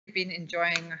been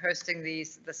enjoying hosting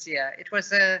these this year. It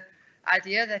was an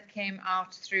idea that came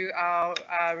out through our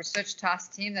research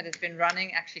task team that has been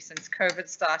running actually since COVID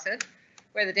started,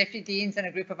 where the deputy deans and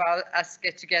a group of us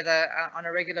get together on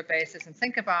a regular basis and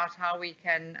think about how we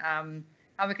can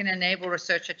enable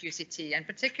research at UCT, and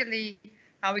particularly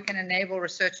how we can enable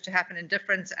research to happen in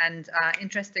different and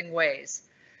interesting ways.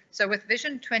 So with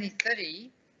Vision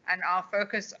 2030 and our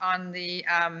focus on the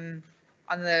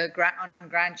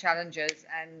grand challenges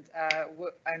and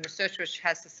research which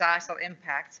has societal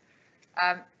impact,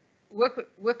 work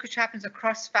which happens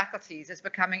across faculties is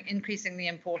becoming increasingly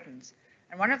important.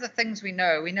 And one of the things we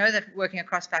know that working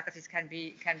across faculties can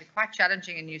be quite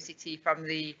challenging in UCT from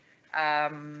the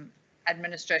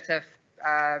administrative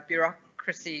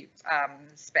bureaucracy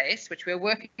space, which we're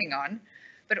working on.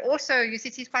 But also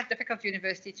UCT is quite a difficult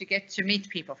university to get to meet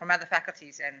people from other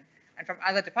faculties and from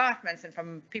other departments and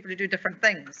from people who do different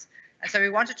things. And so we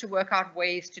wanted to work out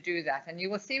ways to do that. And you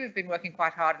will see we've been working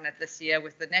quite hard on it this year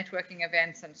with the networking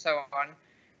events and so on.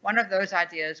 One of those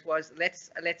ideas was let's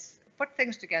put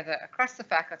things together across the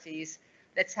faculties.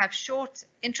 Let's have short,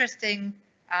 interesting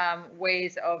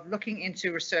ways of looking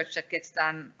into research that gets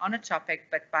done on a topic,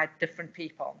 but by different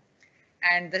people.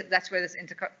 And that's where this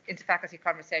interfaculty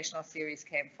conversational series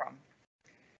came from.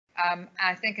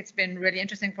 I think it's been really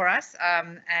interesting for us,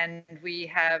 and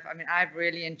I've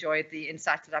really enjoyed the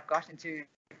insights that I've got into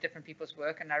different people's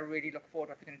work, and I really look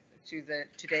forward to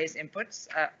today's inputs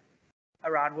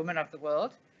around women of the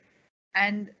world.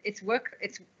 And it's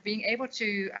being able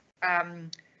to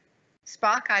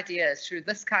spark ideas through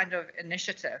this kind of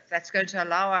initiative that's going to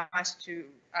allow us to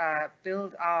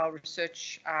build our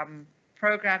research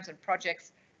programs and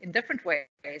projects in different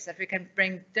ways, that we can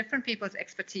bring different people's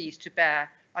expertise to bear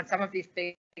on some of these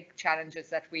big challenges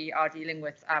that we are dealing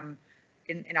with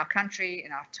in our country,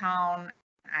 in our town,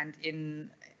 and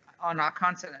on our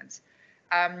continent.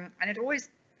 And it always,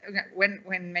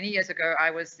 when many years ago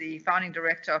I was the founding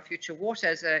director of Future Water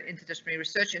as an interdisciplinary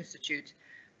research institute,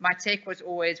 my take was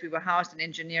always we were housed in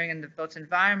engineering and the built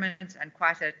environment and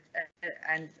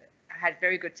and had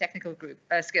very good technical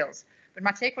skills. But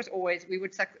my take was always we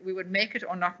would make it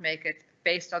or not make it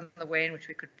based on the way in which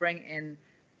we could bring in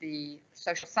the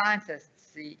social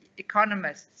scientists, the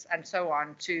economists, and so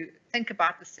on to think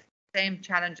about the same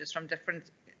challenges from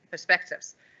different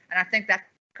perspectives. And I think that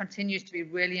continues to be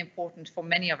really important for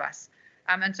many of us.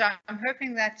 And so I'm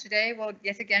hoping that today will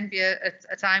yet again be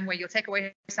a time where you'll take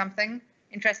away something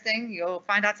interesting, you'll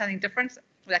find out something different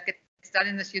that gets done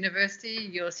in this university,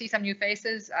 you'll see some new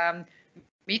faces,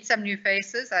 meet some new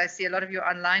faces. I see a lot of you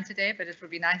online today, but it would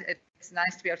be nice. It's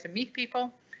nice to be able to meet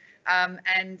people,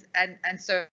 and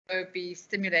so be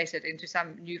stimulated into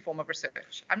some new form of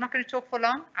research. I'm not going to talk for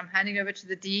long. I'm handing over to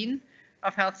the Dean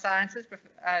of Health Sciences,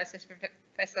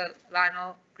 Professor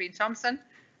Lionel Green-Thompson,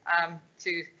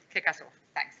 to kick us off.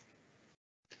 Thanks.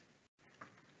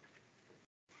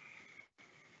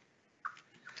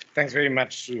 Thanks very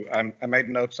much, Sue. I made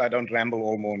notes so I don't ramble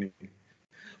all morning.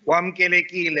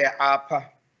 Wamkelekile apha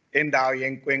endawo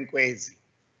yenkwenkwezi.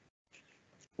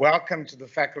 Welcome to the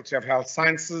Faculty of Health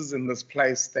Sciences in this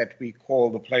place that we call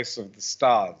the Place of the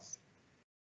Stars.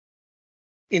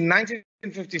 In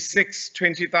 1956,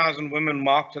 20,000 women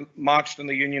marched in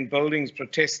the Union buildings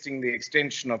protesting the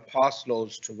extension of pass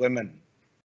laws to women.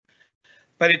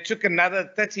 But it took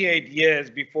another 38 years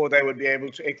before they would be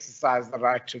able to exercise the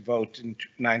right to vote in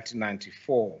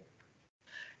 1994.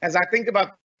 As I think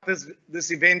about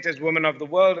this event as Women of the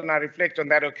World and I reflect on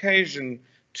that occasion,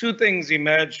 two things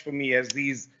emerge for me as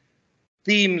these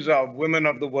themes of Women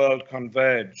of the World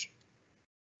converge.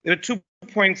 There are 2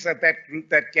 points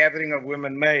that gathering of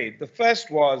women made. The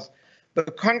first was the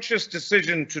conscious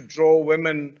decision to draw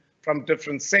women from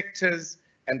different sectors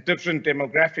and different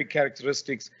demographic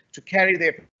characteristics to carry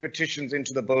their petitions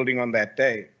into the building on that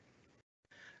day.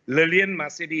 Lillian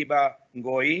Masidiba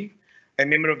Ngoyi, a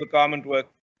member of the Garment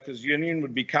Workers Union,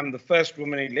 would become the first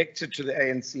woman elected to the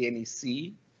ANC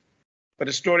NEC. But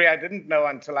a story I didn't know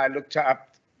until I looked her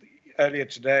up earlier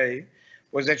today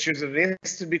was that she was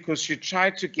arrested because she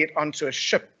tried to get onto a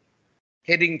ship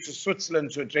heading to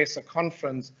Switzerland to address a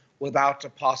conference without a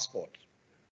passport.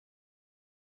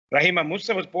 Rahima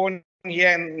Musa was born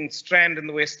here in Strand in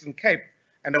the Western Cape,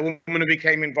 and a woman who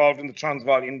became involved in the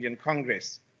Transvaal Indian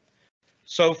Congress.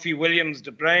 Sophie Williams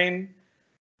de Bruin,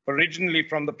 originally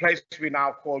from the place we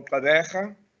now call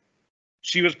Gqeberha.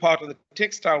 She was part of the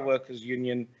Textile Workers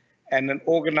Union and an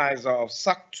organizer of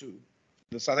SACTU,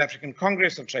 the South African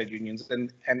Congress of Trade Unions,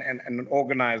 and an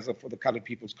organizer for the Colored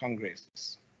People's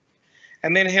Congress.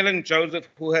 And then Helen Joseph,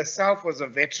 who herself was a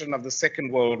veteran of the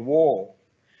Second World War.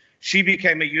 She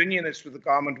became a unionist with the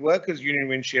Garment Workers Union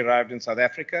when she arrived in South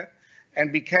Africa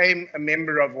and became a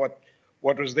member of what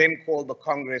was then called the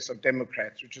Congress of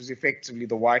Democrats, which was effectively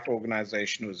the white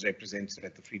organization who was represented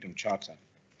at the Freedom Charter.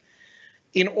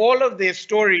 In all of their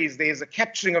stories, there's a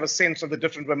capturing of a sense of the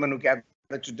different women who gather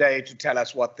today to tell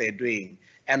us what they're doing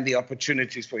and the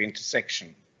opportunities for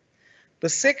intersection. The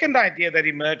second idea that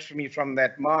emerged for me from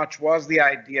that march was the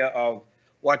idea of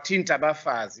Wathinta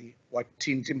Bafazi,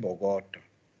 Wathinta Mbogodo.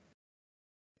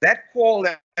 That call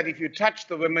that if you touch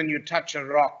the women, you touch a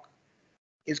rock,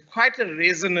 is quite a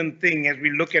resonant thing as we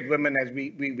look at women, as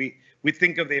we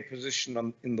think of their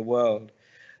position in the world.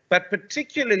 But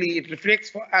particularly, it reflects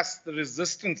for us the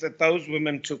resistance that those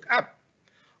women took up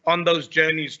on those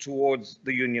journeys towards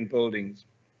the union buildings.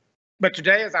 But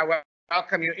today, as I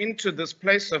welcome you into this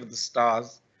place of the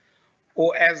stars,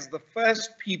 or as the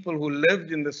first people who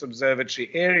lived in this observatory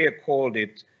area called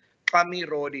it, Kami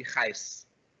Rodi Khais.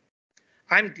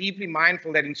 I'm deeply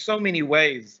mindful that in so many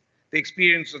ways, the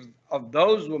experience of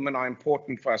those women are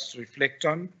important for us to reflect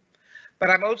on, but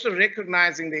I'm also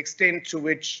recognizing the extent to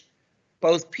which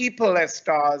both people as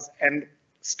stars and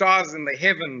stars in the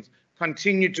heavens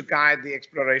continue to guide the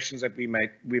explorations that we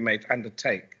might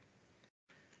undertake.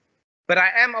 But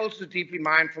I am also deeply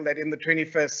mindful that in the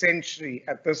 21st century,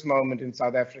 at this moment in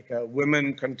South Africa,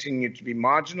 women continue to be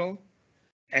marginal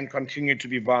and continue to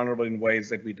be vulnerable in ways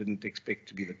that we didn't expect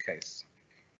to be the case.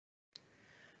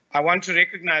 I want to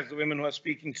recognize the women who are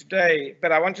speaking today,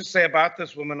 but I want to say about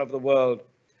this woman of the world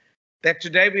that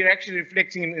today we're actually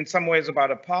reflecting in some ways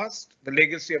about a past, the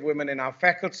legacy of women in our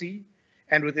faculty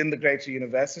and within the greater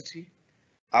university,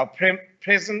 our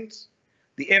present,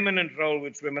 the eminent role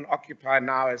which women occupy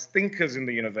now as thinkers in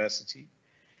the university,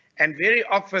 and very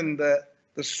often the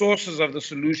sources of the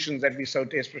solutions that we so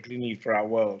desperately need for our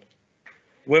world.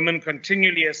 Women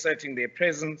continually asserting their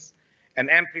presence and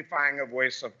amplifying a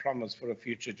voice of promise for a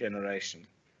future generation.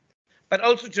 But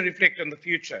also to reflect on the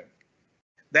future,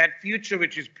 that future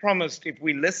which is promised if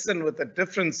we listen with a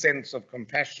different sense of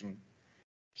compassion,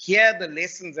 hear the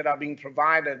lessons that are being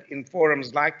provided in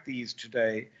forums like these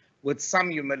today with some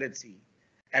humility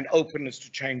and openness to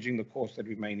changing the course that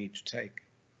we may need to take.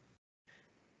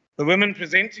 The women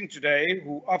presenting today,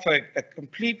 who offer a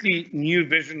completely new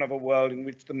vision of a world in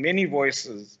which the many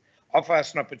voices offer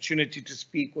us an opportunity to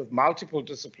speak with multiple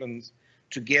disciplines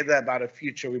together about a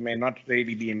future we may not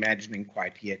really be imagining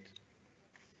quite yet.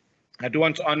 I do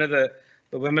want to honor the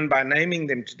women by naming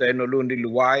them today: Nolundi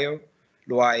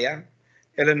Luaya,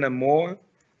 Eleanor Moore,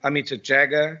 Amita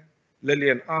Jagger,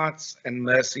 Lillian Arts, and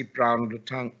Mercy Brown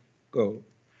Lutango.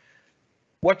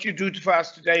 What you do for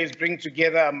us today is bring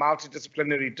together a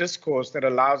multidisciplinary discourse that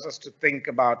allows us to think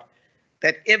about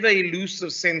that ever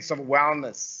elusive sense of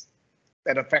wellness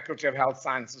that a Faculty of Health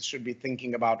Sciences should be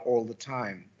thinking about all the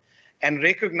time, and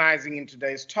recognizing in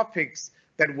today's topics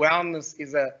that wellness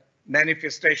is a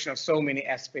manifestation of so many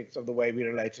aspects of the way we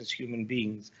relate as human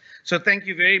beings. So thank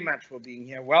you very much for being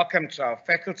here. Welcome to our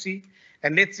faculty,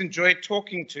 and let's enjoy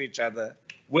talking to each other,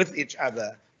 with each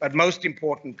other, but most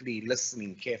importantly,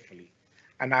 listening carefully.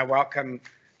 And I welcome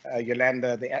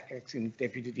Yolanda, the Acting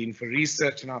Deputy Dean for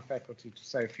Research in our faculty, to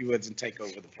say a few words and take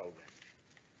over the program.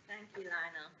 Thank you,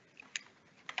 Lionel.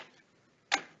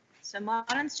 So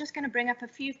Marlon's just going to bring up a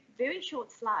few very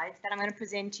short slides that I'm going to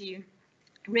present to you,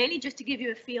 really just to give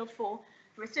you a feel for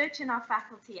research in our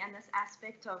faculty and this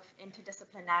aspect of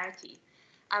interdisciplinarity.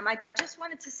 I just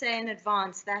wanted to say in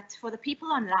advance that for the people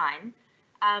online,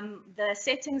 the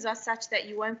settings are such that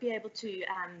you won't be able to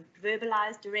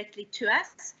verbalize directly to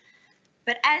us.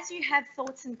 But as you have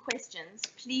thoughts and questions,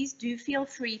 please do feel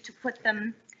free to put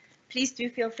them,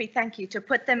 thank you, to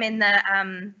put them in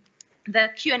the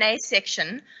Q&A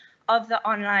section of the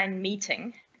online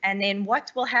meeting. And then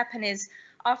what will happen is,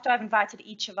 after I've invited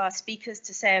each of our speakers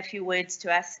to say a few words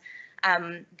to us,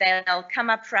 they'll come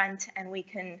up front and we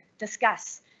can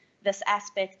discuss this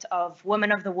aspect of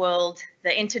women of the world,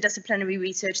 the interdisciplinary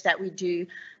research that we do,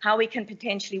 how we can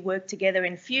potentially work together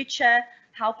in future,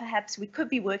 how perhaps we could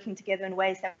be working together in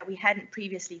ways that we hadn't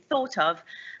previously thought of.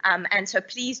 And so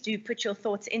please do put your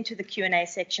thoughts into the Q&A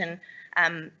section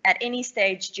at any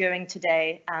stage during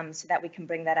today, so that we can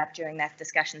bring that up during that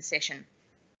discussion session.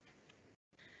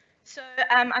 So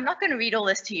I'm not going to read all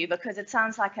this to you because it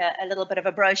sounds like a little bit of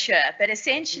a brochure, but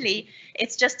essentially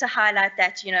it's just to highlight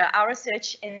that, you know, our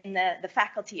research in the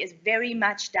faculty is very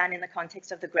much done in the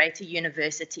context of the greater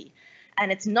university.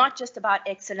 And it's not just about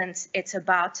excellence, it's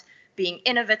about being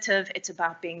innovative, it's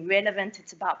about being relevant,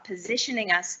 it's about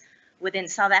positioning us within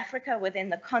South Africa, within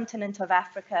the continent of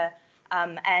Africa,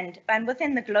 and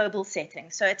within the global setting.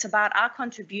 So it's about our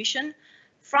contribution,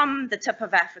 from the tip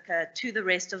of Africa to the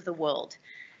rest of the world.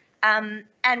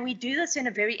 And we do this in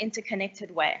a very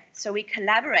interconnected way. So we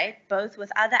collaborate both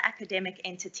with other academic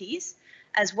entities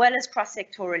as well as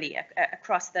cross-sectorally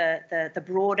across the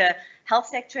broader health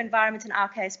sector environment in our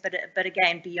case, but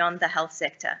again, beyond the health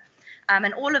sector.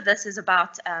 And all of this is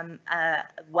about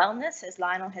wellness, as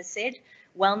Lionel has said,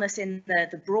 wellness in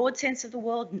the broad sense of the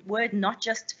word, not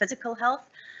just physical health.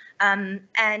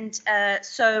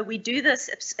 So we do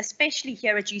this, especially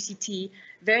here at UCT,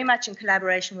 very much in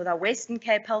collaboration with our Western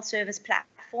Cape Health Service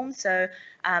platform. So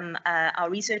our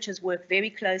researchers work very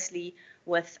closely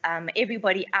with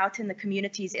everybody out in the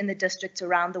communities in the districts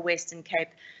around the Western Cape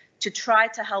to try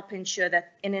to help ensure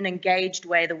that in an engaged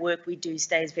way, the work we do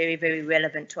stays very, very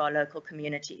relevant to our local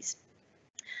communities.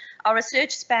 Our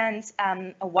research spans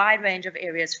a wide range of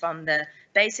areas, from the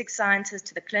basic sciences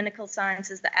to the clinical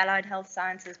sciences, the allied health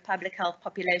sciences, public health,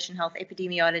 population health,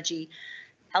 epidemiology,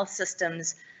 health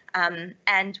systems,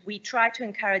 and we try to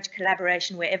encourage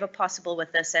collaboration wherever possible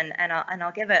with this, and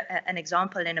I'll give an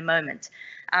example in a moment.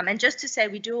 And just to say,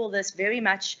 we do all this very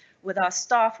much with our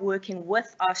staff working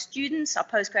with our students, our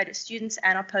postgraduate students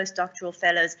and our postdoctoral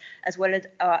fellows, as well as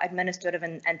our administrative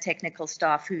and technical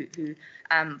staff who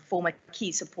form a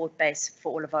key support base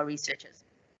for all of our researchers.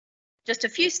 Just a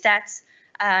few stats.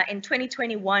 In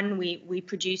 2021, we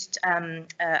produced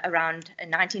around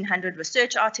 1,900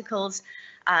 research articles,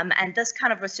 and this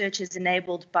kind of research is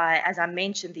enabled by, as I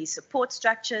mentioned, these support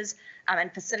structures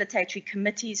and facilitatory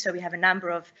committees. So we have a number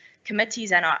of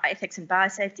committees, and our ethics and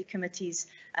biosafety committees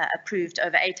approved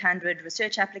over 800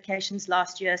 research applications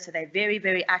last year. So they're very,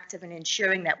 very active in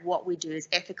ensuring that what we do is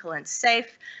ethical and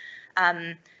safe.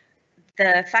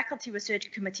 The Faculty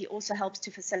Research Committee also helps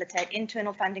to facilitate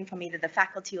internal funding from either the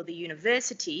faculty or the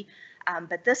university,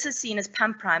 but this is seen as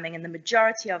pump priming, and the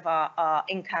majority of our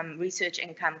income, research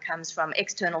income, comes from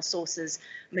external sources,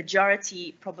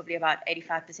 majority, probably about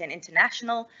 85%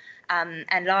 international.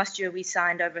 And last year we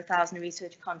signed over 1,000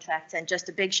 research contracts, and just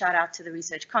a big shout out to the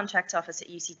Research Contracts Office at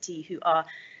UCT, who are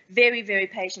very, very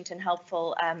patient and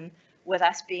helpful with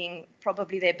us being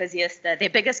probably their busiest, their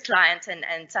biggest client,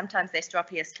 and sometimes their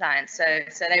stroppiest client. So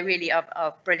they really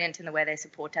are brilliant in the way they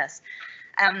support us.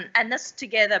 And this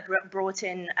together brought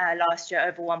in last year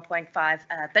over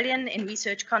 1.5 billion in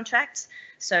research contracts.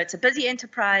 So it's a busy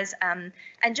enterprise. And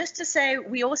just to say,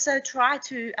 we also try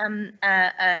to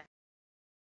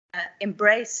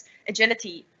embrace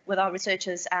agility with our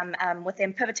researchers, with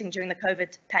them pivoting during the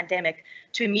COVID pandemic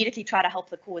to immediately try to help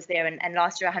the cause there. And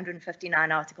last year,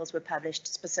 159 articles were published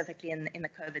specifically in the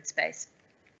COVID space.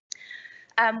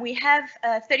 We have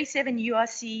 37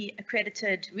 URC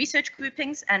accredited research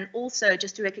groupings, and also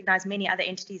just to recognize many other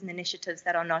entities and initiatives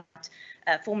that are not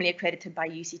formally accredited by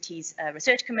UCT's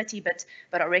research committee, but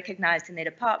are recognized in their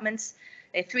departments.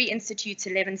 There are 3 institutes,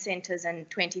 11 centers, and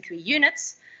 23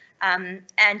 units.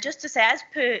 And just to say, as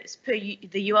per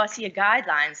the URC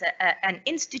guidelines, an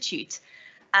institute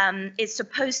is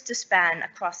supposed to span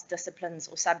across disciplines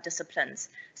or subdisciplines.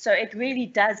 So it really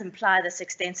does imply this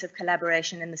extensive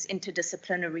collaboration and this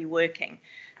interdisciplinary working.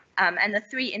 And the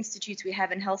 3 institutes we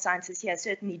have in health sciences here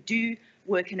certainly do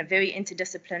work in a very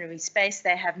interdisciplinary space.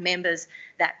 They have members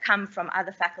that come from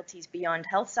other faculties beyond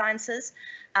health sciences.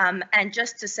 And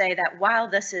just to say that while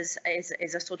this is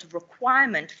a sort of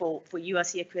requirement for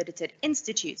URC accredited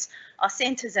institutes, our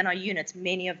centers and our units,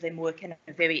 many of them work in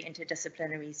a very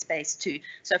interdisciplinary space too.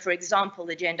 So for example,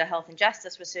 the Gender Health and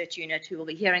Justice Research Unit, who we'll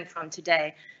be hearing from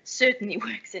today, certainly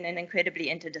works in an incredibly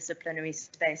interdisciplinary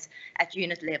space at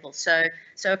unit level. So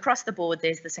across the board,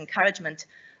 there's this encouragement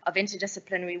of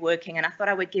interdisciplinary working. And I thought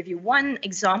I would give you one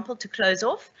example to close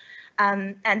off.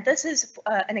 And this is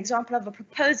an example of a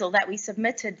proposal that we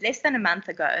submitted less than a month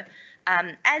ago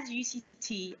as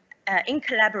UCT in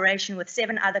collaboration with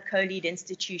 7 other co-lead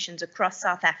institutions across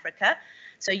South Africa.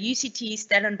 So UCT,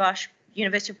 Stellenbosch,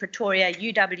 University of Pretoria,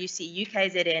 UWC,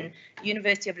 UKZN,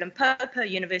 University of Limpopo,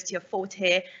 University of Fort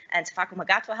Hare, and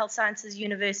Interfaculty Health Sciences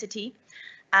University.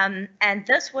 And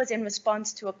this was in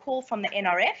response to a call from the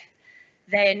NRF.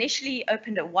 They initially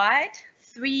opened it wide.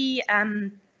 3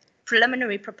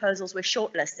 preliminary proposals were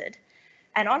shortlisted.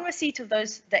 And on receipt of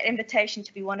the invitation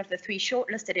to be one of the 3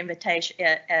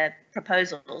 shortlisted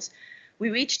proposals, we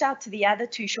reached out to the other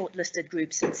 2 shortlisted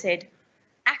groups and said,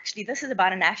 actually, this is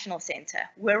about a national center.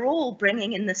 We're all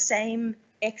bringing in the same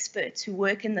experts who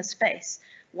work in the space.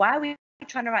 Why are we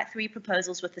trying to write 3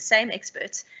 proposals with the same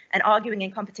experts and arguing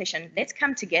in competition? Let's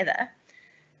come together.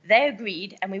 They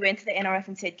agreed, and we went to the NRF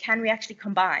and said, can we actually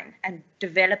combine and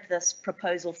develop this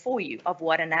proposal for you of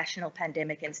what a national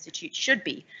pandemic institute should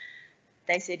be?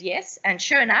 They said yes, and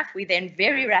sure enough, we then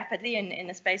very rapidly, in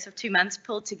the space of 2 months,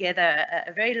 pulled together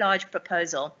a very large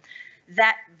proposal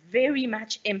that very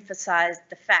much emphasized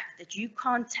the fact that you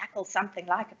can't tackle something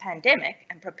like a pandemic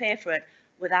and prepare for it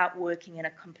without working in a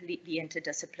completely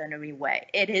interdisciplinary way.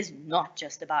 It is not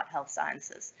just about health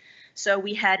sciences. So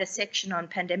we had a section on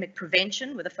pandemic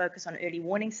prevention with a focus on early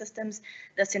warning systems.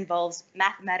 This involves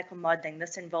mathematical modeling.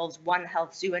 This involves One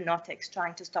Health zoonotics,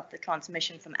 trying to stop the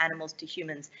transmission from animals to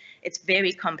humans. It's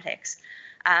very complex.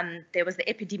 There was the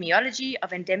epidemiology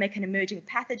of endemic and emerging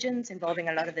pathogens involving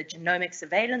a lot of the genomic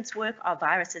surveillance work. Our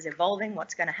virus is evolving,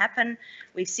 what's going to happen?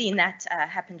 We've seen that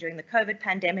happen during the COVID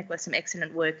pandemic with some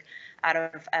excellent work out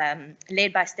of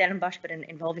led by Stellenbosch, but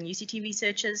involving UCT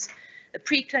researchers. The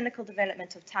preclinical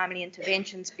development of timely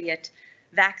interventions, be it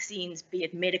vaccines, be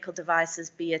it medical devices,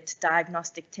 be it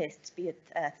diagnostic tests, be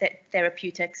it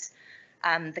therapeutics.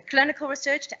 The clinical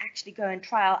research to actually go and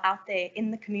trial out there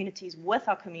in the communities with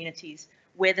our communities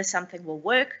whether something will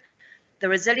work. The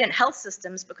resilient health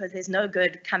systems, because there's no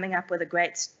good coming up with a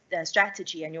great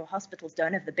strategy and your hospitals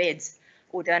don't have the beds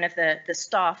or don't have the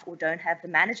staff or don't have the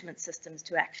management systems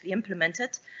to actually implement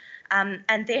it.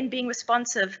 And then being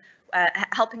responsive,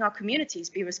 helping our communities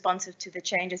be responsive to the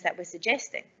changes that we're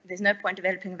suggesting. There's no point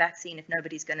developing a vaccine if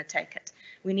nobody's going to take it.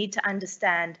 We need to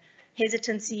understand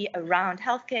hesitancy around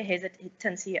healthcare,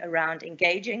 hesitancy around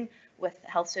engaging with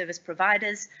health service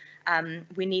providers.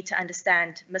 We need to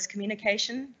understand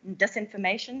miscommunication,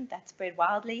 disinformation that spread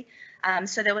wildly.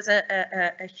 So there was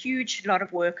a huge lot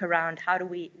of work around how do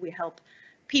we help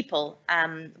people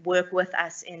work with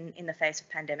us in the face of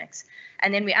pandemics.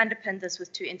 And then we underpinned this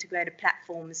with 2 integrated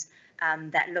platforms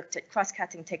that looked at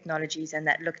cross-cutting technologies and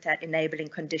that looked at enabling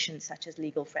conditions such as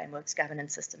legal frameworks,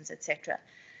 governance systems, etc.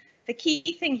 The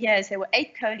key thing here is there were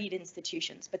 8 co-lead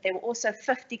institutions, but there were also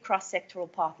 50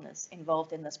 cross-sectoral partners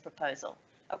involved in this proposal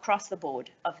across the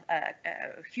board of a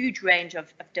huge range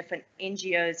of different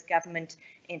NGOs, government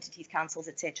entities, councils,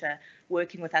 etc.,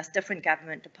 working with us, different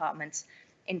government departments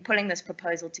in pulling this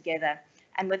proposal together.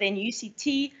 And within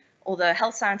UCT, although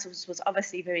health sciences was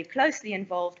obviously very closely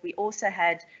involved, we also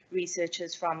had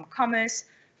researchers from commerce,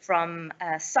 from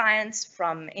science,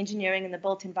 from engineering in the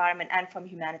built environment, and from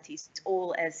humanities,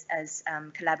 all as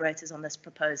collaborators on this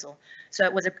proposal. So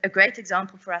it was a great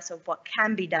example for us of what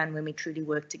can be done when we truly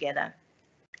work together.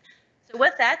 So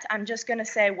with that, I'm just going to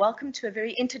say welcome to a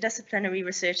very interdisciplinary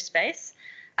research space.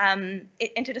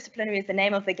 Interdisciplinary is the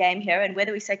name of the game here, and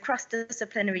whether we say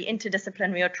cross-disciplinary,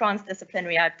 interdisciplinary, or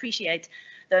transdisciplinary, I appreciate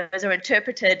those are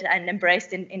interpreted and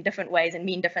embraced in different ways and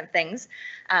mean different things.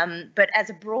 But as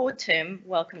a broad term,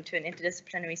 welcome to an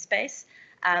interdisciplinary space.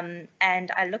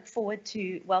 And I look forward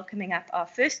to welcoming up our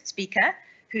first speaker,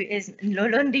 who is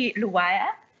Nolondi Luwaya.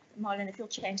 Marlon, if you'll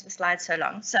change the slides so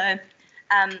long. So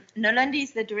Nolondi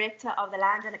is the director of the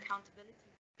Land and Accountability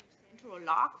Centre, or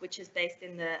LARC, which is based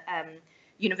in the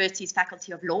university's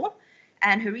Faculty of Law.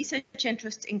 And her research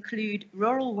interests include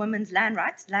rural women's land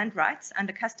rights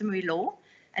under customary law,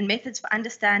 and methods for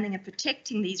understanding and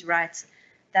protecting these rights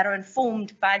that are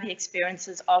informed by the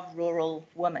experiences of rural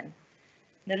women.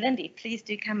 Nolondi, please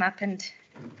do come up and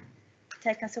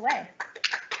take us away.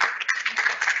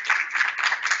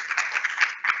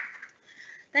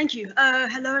 Thank you.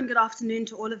 Hello and good afternoon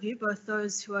to all of you, both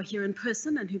those who are here in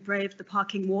person and who braved the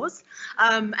parking wars,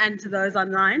 and to those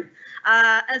online.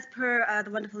 As per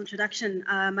the wonderful introduction,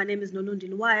 my name is Nolondi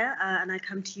Luwaya, and I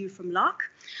come to you from LARC.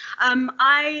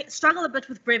 I struggle a bit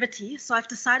with brevity, so I've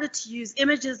decided to use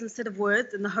images instead of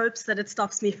words in the hopes that it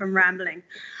stops me from rambling.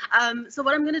 So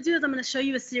what I'm going to do is I'm going to show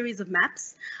you a series of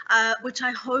maps, which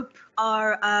I hope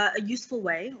are a useful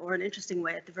way, or an interesting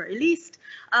way at the very least,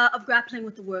 of grappling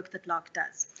with the work that LARC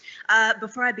does.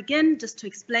 Before I begin, just to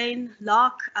explain,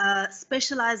 LARC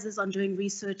specializes on doing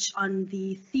research on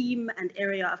the theme and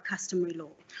area of customary law.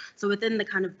 So within the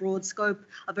kind of broad scope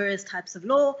of various types of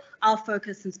law, our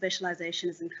focus and specialization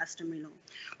is in customary law.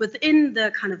 Within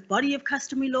the kind of body of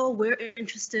customary law, we're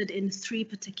interested in 3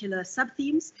 particular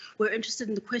sub-themes. We're interested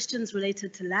in the questions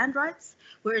related to land rights.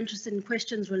 We're interested in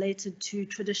questions related to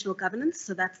traditional governance,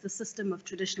 so that's the system of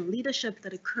traditional leadership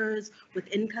that occurs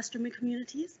within customary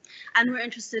communities. And we're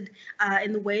interested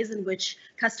in the ways in which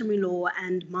customary law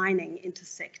and mining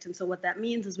intersect. And so what that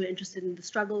means is we're interested in the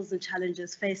struggles and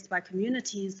challenges faced by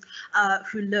communities communities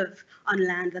who live on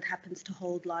land that happens to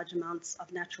hold large amounts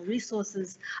of natural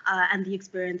resources and the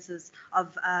experiences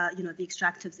of the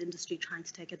extractives industry trying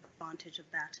to take advantage of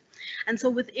that. And so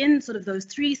within sort of those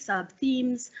three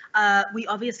sub-themes, we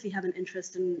obviously have an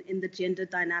interest in the gender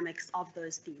dynamics of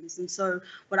those themes. And so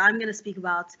what I'm going to speak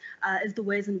about is the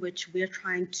ways in which we're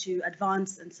trying to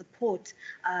advance and support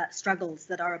struggles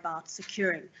that are about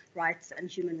securing rights and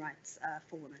human rights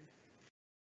for women.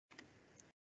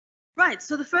 Right,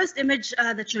 so the first image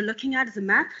that you're looking at is a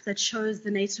map that shows the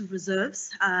native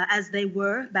reserves as they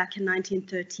were back in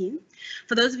 1913.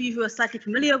 For those of you who are slightly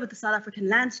familiar with the South African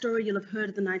land story, you'll have heard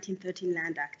of the 1913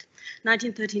 Land Act.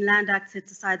 1913 Land Act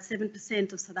sets aside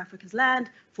 7% of South Africa's land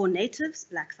for natives,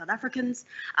 Black South Africans,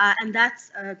 and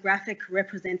that's a graphic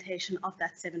representation of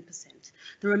that 7%.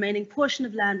 The remaining portion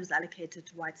of land was allocated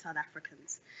to white South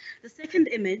Africans. The second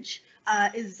image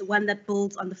is one that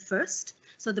builds on the first.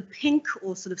 So the pink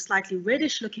or sort of slightly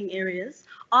reddish looking areas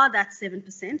are that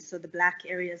 7%, so the black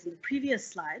areas in the previous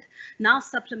slide, now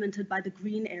supplemented by the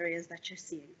green areas that you're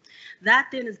seeing. That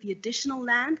then is the additional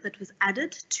land that was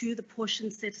added to the portion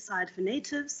set aside for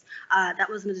natives. That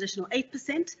was an additional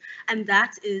 8%, and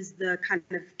that is the kind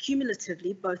of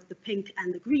cumulatively, both the pink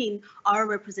and the green are a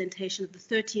representation of the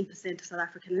 13% of South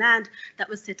African land that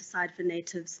was set aside for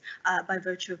natives by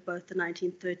virtue of both the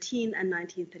 1913 and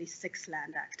 1936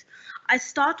 Land Act. I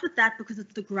start with that because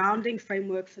it's the grounding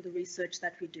framework for the research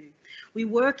that we do. We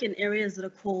work in areas that are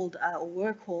called, or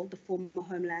were called, the former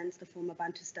homelands, the former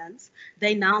Bantustans.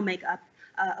 They now make up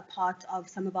a part of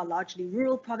some of our largely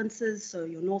rural provinces, so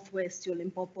your Northwest, your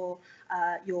Limpopo,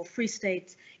 your Free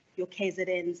State, your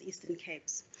KZNs, Eastern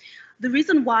Capes. The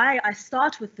reason why I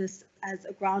start with this as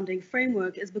a grounding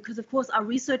framework is because, of course, our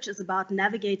research is about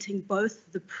navigating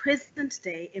both the present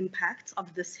day impacts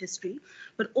of this history,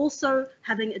 but also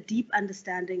having a deep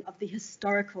understanding of the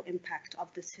historical impact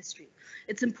of this history.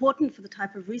 It's important for the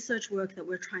type of research work that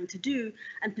we're trying to do,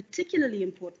 and particularly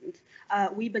important,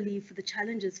 we believe, for the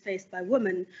challenges faced by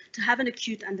women to have an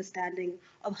acute understanding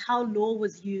of how law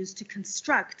was used to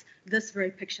construct this very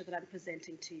picture that I'm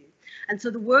presenting to you. And so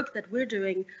the work that we're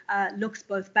doing looks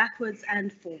both backwards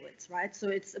and forwards, right? So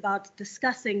it's about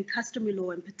discussing customary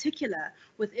law in particular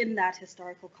within that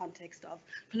historical context of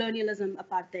colonialism,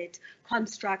 apartheid,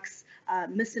 constructs,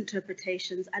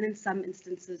 misinterpretations, and in some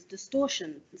instances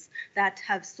distortions that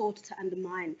have sought to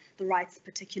undermine the rights,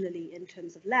 particularly in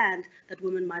terms of land, that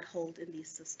women might hold in these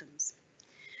systems.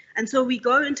 And so we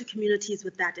go into communities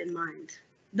with that in mind.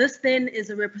 This then is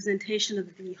a representation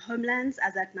of the homelands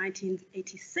as at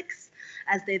 1986,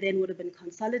 as they then would have been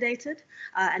consolidated.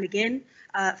 And again,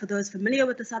 for those familiar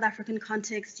with the South African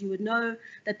context, you would know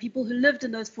that people who lived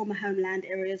in those former homeland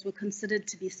areas were considered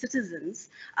to be citizens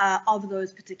of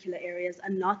those particular areas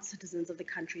and not citizens of the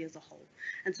country as a whole.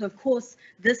 And so, of course,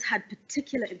 this had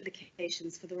particular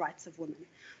implications for the rights of women.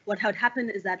 What would happen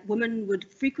is that women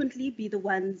would frequently be the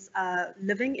ones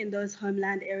living in those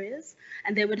homeland areas,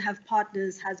 and they would have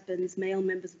partners, husbands, male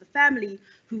members of the family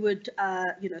who would,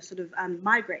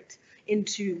 migrate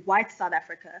into white South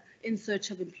Africa in search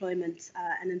of employment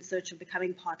and in search of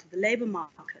becoming part of the labor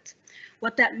market.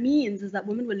 What that means is that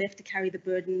women were left to carry the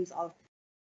burdens of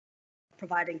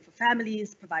providing for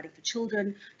families, providing for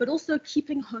children, but also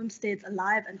keeping homesteads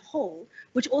alive and whole,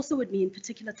 which also would mean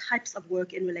particular types of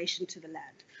work in relation to the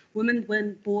land.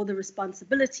 Women bore the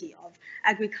responsibility of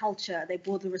agriculture, they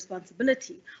bore the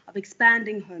responsibility of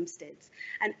expanding homesteads.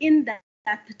 And in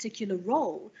that particular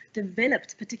role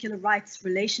developed particular rights,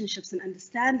 relationships, and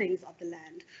understandings of the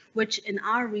land, which in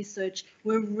our research,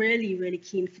 we're really, really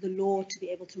keen for the law to be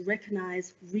able to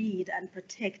recognize, read, and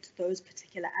protect those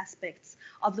particular aspects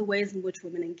of the ways in which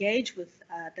women engage with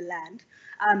the land.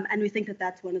 And we think that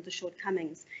that's one of the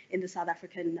shortcomings in the South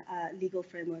African legal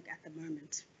framework at the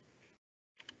moment.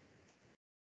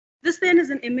 This then is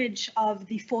an image of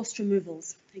the forced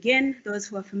removals. Again, those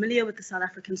who are familiar with the South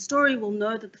African story will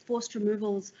know that the forced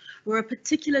removals were a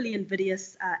particularly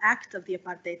invidious act of the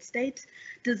apartheid state,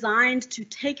 designed to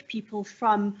take people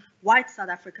from white South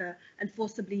Africa and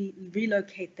forcibly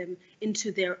relocate them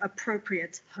into their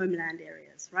appropriate homeland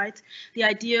areas, right? The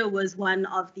idea was one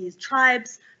of these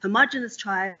tribes, homogenous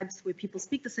tribes, where people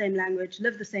speak the same language,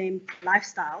 live the same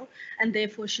lifestyle, and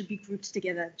therefore should be grouped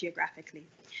together geographically.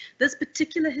 This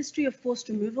particular history of forced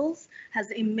removals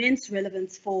has immense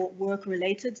relevance for work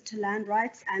related to land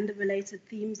rights and the related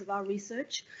themes of our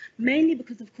research, mainly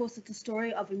because, of course, it's a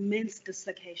story of immense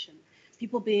dislocation.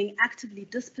 People being actively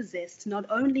dispossessed not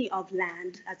only of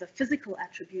land as a physical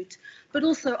attribute, but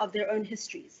also of their own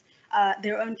histories,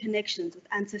 their own connections with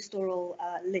ancestral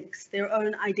links, their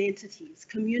own identities,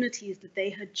 communities that they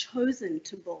had chosen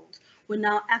to build were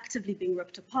now actively being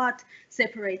ripped apart,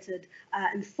 separated,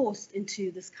 and forced into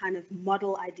this kind of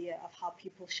model idea of how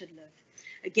people should live.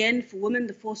 Again, for women,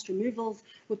 the forced removals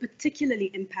were particularly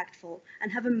impactful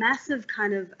and have a massive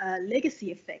kind of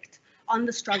legacy effect on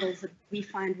the struggles that we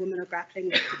find women are grappling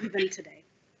with even today.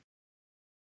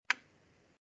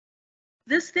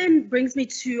 This then brings me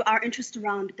to our interest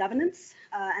around governance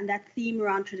and that theme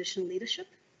around traditional leadership.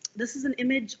 This is an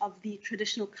image of the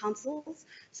traditional councils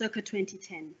circa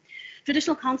 2010.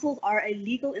 Traditional councils are a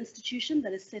legal institution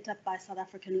that is set up by South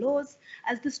African laws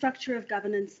as the structure of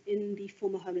governance in the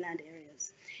former homeland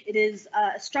areas. It is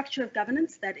a structure of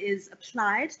governance that is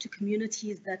applied to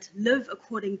communities that live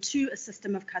according to a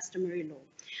system of customary law.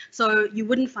 So you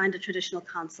wouldn't find a traditional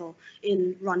council in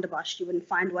Rondebosch, you wouldn't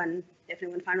find one, definitely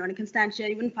wouldn't find one in Constantia,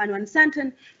 you wouldn't find one in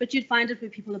Sandton, but you'd find it where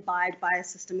people abide by a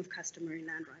system of customary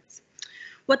land rights.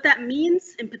 What that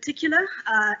means in particular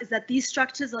is that these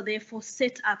structures are therefore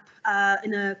set up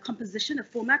in a composition, a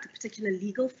format, a particular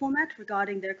legal format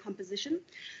regarding their composition.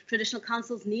 Traditional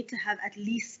councils need to have at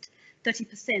least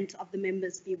 30% of the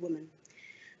members be women.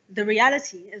 The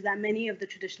reality is that many of the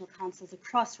traditional councils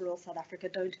across rural South Africa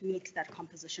don't meet that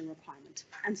composition requirement.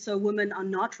 And so women are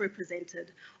not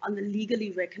represented on the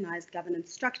legally recognized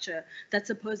governance structure that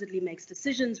supposedly makes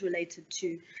decisions related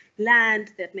to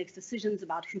land, that makes decisions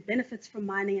about who benefits from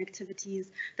mining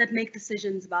activities, that make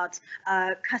decisions about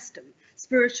custom,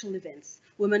 spiritual events.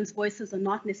 Women's voices are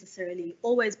not necessarily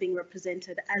always being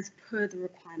represented as per the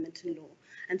requirement in law.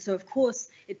 And so, of course,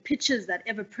 it pitches that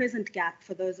ever-present gap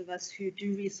for those of us who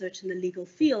do research in the legal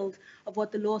field of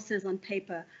what the law says on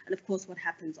paper and, of course, what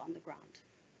happens on the ground.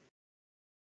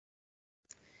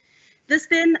 This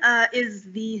then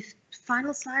is the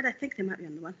final slide. I think there might be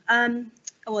another one,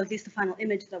 or at least the final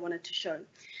image that I wanted to show.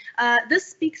 This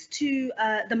speaks to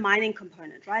the mining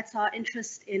component, right? So our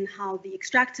interest in how the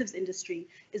extractives industry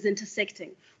is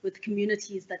intersecting with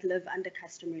communities that live under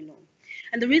customary law.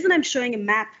 And the reason I'm showing a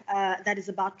map that is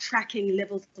about tracking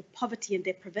levels of poverty and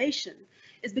deprivation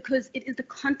is because it is the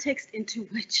context into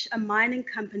which a mining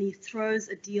company throws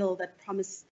a deal that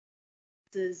promises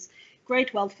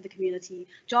great wealth for the community,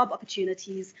 job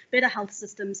opportunities, better health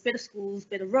systems, better schools,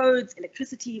 better roads,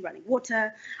 electricity, running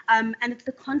water. And it's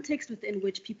the context within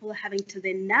which people are having to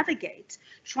then navigate,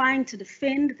 trying to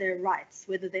defend their rights,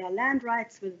 whether they are land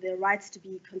rights, whether they are rights to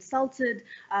be consulted,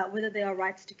 whether they are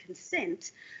rights to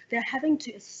consent. They're having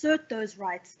to assert those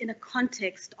rights in a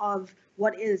context of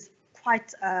what is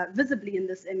quite visibly in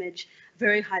this image,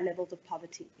 very high levels of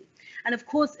poverty. And of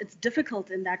course, it's difficult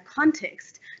in that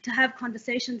context to have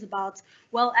conversations about,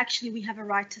 well, actually, we have a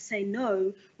right to say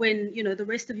no when, you know, the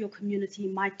rest of your community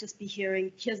might just be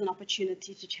hearing, here's an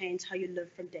opportunity to change how you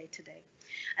live from day to day.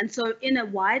 And so in a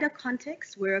wider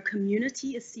context where a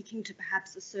community is seeking to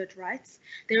perhaps assert rights,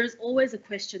 there is always a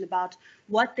question about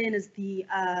what then is the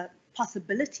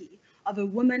possibility of a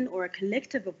woman or a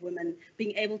collective of women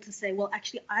being able to say, well,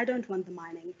 actually, I don't want the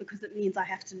mining because it means I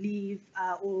have to leave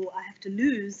or I have to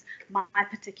lose my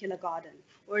particular garden,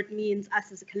 or it means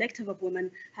us as a collective of women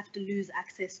have to lose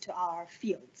access to our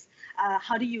fields.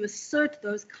 How do you assert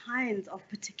those kinds of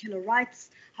particular rights?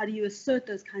 How do you assert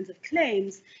those kinds of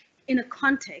claims in a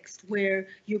context where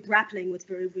you're grappling with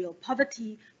very real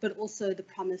poverty, but also the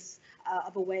promise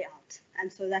of a way out?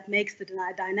 And so that makes the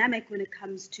dynamic when it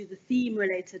comes to the theme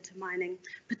related to mining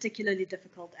particularly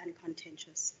difficult and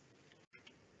contentious.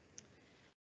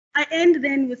 I end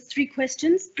then with 3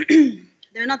 questions.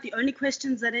 They're not the only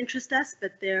questions that interest us,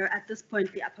 but they're at this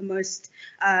point the uppermost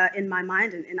in my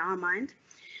mind and in our mind.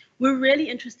 We're really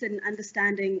interested in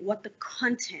understanding what the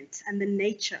content and the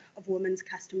nature of women's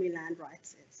customary land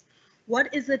rights is.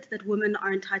 What is it that women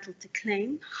are entitled to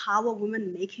claim? How are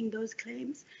women making those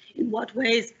claims? In what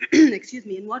ways, excuse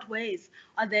me, in what ways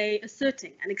are they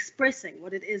asserting and expressing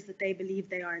what it is that they believe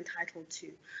they are entitled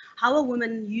to? How are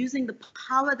women using the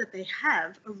power that they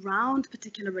have around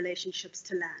particular relationships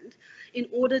to land in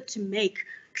order to make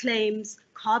claims,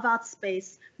 carve out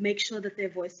space, make sure that their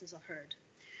voices are heard?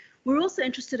 We're also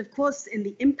interested, of course, in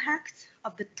the impact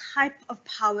of the type of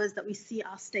powers that we see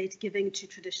our state giving to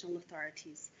traditional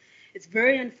authorities. It's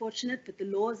very unfortunate that the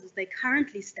laws as they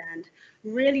currently stand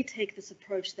really take this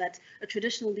approach that a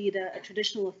traditional leader, a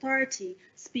traditional authority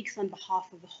speaks on behalf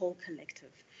of the whole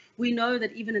collective. We know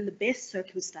that even in the best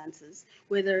circumstances,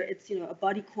 whether it's, you know, a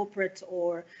body corporate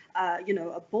or, you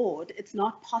know, a board, it's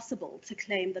not possible to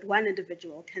claim that one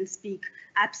individual can speak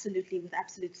absolutely with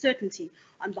absolute certainty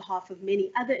on behalf of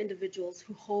many other individuals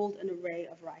who hold an array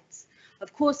of rights.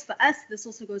 Of course, for us, this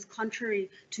also goes contrary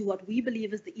to what we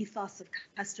believe is the ethos of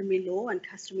customary law and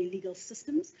customary legal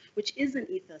systems, which is an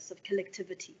ethos of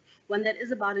collectivity, one that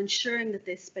is about ensuring that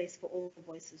there's space for all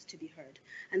voices to be heard.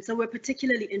 And so we're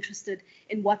particularly interested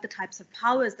in what the types of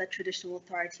powers that traditional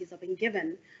authorities are being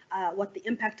given, what the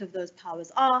impact of those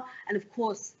powers are, and of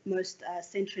course, most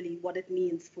centrally, what it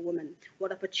means for women,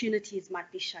 what opportunities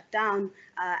might be shut down,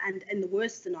 and in the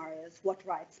worst scenarios, what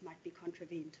rights might be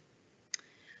contravened.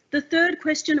 The third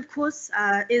question, of course,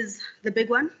 is the big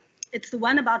one. It's the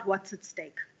one about what's at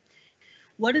stake.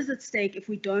 What is at stake if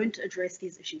we don't address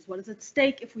these issues? What is at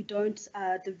stake if we don't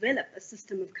develop a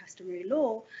system of customary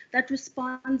law that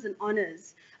responds and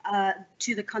honors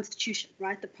to the Constitution,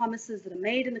 right? The promises that are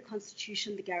made in the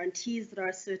Constitution, the guarantees that are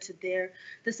asserted there,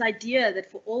 this idea that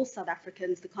for all South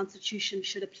Africans, the Constitution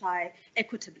should apply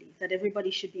equitably, that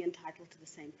everybody should be entitled to the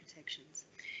same protections.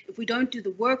 If we don't do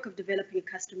the work of developing a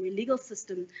customary legal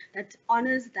system that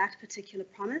honors that particular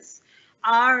promise,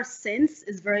 our sense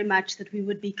is very much that we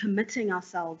would be committing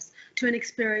ourselves to an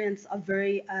experience of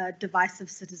very divisive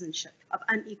citizenship, of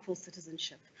unequal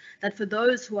citizenship. That for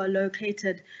those who are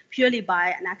located purely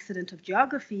by an accident of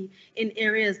geography in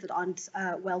areas that aren't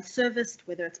well serviced,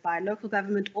 whether it's by local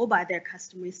government or by their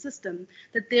customary system,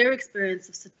 that their experience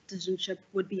of citizenship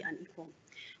would be unequal.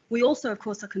 We also, of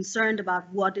course, are concerned about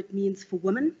what it means for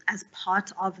women as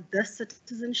part of this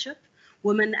citizenship,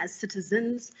 women as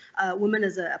citizens, women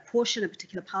as a portion, a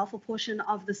particular powerful portion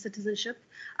of the citizenship,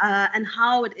 and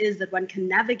how it is that one can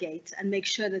navigate and make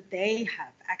sure that they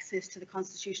have access to the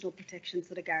constitutional protections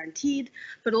that are guaranteed,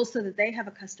 but also that they have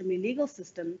a customary legal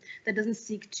system that doesn't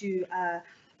seek to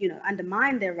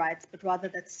undermine their rights, but rather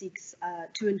that seeks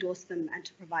to endorse them and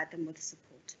to provide them with support.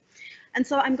 And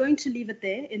so I'm going to leave it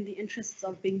there in the interests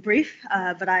of being brief,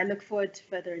 but I look forward to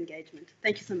further engagement.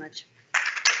 Thank you so much.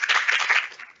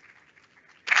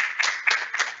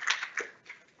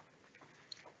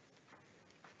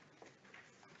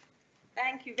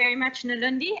 Thank you very much,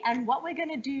 Nalundi. And what we're going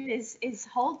to do is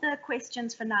hold the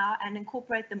questions for now and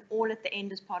incorporate them all at the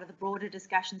end as part of the broader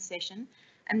discussion session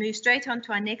and move straight on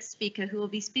to our next speaker, who will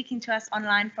be speaking to us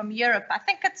online from Europe. I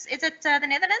think is it the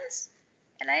Netherlands?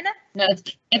 Elena? No,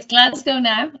 it's Glasgow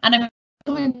now, and I'm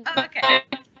going back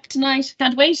tonight.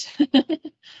 Can't wait.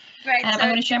 Great. I'm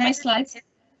going to share my slides.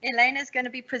 Elena's going to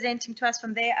be presenting to us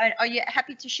from there. Are you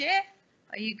happy to share?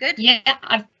 Are you good? Yeah,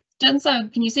 I've done so.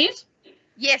 Can you see it?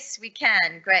 Yes, we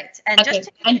can. Great. And okay. Just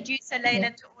to introduce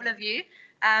Elena to all of you,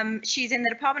 she's in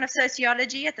the Department of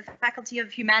Sociology at the Faculty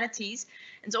of Humanities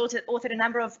and has authored a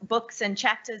number of books and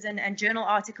chapters and journal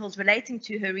articles relating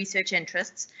to her research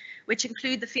interests, which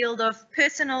include the field of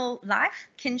personal life,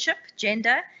 kinship,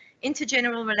 gender,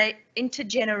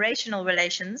 intergenerational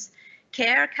relations,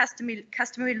 care,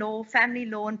 customary law, family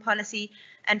law and policy,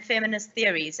 and feminist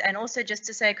theories. And also just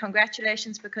to say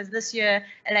congratulations, because this year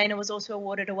Elena was also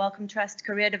awarded a Wellcome Trust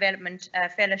Career Development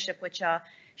Fellowship, which are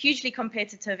hugely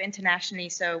competitive internationally.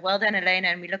 So well done, Elena,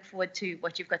 and we look forward to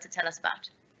what you've got to tell us about.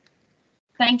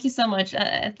 Thank you so much.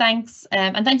 Thanks,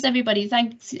 and thanks everybody.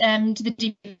 Thanks to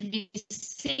the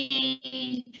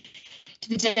DVC, to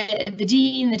the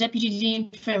Dean, the Deputy Dean,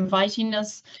 for inviting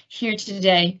us here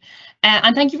today.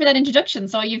 And thank you for that introduction.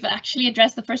 So you've actually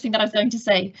addressed the first thing that I was going to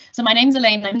say. So my name's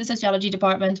Elaine, I'm in the Sociology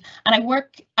Department, and I've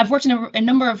worked in a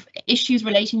number of issues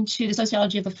relating to the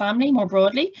sociology of the family more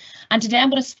broadly. And today I'm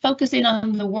going to focus in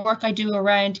on the work I do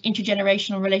around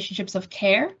intergenerational relationships of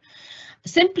care.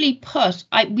 Simply put,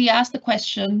 we ask the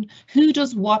question, who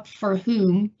does what for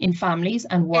whom in families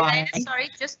and why? Elaine, sorry,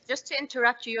 just to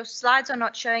interrupt you, your slides are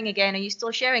not showing again. Are you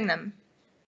still sharing them?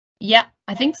 Yeah,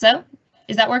 I think so.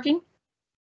 Is that working?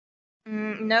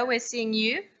 No, we're seeing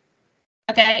you.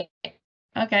 Okay,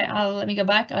 let me go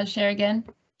back. I'll share again.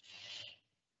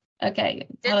 Okay,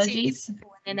 apologies. And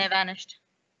then they vanished.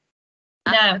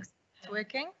 Now it's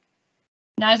working.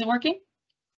 Now is it working?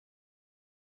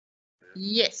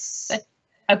 Yes.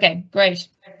 Okay, great.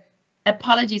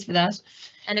 Apologies for that.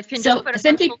 And if you can just put a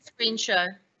full screen show.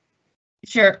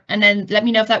 Sure, and then let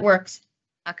me know if that works.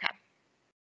 Okay.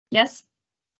 Yes?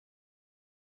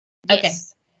 Yes. Okay.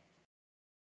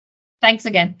 Thanks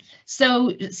again.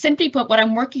 So simply put, what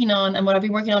I'm working on and what I've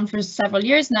been working on for several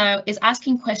years now is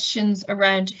asking questions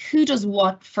around who does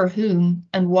what for whom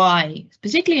and why,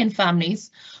 particularly in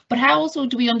families, but how also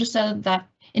do we understand that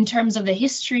in terms of the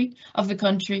history of the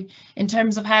country, in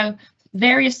terms of how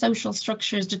various social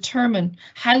structures determine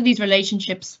how these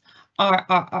relationships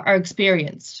are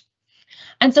experienced.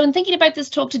 And so in thinking about this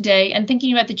talk today and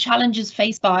thinking about the challenges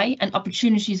faced by and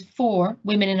opportunities for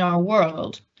women in our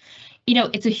world, you know,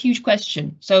 it's a huge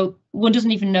question, so one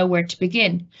doesn't even know where to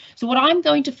begin. So what I'm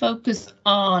going to focus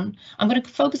on,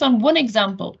 one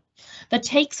example that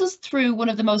takes us through one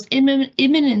of the most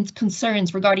imminent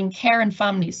concerns regarding care and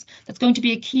families. That's going to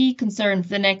be a key concern for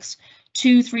the next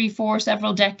 2, 3, 4,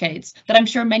 several decades, that I'm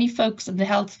sure many folks in the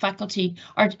health faculty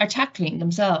are tackling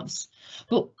themselves,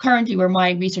 but currently where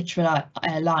my research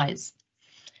lies.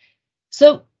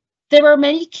 So there are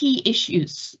many key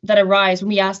issues that arise when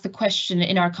we ask the question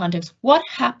in our context, what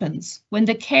happens when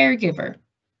the caregiver,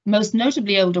 most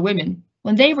notably older women,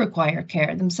 when they require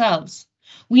care themselves?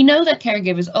 We know that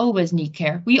caregivers always need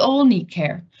care. We all need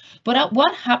care. But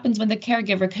what happens when the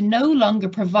caregiver can no longer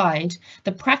provide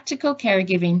the practical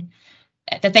caregiving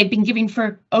that they've been giving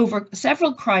for over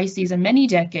several crises and many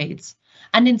decades,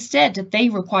 and instead that they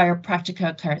require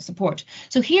practical care support?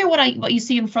 So here what you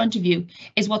see in front of you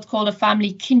is what's called a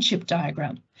family kinship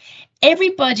diagram.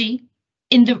 Everybody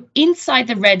inside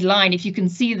the red line, if you can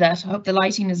see that, I hope the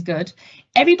lighting is good.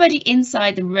 Everybody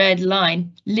inside the red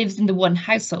line lives in the one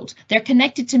household. They're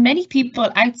connected to many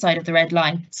people outside of the red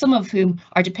line, some of whom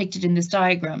are depicted in this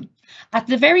diagram. At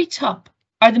the very top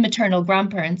are the maternal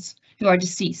grandparents who are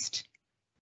deceased.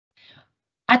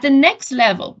 At the next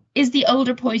level is the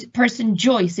older person,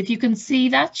 Joyce. If you can see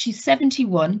that, she's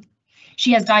 71.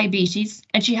 She has diabetes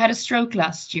and she had a stroke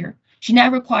last year. She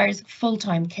now requires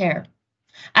full-time care.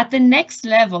 At the next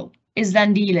level is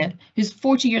Zandile, who's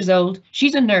 40 years old.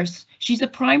 She's a nurse. She's a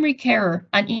primary carer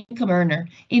and income earner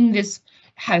in this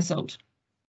household.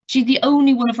 She's the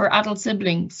only one of her adult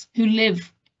siblings who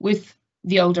live with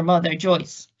the older mother,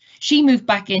 Joyce. She moved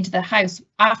back into the house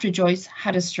after Joyce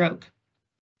had a stroke.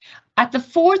 At the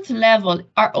fourth level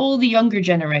are all the younger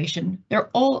generation. They're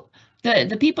all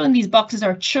the people in these boxes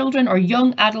are children or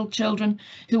young adult children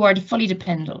who are fully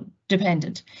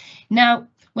dependent. Now,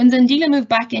 when Zandila moved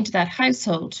back into that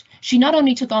household, she not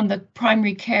only took on the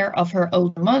primary care of her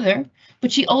older mother,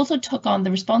 but she also took on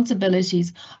the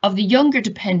responsibilities of the younger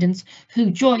dependents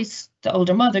who Joyce, the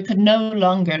older mother, could no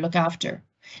longer look after.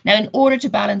 Now, in order to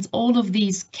balance all of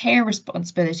these care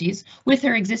responsibilities with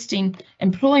her existing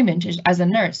employment as a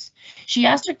nurse, she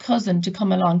asked her cousin to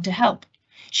come along to help.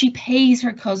 She pays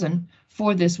her cousin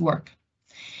for this work.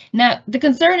 Now, the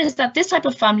concern is that this type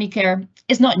of family care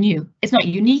is not new. It's not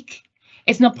unique.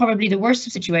 It's not probably the worst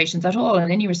of situations at all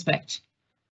in any respect.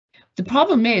 The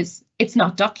problem is it's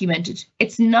not documented.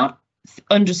 It's not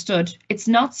understood. It's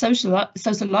not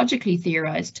sociologically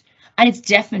theorized, and it's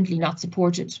definitely not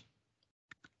supported.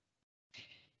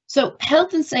 So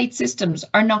health and state systems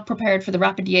are not prepared for the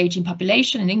rapidly aging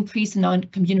population and increase in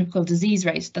non-communicable disease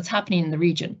rates that's happening in the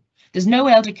region. There's no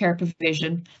elder care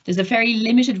provision. There's a very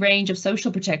limited range of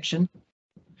social protection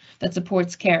that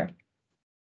supports care.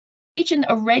 Region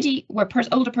already where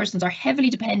older persons are heavily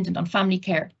dependent on family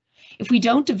care. If we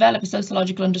don't develop a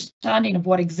sociological understanding of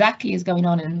what exactly is going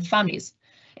on in families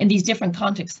in these different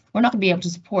contexts, we're not going to be able to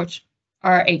support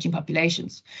our aging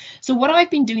populations. So what I've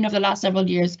been doing over the last several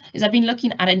years is I've been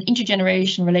looking at an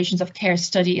intergenerational relations of care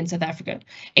study in South Africa.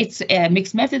 It's a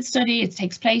mixed method study. It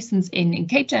takes place in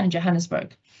Cape Town and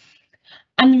Johannesburg.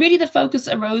 And really the focus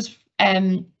arose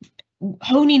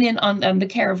honing in on the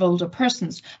care of older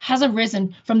persons has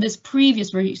arisen from this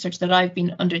previous research that I've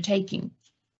been undertaking.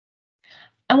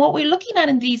 And what we're looking at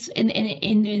in these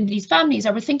families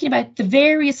are we're thinking about the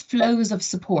various flows of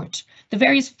support, the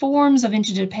various forms of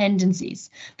interdependencies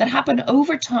that happen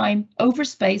over time, over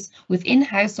space, within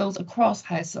households, across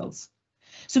households.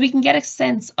 So we can get a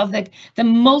sense of the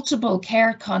multiple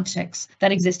care contexts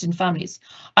that exist in families.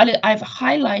 I've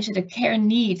highlighted a care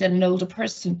need that an older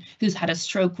person who's had a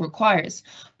stroke requires,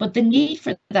 but the need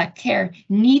for that care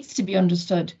needs to be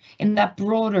understood in that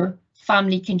broader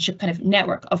family kinship kind of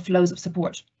network of flows of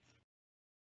support.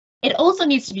 It also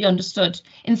needs to be understood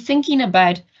in thinking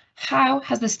about how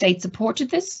has the state supported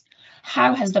this?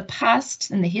 How has the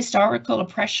past and the historical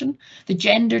oppression, the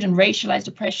gendered and racialized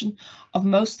oppression of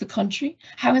most of the country,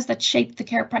 how has that shaped the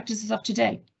care practices of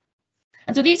today?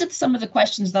 And so these are some of the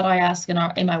questions that I ask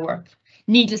in my work.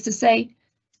 Needless to say,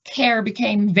 care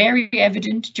became very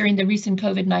evident during the recent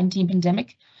COVID-19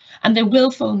 pandemic, and the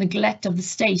willful neglect of the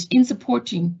state in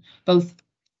supporting both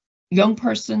young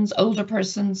persons, older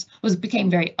persons, became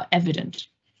very evident.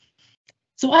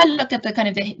 So I looked at the kind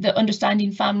of the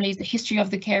understanding families, the history of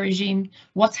the care regime,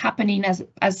 what's happening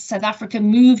as South Africa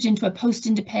moved into a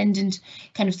post-independent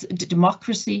kind of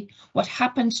democracy, what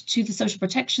happened to the social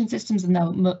protection systems in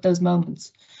those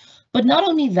moments. But not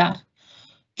only that,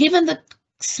 given the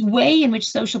way in which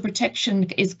social protection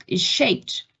is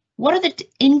shaped, what are the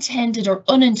intended or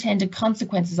unintended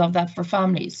consequences of that for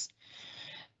families?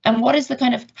 And what is the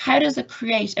kind of, how does it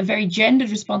create a very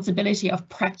gendered responsibility of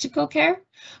practical care,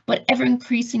 but ever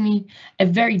increasingly a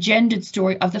very gendered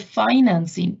story of the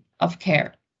financing of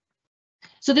care?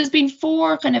 So there's been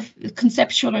 4 kind of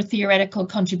conceptual or theoretical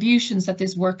contributions that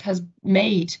this work has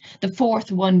made, the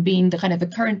 4th one being the kind of the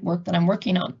current work that I'm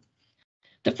working on.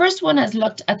 The first one has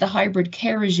looked at the hybrid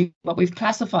care regime, what we've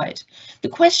classified. The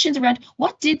questions around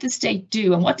what did the state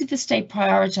do and what did the state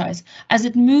prioritize as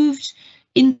it moved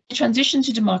in transition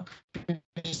to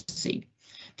democracy.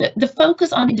 The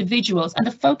focus on individuals and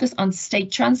the focus on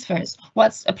state transfers,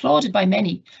 whilst applauded by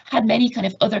many, had many kind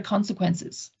of other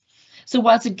consequences. So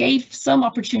whilst it gave some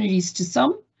opportunities to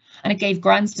some, and it gave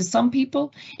grants to some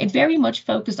people, it very much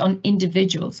focused on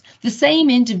individuals, the same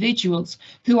individuals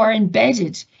who are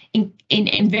embedded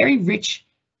in very rich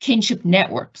kinship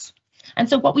networks. And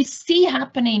so what we see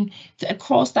happening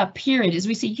across that period is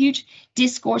we see huge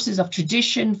discourses of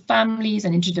tradition, families,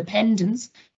 and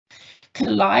interdependence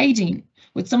colliding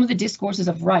with some of the discourses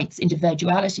of rights,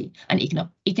 individuality, and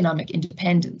economic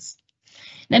independence.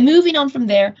 Now, moving on from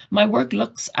there, my work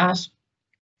looks at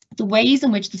the ways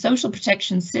in which the social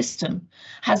protection system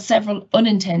has several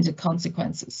unintended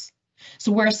consequences.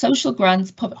 So where social grants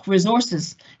put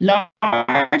resources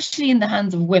largely in the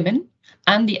hands of women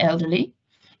and the elderly,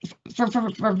 for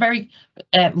very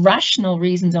rational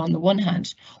reasons on the one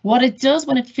hand, what it does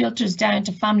when it filters down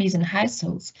to families and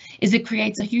households is it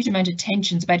creates a huge amount of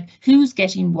tensions about who's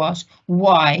getting what,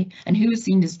 why, and who is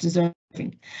seen as deserving.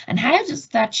 And how does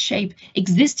that shape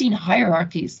existing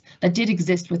hierarchies that did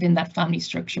exist within that family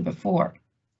structure before?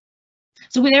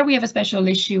 So there we have a special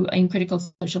issue in critical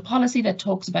social policy that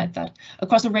talks about that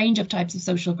across a range of types of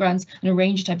social grants and a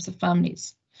range of types of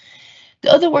families.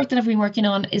 The other work that I've been working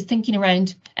on is thinking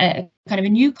around kind of a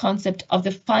new concept of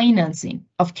the financing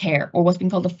of care, or what's been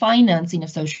called the financing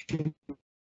of social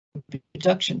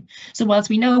reproduction. So whilst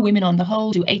we know women on the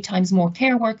whole do 8 times more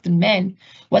care work than men,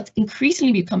 what's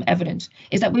increasingly become evident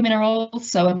is that women are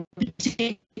also, and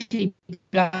particularly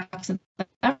Blacks and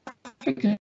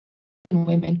African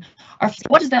women,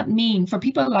 what does that mean for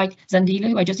people like Zandila,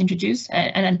 who I just introduced,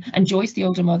 and Joyce, the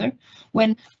older mother,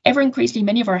 when ever increasingly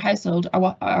many of our households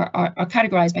are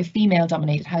categorized by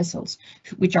female-dominated households,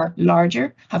 which are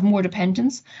larger, have more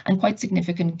dependents, and quite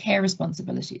significant care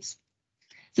responsibilities.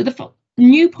 So the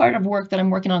new part of work that I'm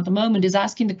working on at the moment is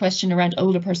asking the question around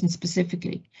older persons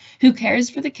specifically. Who cares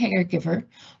for the caregiver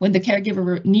when the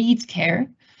caregiver needs care?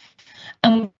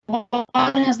 And what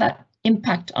has that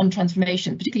impact on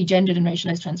transformation, particularly gendered and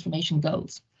racialized transformation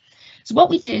goals? So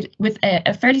what we did with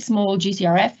a fairly small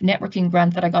GCRF networking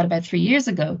grant that I got about 3 years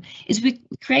ago is we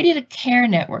created a care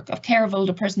network of care of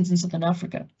older persons in Southern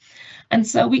Africa. And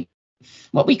so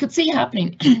what we could see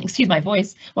happening, excuse my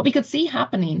voice, what we could see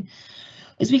happening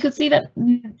is we could see that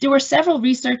there were several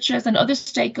researchers and other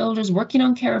stakeholders working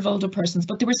on care of older persons,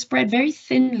 but they were spread very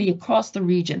thinly across the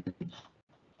region,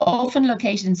 often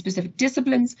located in specific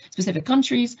disciplines, specific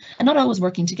countries, and not always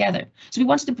working together. So we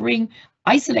wanted to bring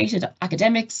isolated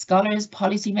academics, scholars,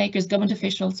 policymakers, government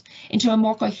officials into a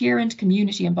more coherent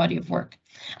community and body of work.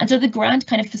 And so the grant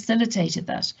kind of facilitated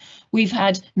that. We've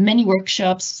had many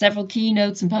workshops, several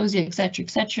keynotes, symposia,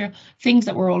 etc., things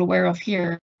that we're all aware of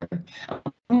here.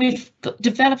 And we've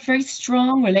developed very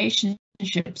strong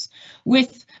relationships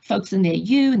with folks in the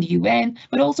AU and the UN,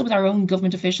 but also with our own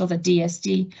government officials at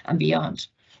DSD and beyond.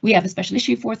 We have a special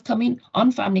issue forthcoming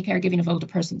on family caregiving of older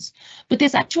persons. But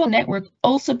this actual network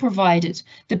also provided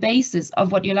the basis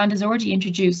of what Yolanda's already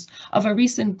introduced of a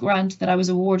recent grant that I was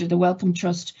awarded, the Wellcome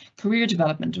Trust Career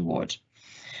Development Award.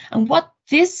 And what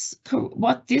this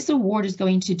award is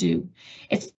going to do,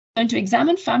 it's going to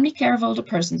examine family care of older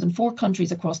persons in 4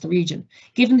 countries across the region,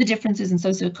 given the differences in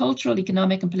socio-cultural,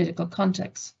 economic and political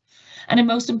contexts. And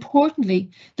most importantly,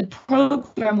 the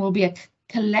programme will be a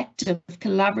collective,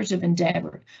 collaborative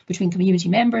endeavour between community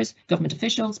members, government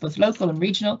officials, both local and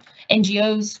regional,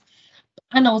 NGOs,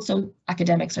 and also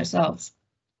academics ourselves.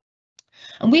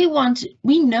 And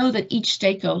we know that each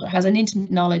stakeholder has an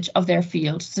intimate knowledge of their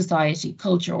field, society,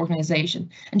 culture, organisation,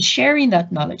 and sharing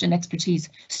that knowledge and expertise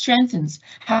strengthens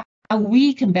how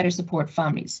we can better support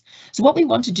families. So what we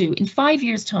want to do in 5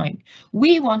 years' time,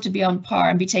 we want to be on par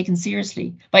and be taken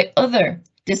seriously by other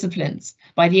disciplines,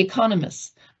 by the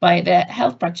economists, by the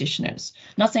health practitioners.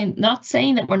 Not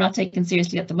saying that we're not taken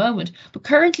seriously at the moment, but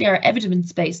currently our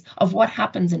evidence base of what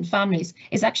happens in families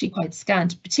is actually quite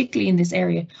scant, particularly in this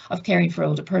area of caring for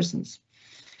older persons.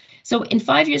 So in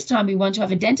 5 years' time, we want to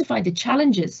have identified the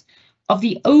challenges of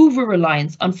the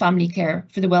over-reliance on family care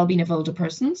for the well-being of older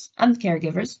persons and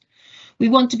caregivers. We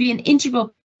want to be an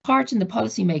integral part in the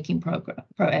policy-making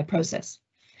process.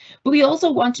 But we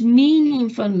also want to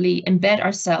meaningfully embed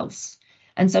ourselves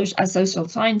and as social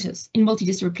scientists in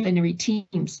multidisciplinary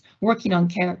teams working on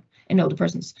care in older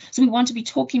persons. So we want to be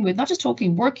talking with, not just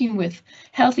talking, working with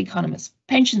health economists,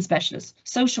 pension specialists,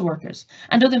 social workers,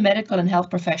 and other medical and health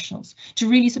professionals to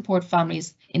really support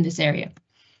families in this area.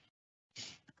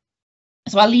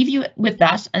 So I'll leave you with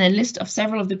that and a list of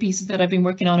several of the pieces that I've been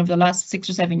working on over the last 6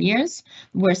 or 7 years,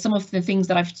 where some of the things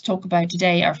that I've talked about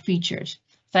today are featured.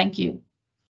 Thank you.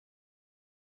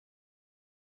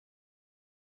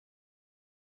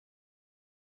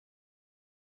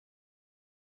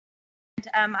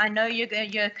 I know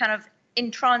you're kind of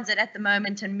in transit at the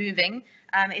moment and moving.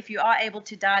 If you are able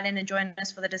to dial in and join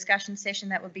us for the discussion session,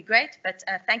 that would be great. But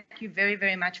thank you very,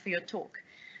 very much for your talk.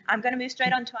 I'm going to move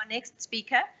straight on to our next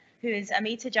speaker, who is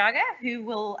Amita Jaga, who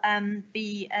will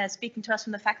be speaking to us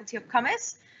from the Faculty of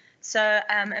Commerce. So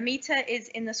Amita is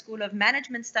in the School of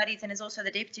Management Studies and is also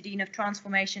the Deputy Dean of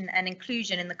Transformation and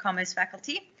Inclusion in the Commerce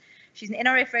Faculty. She's an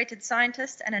NRF-rated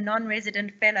scientist and a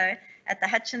non-resident fellow at the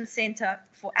Hutchins Center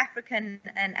for African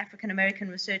and African American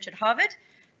Research at Harvard.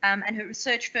 And her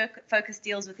research focus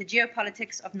deals with the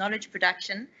geopolitics of knowledge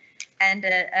production and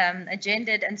a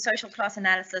gendered and social class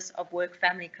analysis of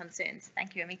work-family concerns.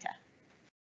 Thank you, Amita.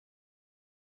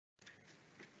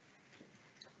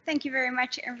 Thank you very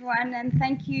much, everyone, and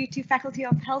thank you to Faculty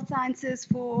of Health Sciences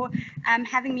for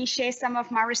having me share some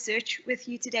of my research with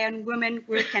you today on women,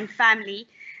 work and family.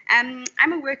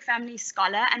 I'm a work family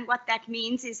scholar, and what that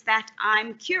means is that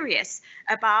I'm curious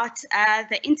about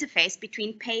the interface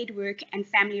between paid work and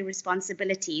family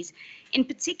responsibilities. In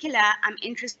particular, I'm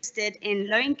interested in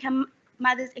low-income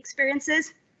mothers'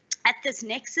 experiences at this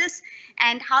nexus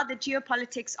and how the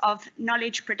geopolitics of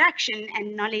knowledge production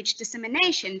and knowledge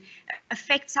dissemination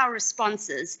affects our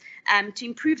responses to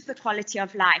improve the quality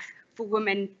of life for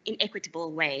women in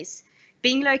equitable ways.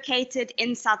 Being located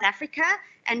in South Africa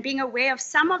and being aware of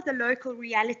some of the local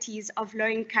realities of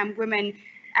low-income women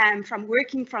from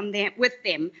working with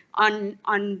them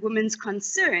on women's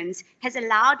concerns has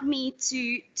allowed me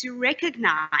to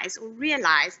recognize or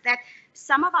realize that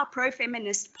some of our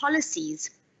pro-feminist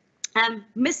policies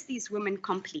miss these women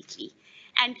completely.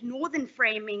 And northern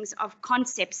framings of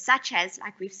concepts such as,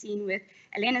 like we've seen with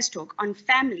Elena's talk on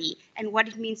family and what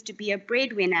it means to be a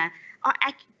breadwinner,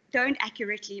 don't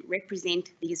accurately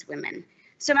represent these women.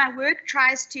 So my work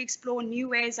tries to explore new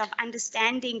ways of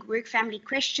understanding work-family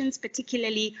questions,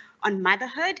 particularly on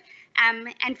motherhood.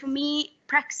 And for me,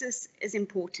 praxis is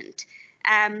important.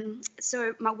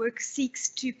 So my work seeks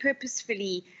to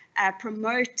purposefully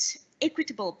promote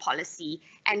equitable policy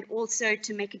and also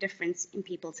to make a difference in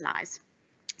people's lives.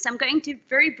 So I'm going to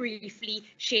very briefly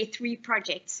share 3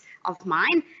 projects of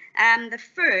mine. The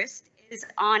first is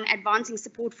on advancing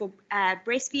support for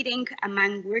breastfeeding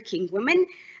among working women.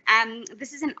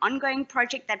 This is an ongoing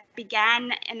project that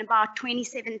began in about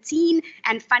 2017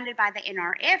 and funded by the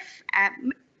NRF.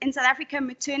 In South Africa,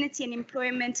 maternity and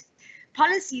employment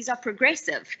policies are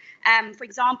progressive. For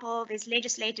example, there's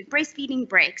legislated breastfeeding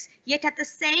breaks, yet at the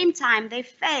same time, they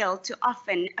fail to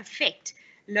often affect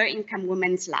low-income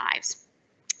women's lives.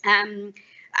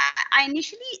 I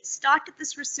initially started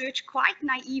this research quite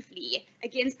naively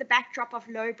against the backdrop of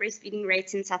low breastfeeding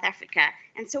rates in South Africa.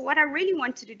 And so what I really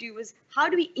wanted to do was how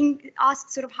do we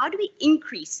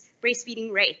increase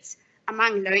breastfeeding rates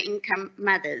among low-income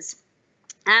mothers?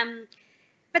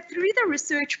 But through the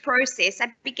research process,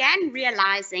 I began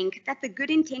realizing that the good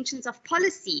intentions of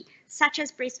policy, such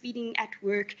as breastfeeding at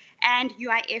work and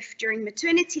UIF during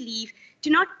maternity leave, do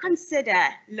not consider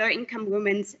low-income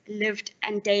women's lived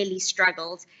and daily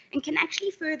struggles and can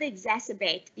actually further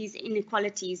exacerbate these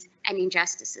inequalities and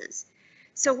injustices.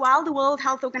 So while the World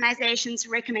Health Organization's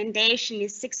recommendation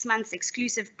is 6 months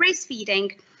exclusive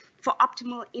breastfeeding for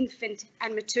optimal infant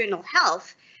and maternal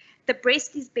health, the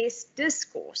breast is best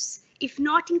discourse, if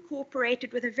not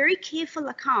incorporated with a very careful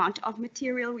account of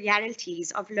material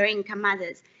realities of low-income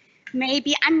mothers, may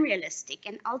be unrealistic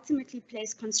and ultimately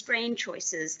place constrained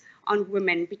choices on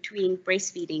women between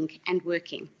breastfeeding and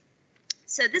working.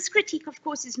 So this critique, of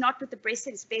course, is not with the breast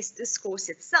is best discourse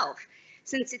itself,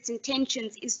 since its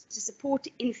intentions is to support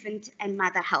infant and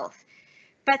mother health.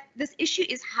 But this issue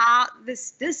is how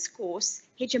this discourse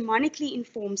hegemonically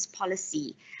informs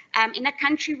policy. In a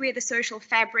country where the social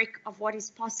fabric of what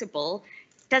is possible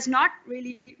does not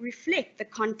really reflect the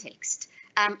context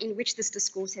in which this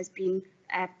discourse has been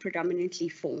predominantly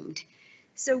formed.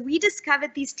 So we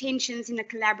discovered these tensions in a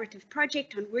collaborative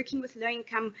project on working with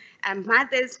low-income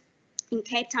mothers in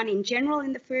Cape Town in general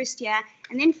in the first year,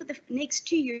 and then for the next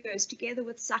 2 years together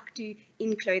with SACTU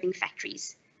in clothing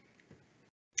factories.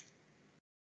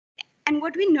 And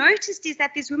what we noticed is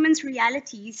that these women's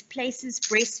realities places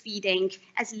breastfeeding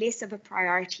as less of a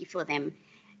priority for them,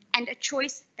 and a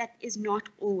choice that is not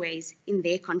always in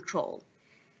their control.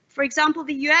 For example,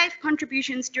 the UIF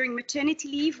contributions during maternity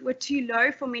leave were too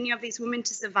low for many of these women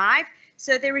to survive,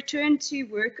 so they returned to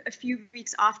work a few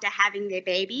weeks after having their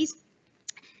babies.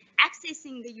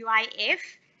 Accessing the UIF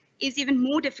is even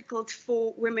more difficult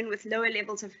for women with lower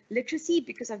levels of literacy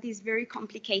because of these very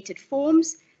complicated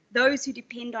forms, those who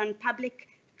depend on public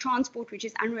transport, which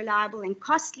is unreliable and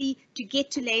costly, to get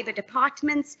to labour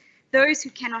departments, those who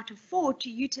cannot afford to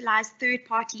utilise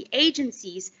third-party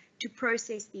agencies to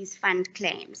process these fund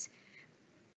claims.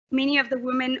 Many of the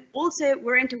women also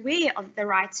weren't aware of the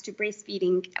rights to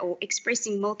breastfeeding or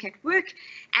expressing milk at work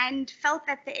and felt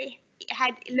that they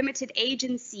had limited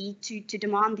agency to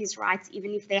demand these rights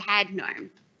even if they had known.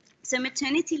 So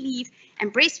maternity leave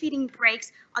and breastfeeding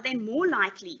breaks are then more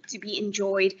likely to be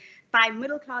enjoyed by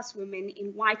middle-class women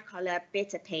in white-collar,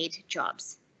 better-paid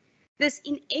jobs. This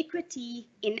inequity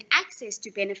in access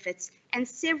to benefits and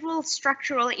several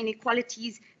structural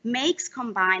inequalities makes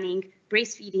combining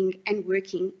breastfeeding and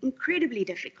working incredibly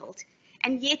difficult.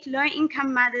 And yet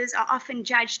low-income mothers are often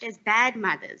judged as bad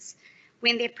mothers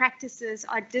when their practices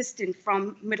are distant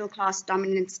from middle-class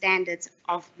dominant standards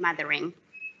of mothering.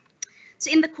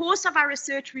 So in the course of our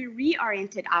research, we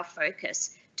reoriented our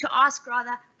focus to ask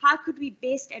rather, how could we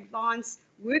best advance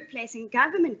workplace and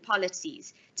government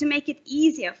policies to make it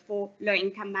easier for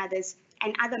low-income mothers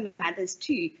and other mothers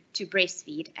too to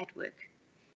breastfeed at work?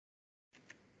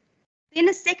 Then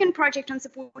a second project on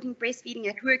supporting breastfeeding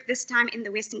at work, this time in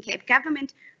the Western Cape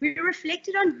government, we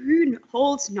reflected on who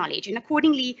holds knowledge, and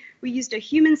accordingly we used a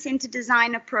human-centered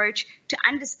design approach to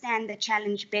understand the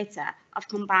challenge better of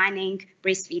combining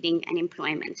breastfeeding and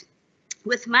employment.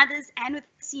 With mothers and with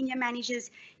senior managers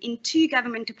in 2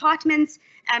 government departments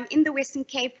in the Western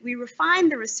Cape, we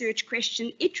refined the research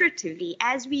question iteratively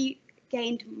as we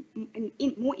gained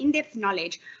more in-depth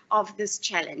knowledge of this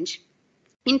challenge.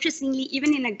 Interestingly,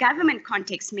 even in a government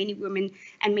context, many women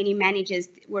and many managers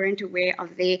weren't aware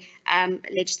of their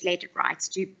legislated rights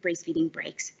to breastfeeding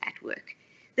breaks at work.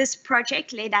 This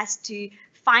project led us to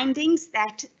findings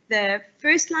that the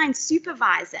first-line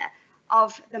supervisor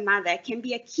of the mother can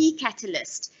be a key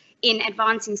catalyst in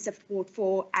advancing support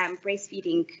for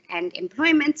breastfeeding and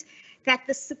employment, that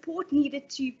the support needed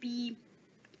to be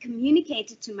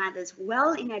communicated to mothers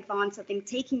well in advance of them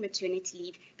taking maternity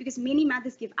leave, because many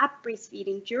mothers give up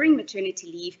breastfeeding during maternity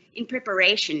leave in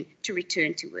preparation to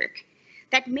return to work.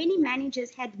 That many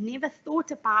managers had never thought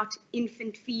about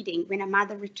infant feeding when a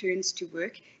mother returns to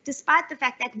work, despite the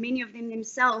fact that many of them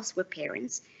themselves were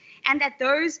parents, and that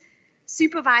those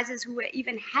supervisors who were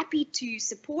even happy to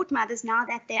support mothers now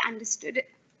that they understood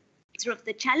sort of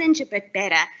the challenge a bit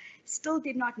better, still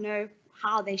did not know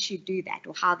how they should do that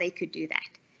or how they could do that.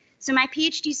 So my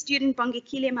PhD student,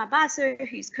 Bongekile Mabaso,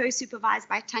 who's co-supervised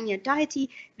by Tanya Doherty,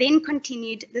 then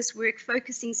continued this work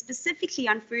focusing specifically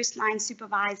on first-line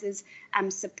supervisors'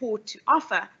 support to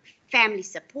offer family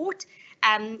support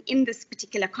in this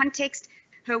particular context.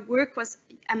 Her work was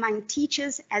among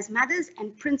teachers as mothers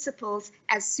and principals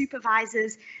as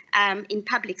supervisors in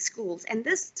public schools. And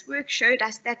this work showed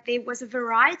us that there was a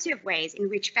variety of ways in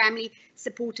which family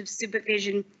supportive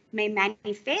supervision may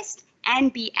manifest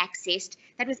and be accessed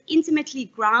that was intimately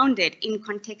grounded in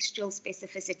contextual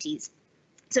specificities.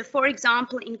 So, for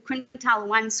example, in quintile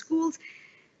 1 schools,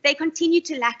 they continue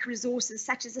to lack resources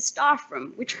such as a staff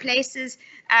room, which places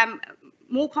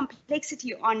more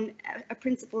complexity on a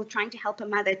principal trying to help a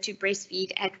mother to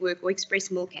breastfeed at work or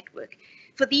express milk at work.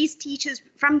 From these teachers,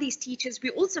 we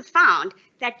also found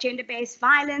that gender-based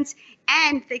violence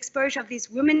and the exposure of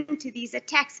these women to these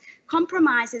attacks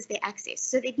compromises their access.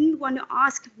 So they didn't want to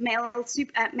ask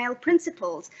male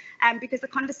principals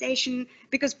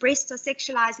because breasts are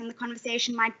sexualized and the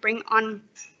conversation might bring on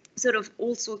sort of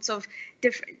all sorts of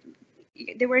different,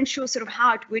 they weren't sure sort of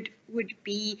how it would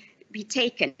be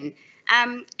taken.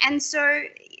 And so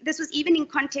this was even in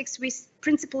context where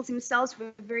principals themselves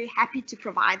were very happy to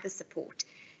provide the support.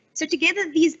 So together,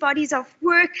 these bodies of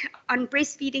work on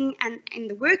breastfeeding and in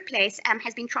the workplace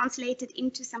has been translated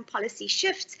into some policy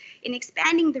shifts in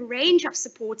expanding the range of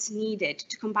supports needed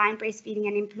to combine breastfeeding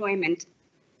and employment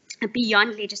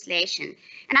beyond legislation.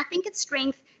 And I think its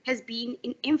strength has been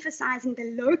in emphasizing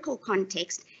the local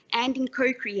context and in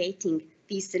co-creating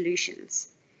these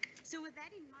solutions. So with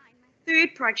that in mind, my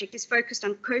third project is focused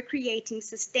on co-creating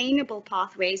sustainable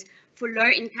pathways for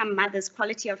low-income mothers'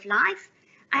 quality of life.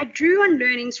 I drew on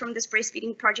learnings from this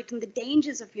breastfeeding project and the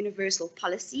dangers of universal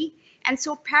policy and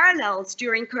saw parallels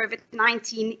during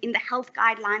COVID-19 in the health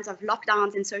guidelines of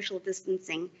lockdowns and social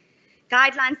distancing.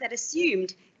 guidelines that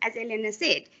assumed, as Elena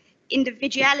said,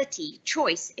 individuality,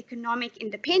 choice, economic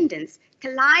independence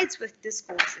collides with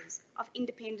discourses of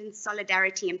independence,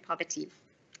 solidarity, and poverty.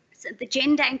 So the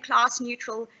gender and class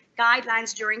neutral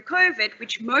guidelines during COVID,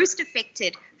 which most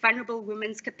affected vulnerable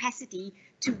women's capacity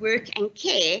to work and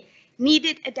care,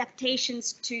 needed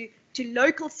adaptations to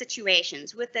local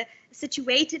situations with a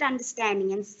situated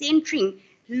understanding and centering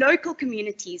local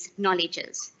communities'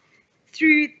 knowledges.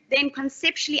 Through then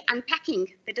conceptually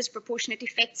unpacking the disproportionate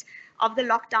effects of the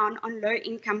lockdown on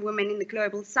low-income women in the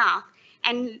global south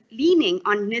and leaning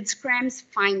on NIDSCRAM's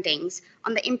findings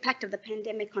on the impact of the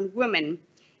pandemic on women,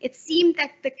 it seemed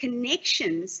that the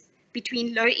connections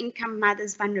between low-income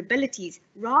mothers' vulnerabilities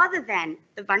rather than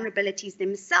the vulnerabilities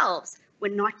themselves were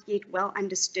not yet well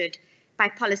understood by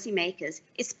policymakers,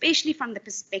 especially from the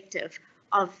perspective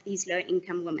of these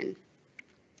low-income women.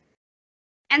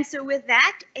 And so with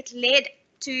that, it led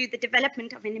to the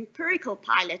development of an empirical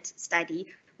pilot study,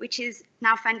 which is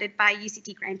now funded by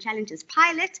UCT Grand Challenges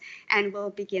Pilot and will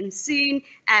begin soon.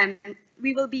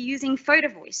 We will be using Photo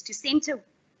Voice to center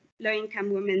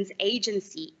low-income women's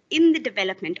agency in the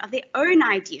development of their own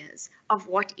ideas of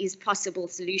what is possible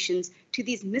solutions to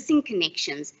these missing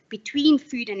connections between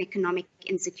food and economic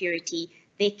insecurity,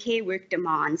 their care work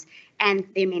demands, and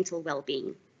their mental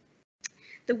well-being.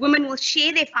 The women will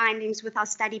share their findings with our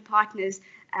study partners,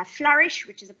 Flourish,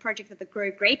 which is a project of the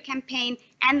Grow Great campaign,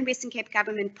 and the Western Cape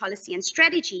Government Policy and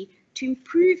Strategy to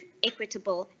improve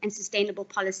equitable and sustainable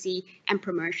policy and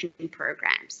promotion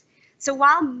programs. So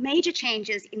while major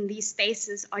changes in these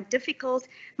spaces are difficult,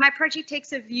 my project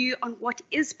takes a view on what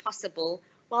is possible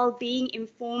while being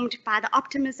informed by the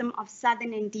optimism of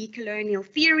Southern and decolonial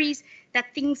theories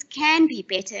that things can be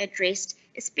better addressed,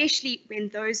 especially when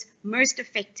those most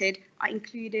affected are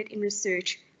included in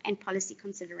research and policy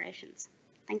considerations.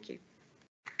 Thank you.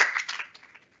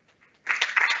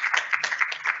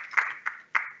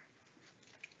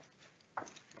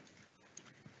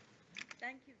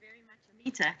 Thank you very much,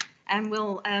 Anita. And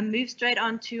we'll move straight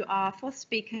on to our fourth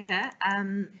speaker,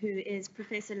 who is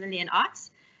Professor Lillian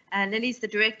Arts. Lily's the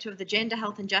Director of the Gender,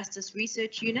 Health and Justice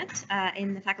Research Unit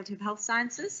in the Faculty of Health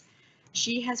Sciences.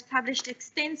 She has published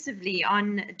extensively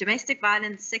on domestic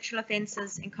violence, sexual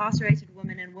offences, incarcerated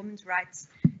women and women's rights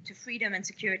to freedom and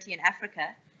security in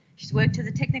Africa. She's worked as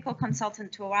a technical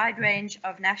consultant to a wide range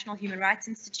of national human rights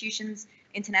institutions,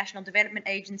 international development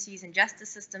agencies and justice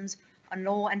systems on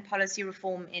law and policy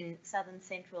reform in Southern,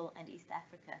 Central and East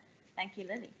Africa. Thank you,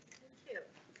 Lily. Thank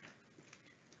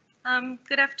you.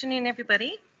 Good afternoon,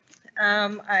 everybody.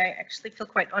 I actually feel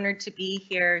quite honored to be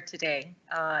here today,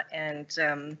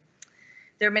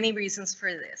 there are many reasons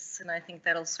for this, and I think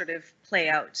that'll sort of play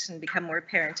out and become more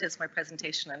apparent as my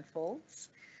presentation unfolds.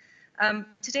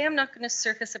 Today I'm not going to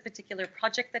surface a particular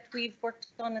project that we've worked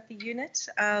on at the unit,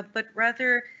 but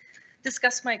rather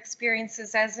discuss my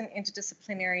experiences as an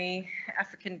interdisciplinary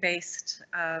African-based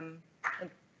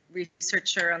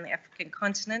researcher on the African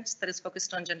continent that is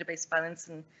focused on gender-based violence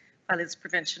and violence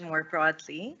prevention more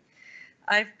broadly.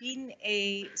 I've been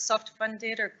a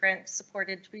soft-funded or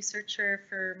grant-supported researcher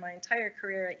for my entire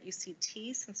career at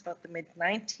UCT since about the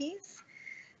mid-90s.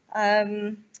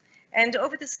 And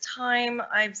over this time,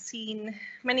 I've seen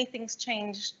many things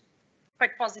change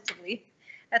quite positively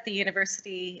at the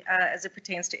university as it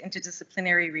pertains to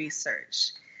interdisciplinary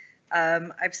research.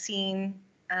 I've seen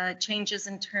changes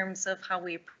in terms of how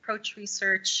we approach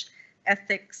research,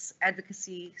 ethics,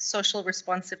 advocacy, social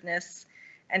responsiveness,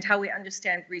 and how we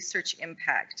understand research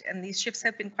impact. And these shifts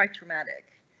have been quite dramatic.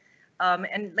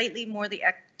 And lately, more the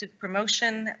active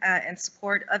promotion and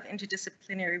support of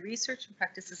interdisciplinary research and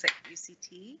practices at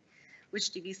UCT,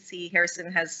 which DVC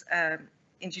Harrison has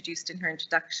introduced in her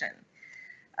introduction.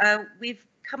 We've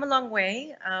come a long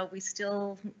way. We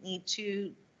still need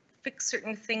to fix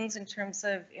certain things in terms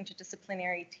of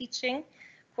interdisciplinary teaching,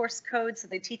 course codes,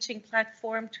 and the teaching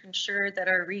platform to ensure that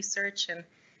our research and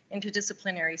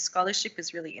interdisciplinary scholarship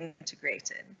is really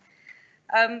integrated.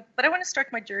 But I want to start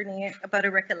my journey about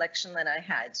a recollection that I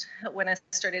had when I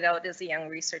started out as a young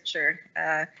researcher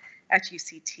at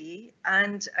UCT.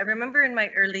 And I remember in my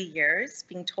early years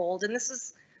being told, and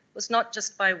this was not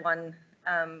just by one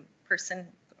person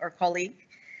or colleague,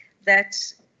 that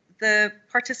the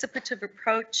participative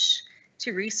approach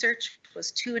to research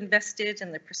was too invested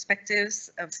in the perspectives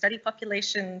of study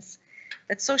populations,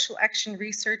 that social action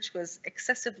research was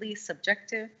excessively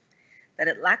subjective, that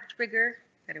it lacked rigor,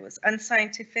 that it was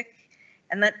unscientific,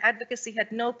 and that advocacy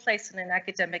had no place in an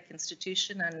academic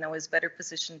institution and was better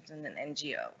positioned in an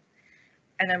NGO.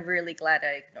 And I'm really glad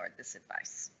I ignored this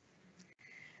advice.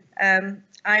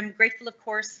 I'm grateful, of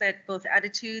course, that both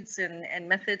attitudes and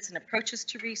methods and approaches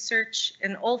to research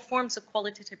and all forms of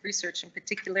qualitative research in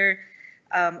particular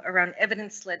around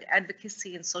evidence-led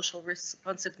advocacy and social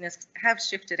responsiveness have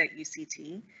shifted at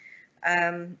UCT.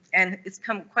 And it's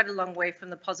come quite a long way from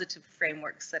the positive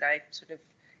frameworks that I sort of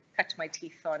cut my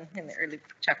teeth on in the early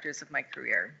chapters of my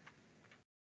career.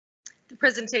 The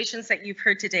presentations that you've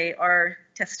heard today are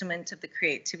testament of the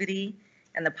creativity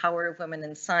and the power of women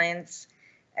in science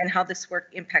and how this work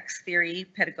impacts theory,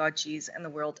 pedagogies, and the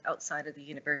world outside of the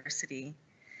university.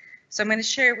 So I'm going to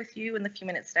share with you in the few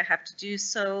minutes that I have to do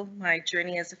so my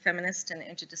journey as a feminist and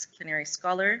interdisciplinary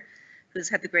scholar who's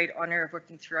had the great honor of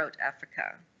working throughout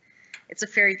Africa. It's a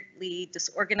fairly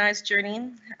disorganized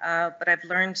journey, but I've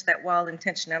learned that while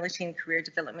intentionality in career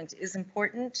development is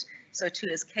important, so too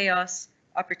is chaos,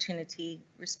 opportunity,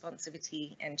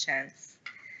 responsivity, and chance.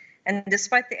 And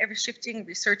despite the ever-shifting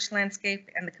research landscape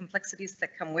and the complexities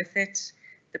that come with it,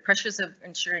 the pressures of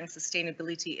ensuring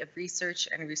sustainability of research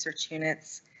and research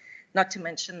units, not to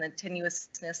mention the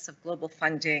tenuousness of global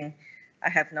funding,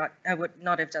 I would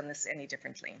not have done this any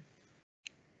differently.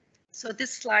 So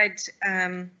this slide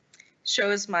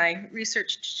shows my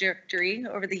research trajectory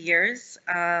over the years.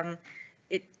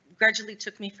 It gradually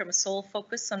took me from a sole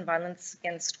focus on violence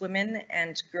against women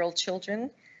and girl children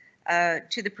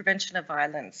to the prevention of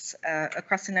violence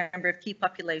across a number of key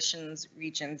populations,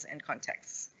 regions, and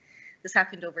contexts. This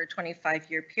happened over a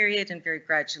 25-year period and very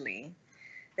gradually.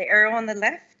 The arrow on the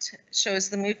left shows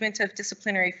the movement of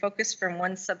disciplinary focus from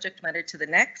one subject matter to the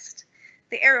next.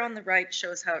 The arrow on the right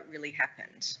shows how it really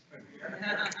happened.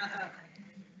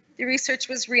 The research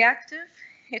was reactive.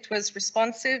 It was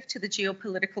responsive to the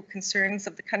geopolitical concerns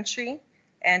of the country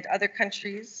and other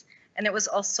countries, and it was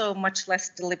also much less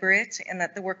deliberate in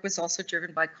that the work was also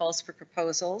driven by calls for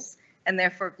proposals and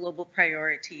therefore global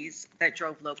priorities that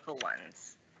drove local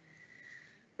ones.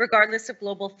 Regardless of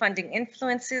global funding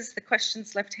influences, the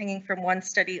questions left hanging from one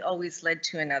study always led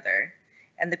to another,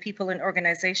 and the people and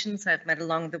organizations I've met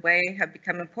along the way have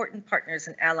become important partners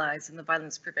and allies in the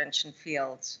violence prevention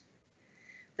field.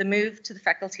 The move to the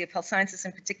Faculty of Health Sciences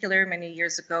in particular many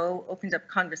years ago opened up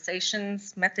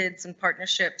conversations, methods, and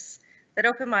partnerships that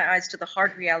opened my eyes to the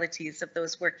hard realities of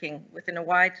those working within a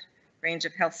wide range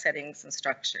of health settings and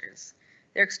structures.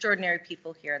 They're extraordinary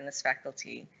people here in this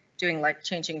faculty, doing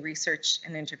life-changing research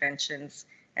and interventions,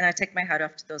 and I take my hat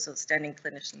off to those outstanding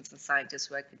clinicians and scientists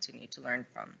who I continue to learn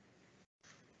from.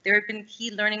 There have been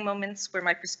key learning moments where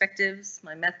my perspectives,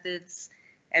 my methods,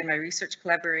 and my research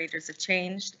collaborators have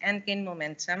changed and gained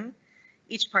momentum.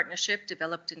 Each partnership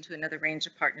developed into another range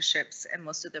of partnerships, and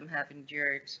most of them have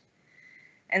endured.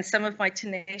 And some of my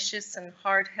tenacious and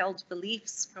hard-held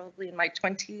beliefs, probably in my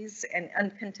 20s, and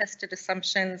uncontested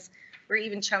assumptions were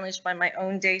even challenged by my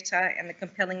own data and the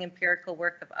compelling empirical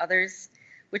work of others,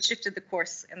 which shifted the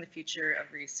course and the future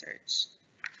of research.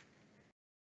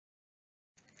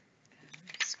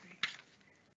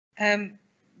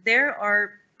 There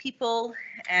are people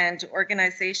and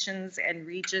organizations and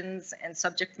regions and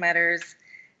subject matters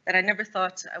that I never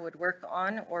thought I would work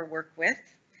on or work with.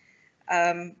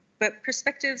 But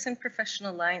perspectives and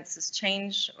professional alliances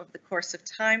change over the course of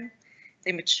time.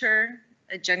 They mature,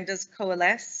 agendas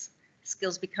coalesce,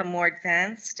 skills become more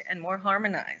advanced and more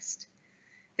harmonized.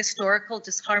 Historical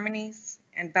disharmonies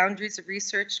and boundaries of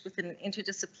research within an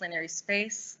interdisciplinary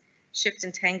space shift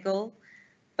and tangle,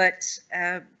 but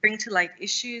bring to light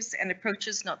issues and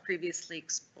approaches not previously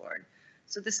explored.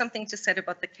 So there's something to say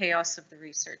about the chaos of the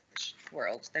research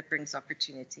world that brings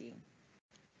opportunity.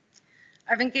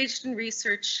 I've engaged in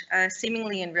research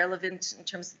seemingly irrelevant in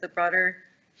terms of the broader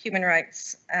human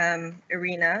rights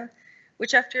arena,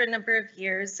 which after a number of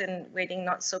years and waiting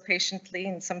not so patiently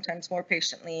and sometimes more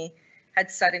patiently,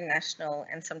 had sudden national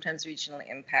and sometimes regional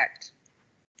impact.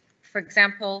 For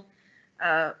example,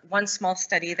 one small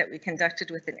study that we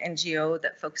conducted with an NGO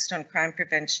that focused on crime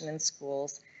prevention in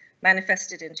schools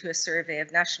manifested into a survey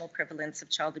of national prevalence of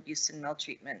child abuse and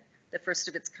maltreatment, the first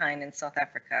of its kind in South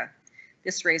Africa.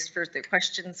 This raised further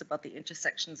questions about the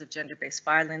intersections of gender-based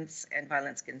violence and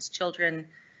violence against children,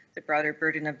 the broader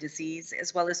burden of disease,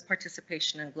 as well as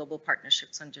participation in global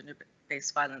partnerships on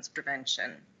gender-based violence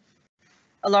prevention.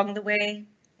 Along the way,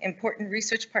 important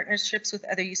research partnerships with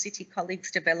other UCT colleagues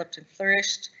developed and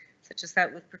flourished, such as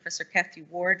that with Professor Kathy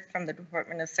Ward from the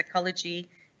Department of Psychology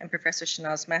and Professor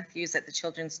Shanaz Matthews at the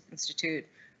Children's Institute,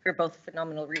 who are both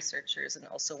phenomenal researchers and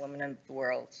also women of the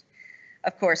world.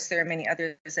 Of course, there are many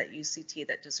others at UCT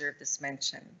that deserve this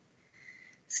mention.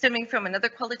 Stemming from another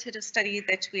qualitative study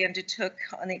that we undertook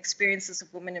on the experiences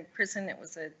of women in prison, it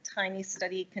was a tiny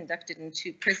study conducted in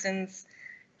 2 prisons,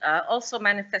 also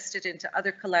manifested into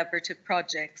other collaborative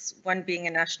projects, one being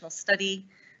a national study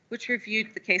which reviewed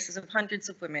the cases of hundreds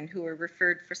of women who were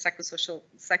referred for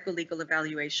psycholegal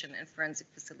evaluation in forensic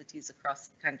facilities across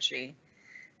the country.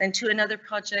 Then to another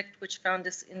project which found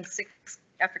us in 6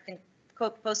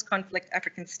 post-conflict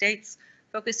African states,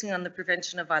 focusing on the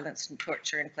prevention of violence and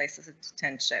torture in places of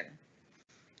detention.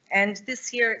 And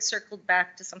this year it circled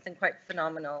back to something quite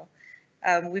phenomenal.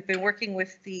 We've been working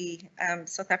with the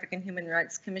South African Human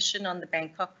Rights Commission on the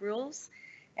Bangkok rules,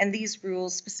 and these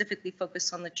rules specifically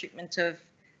focus on the treatment of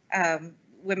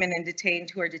women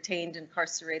who are detained,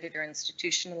 incarcerated, or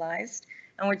institutionalized,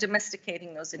 and we're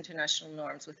domesticating those international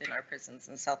norms within our prisons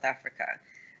in South Africa.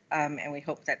 And we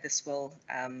hope that this will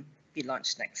be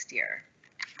launched next year.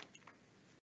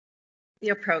 The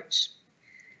approach.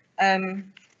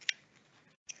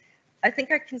 I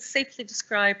think I can safely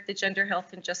describe the Gender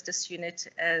Health and Justice Unit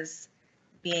as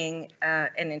being an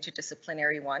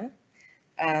interdisciplinary one.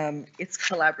 It's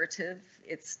collaborative,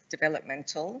 it's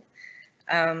developmental.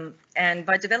 And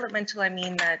by developmental, I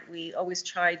mean that we always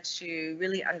try to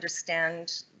really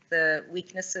understand the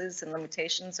weaknesses and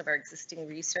limitations of our existing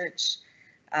research.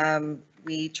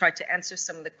 We try to answer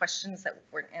some of the questions that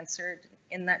weren't answered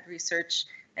in that research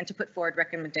and to put forward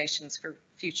recommendations for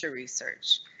future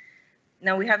research.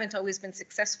 Now, we haven't always been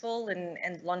successful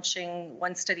in launching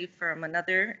one study from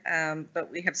another,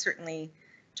 but we have certainly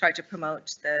tried to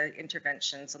promote the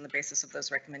interventions on the basis of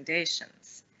those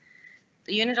recommendations.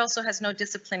 The unit also has no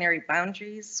disciplinary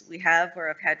boundaries. We have or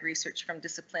have had research from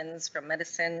disciplines from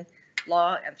medicine,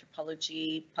 law,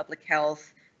 anthropology, public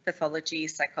health, pathology,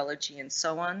 psychology, and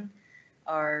so on.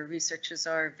 Our researchers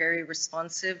are very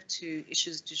responsive to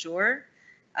issues du jour,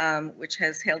 which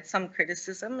has held some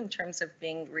criticism in terms of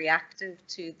being reactive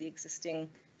to the existing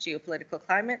geopolitical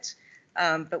climate,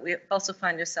 but we also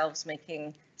find ourselves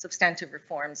making substantive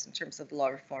reforms in terms of the law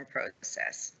reform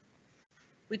process.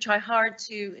 We try hard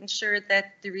to ensure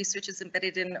that the research is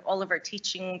embedded in all of our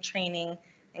teaching, training,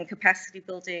 and capacity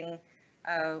building.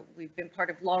 We've been part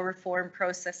of law reform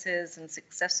processes and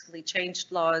successfully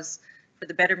changed laws for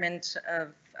the betterment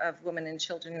of women and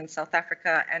children in South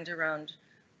Africa and around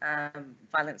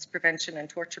violence prevention and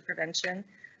torture prevention.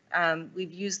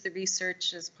 We've used the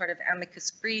research as part of amicus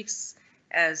briefs,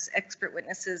 as expert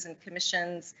witnesses and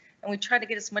commissions, and we try to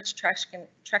get as much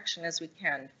traction as we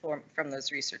can from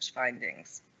those research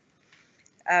findings.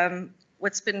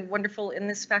 What's been wonderful in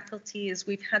this faculty is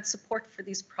we've had support for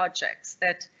these projects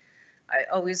that I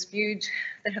always viewed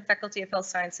the Faculty of Health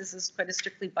Sciences as quite a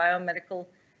strictly biomedical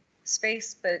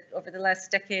space, but over the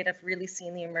last decade, I've really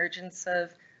seen the emergence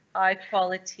of high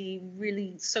quality,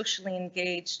 really socially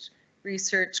engaged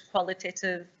research,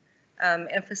 qualitative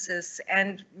emphasis,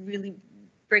 and really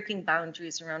breaking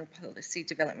boundaries around policy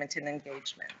development and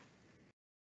engagement.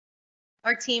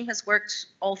 Our team has worked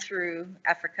all through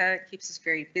Africa. It keeps us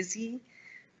very busy.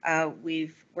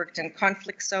 We've worked in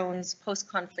conflict zones,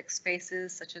 post-conflict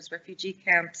spaces, such as refugee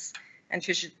camps and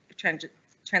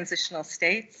transitional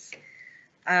states.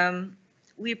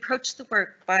 We approach the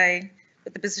work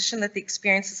with the position that the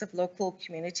experiences of local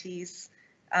communities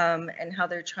and how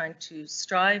they're trying to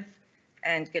strive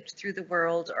and get through the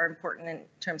world are important in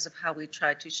terms of how we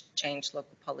try to change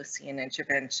local policy and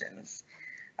interventions.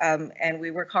 And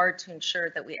we work hard to ensure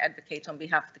that we advocate on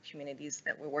behalf of the communities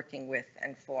that we're working with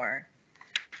and for.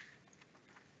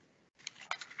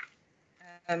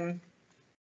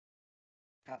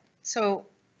 So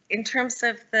in terms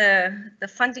of the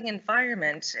funding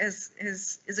environment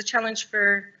is a challenge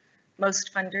for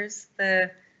most funders.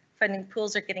 The funding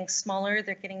pools are getting smaller,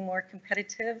 they're getting more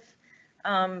competitive.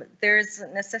 There's a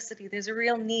necessity, there's a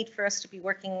real need for us to be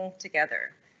working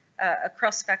together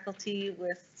across faculty,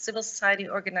 with civil society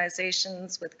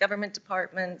organizations, with government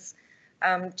departments,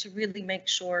 to really make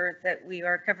sure that we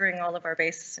are covering all of our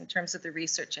bases in terms of the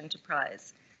research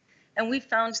enterprise. And we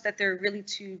found that there are really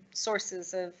two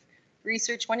sources of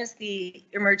research. One is the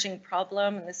emerging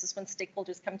problem, and this is when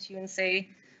stakeholders come to you and say,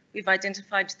 we've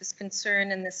identified this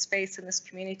concern in this space, in this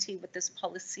community with this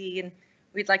policy, and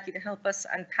we'd like you to help us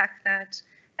unpack that.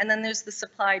 And then there's the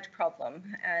supplied problem,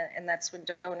 and that's when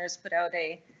donors put out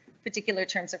a particular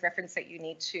terms of reference that you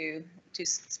need to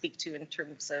speak to in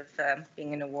terms of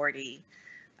being an awardee.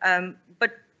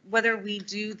 But whether we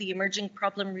do the emerging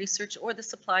problem research or the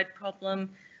supplied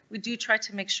problem, we do try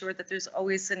to make sure that there's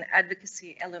always an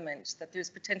advocacy element, that there's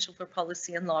potential for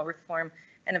policy and law reform,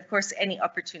 and of course, any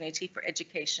opportunity for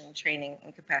education, training,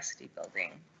 and capacity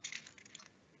building.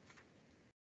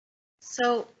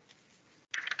 So,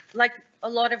 like a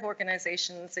lot of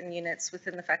organizations and units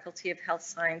within the Faculty of Health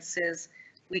Sciences,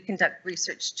 we conduct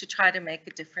research to try to make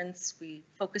a difference. We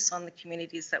focus on the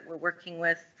communities that we're working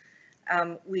with.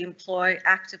 We employ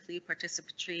actively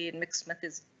participatory and mixed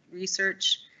methods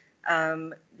research.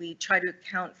 We try to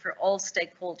account for all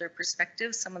stakeholder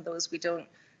perspectives. Some of those we don't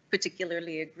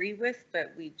particularly agree with,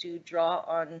 but we do draw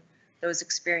on those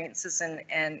experiences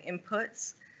and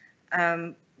inputs.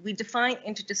 We define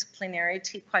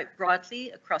interdisciplinarity quite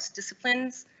broadly across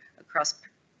disciplines, across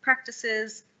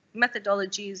practices,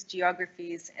 methodologies,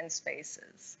 geographies, and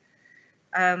spaces.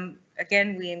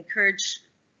 Again, we encourage,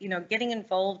 getting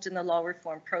involved in the law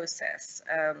reform process.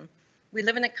 We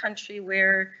live in a country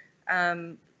where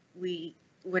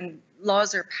when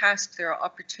laws are passed, there are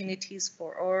opportunities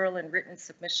for oral and written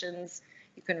submissions.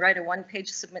 You can write a one-page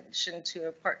submission to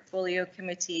a portfolio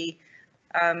committee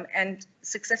and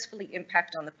successfully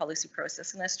impact on the policy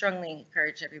process. And I strongly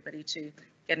encourage everybody to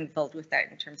get involved with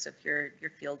that in terms of your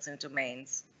fields and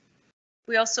domains.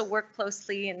 We also work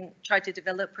closely and try to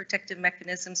develop protective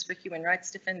mechanisms for human rights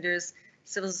defenders,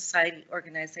 civil society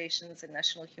organizations, and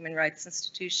national human rights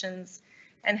institutions,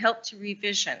 and help to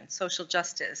revision social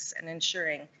justice and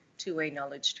ensuring two-way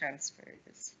knowledge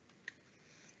transfers.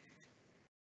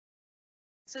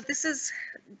 So this is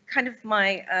kind of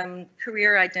my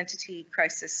career identity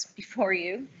crisis before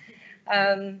you.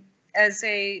 As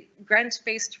a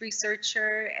grant-based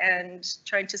researcher and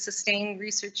trying to sustain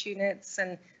research units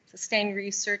and sustain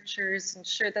researchers,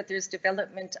 ensure that there's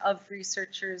development of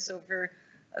researchers over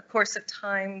a course of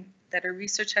time, that our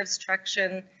research has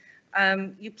traction,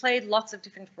 you play lots of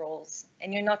different roles,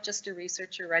 and you're not just a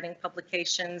researcher writing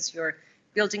publications, you're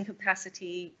building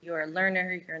capacity, you're a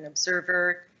learner, you're an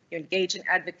observer, you engage in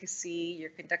advocacy, you're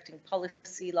conducting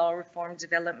policy, law reform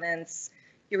developments,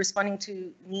 you're responding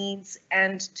to needs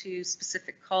and to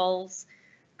specific calls.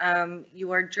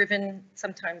 You are driven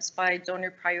sometimes by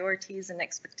donor priorities and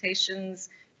expectations,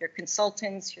 you're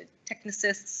consultants, you're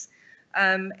technicists,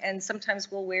 and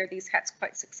sometimes we'll wear these hats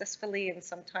quite successfully and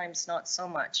sometimes not so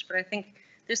much. But I think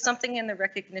there's something in the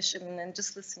recognition, and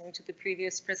just listening to the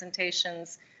previous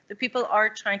presentations, that people are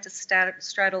trying to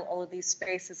straddle all of these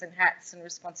spaces and hats and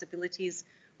responsibilities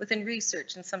within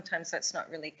research, and sometimes that's not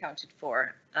really accounted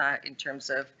for in terms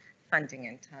of funding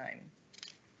and time.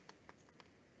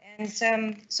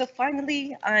 And so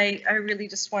finally, I really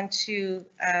just want to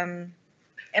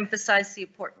emphasize the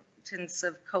importance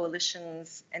of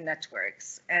coalitions and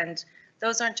networks. And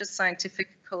those aren't just scientific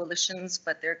coalitions,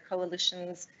 but they're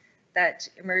coalitions that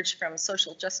emerge from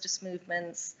social justice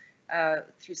movements,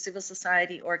 through civil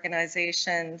society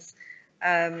organizations,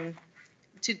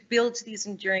 to build these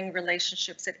enduring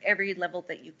relationships at every level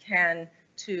that you can,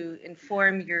 to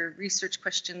inform your research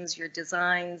questions, your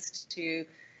designs, to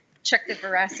check the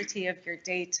veracity of your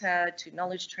data, to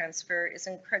knowledge transfer, is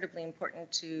incredibly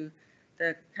important to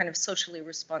the kind of socially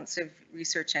responsive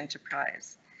research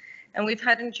enterprise. And we've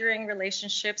had enduring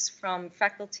relationships from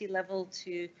faculty level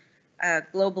to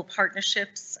global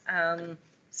partnerships.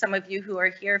 Some of you who are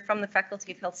here from the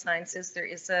Faculty of Health Sciences, there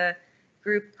is a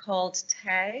group called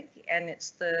TAG, and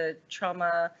it's the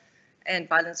Trauma and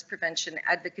Violence Prevention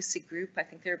Advocacy Group. I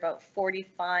think there are about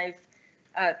 45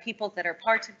 people that are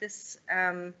part of this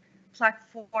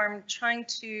platform, trying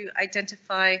to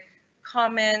identify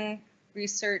common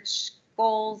research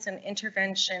goals and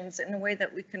interventions in a way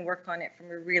that we can work on it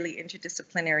from a really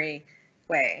interdisciplinary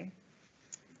way.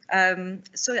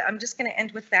 So I'm just going to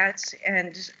end with that,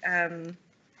 and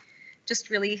just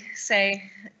really say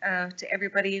to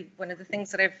everybody, one of the things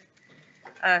that I've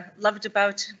loved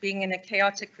about being in a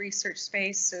chaotic research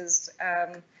space is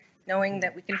knowing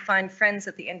that we can find friends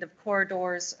at the end of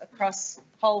corridors, across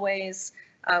hallways,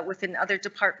 within other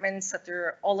departments, that there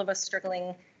are all of us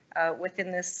struggling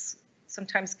within this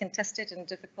sometimes contested and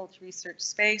difficult research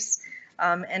space.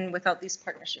 And without these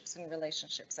partnerships and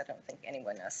relationships, I don't think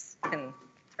anyone else can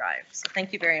thrive. So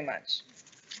thank you very much.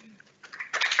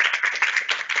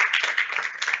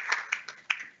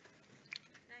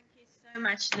 Thank you so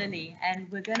much, Lily. And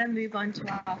we're going to move on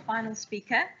to our final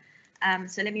speaker.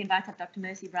 So let me invite up Dr.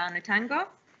 Mercy Brown-Lutango,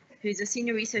 who's a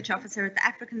Senior Research Officer at the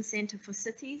African Center for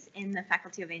Cities in the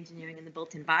Faculty of Engineering and the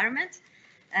Built Environment.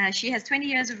 She has 20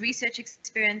 years of research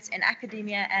experience in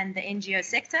academia and the NGO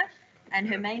sector, and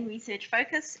her main research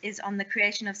focus is on the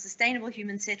creation of sustainable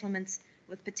human settlements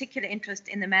with particular interest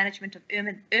in the management of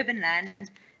urban land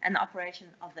and the operation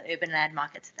of the urban land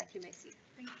market. Thank you, Mercy.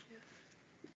 Thank you.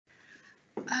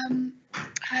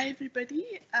 Hi,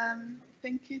 everybody.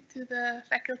 Thank you to the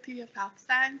Faculty of Health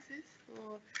Sciences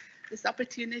for this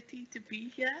opportunity to be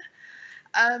here.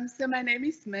 So my name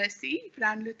is Mercy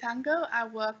Brown-Lutango. I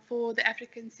work for the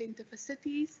African Center for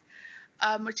Cities.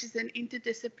 which is an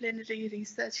interdisciplinary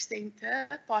research center,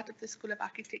 part of the School of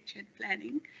Architecture and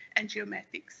Planning and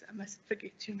Geomatics. I mustn't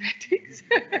forget geomatics.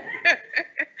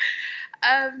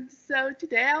 So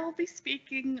today I will be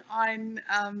speaking on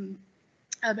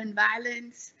urban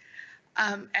violence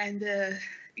and the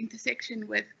intersection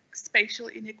with spatial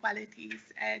inequalities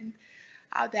and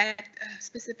how that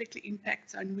specifically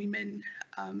impacts on women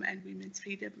and women's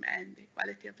freedom and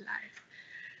equality of life.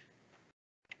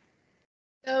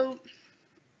 So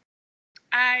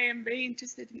I am very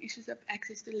interested in issues of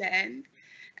access to land.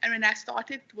 And when I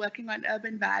started working on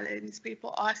urban violence,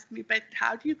 people asked me, but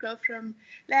how do you go from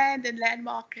land and land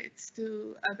markets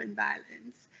to urban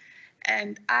violence?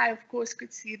 And I, of course,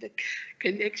 could see the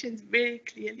connections very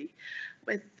clearly,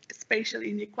 with spatial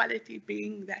inequality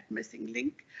being that missing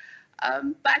link.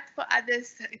 But for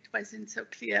others, it wasn't so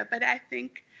clear. But I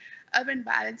think urban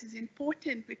violence is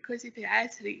important because it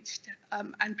has reached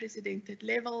unprecedented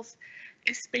levels,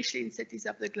 especially in cities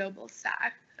of the global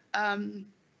south.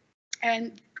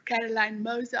 And Caroline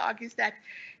Moser argues that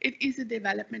it is a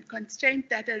development constraint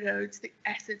that erodes the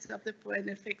assets of the poor and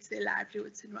affects their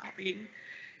livelihoods and well-being.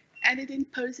 And it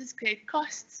imposes great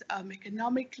costs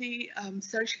economically,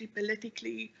 socially,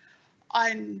 politically,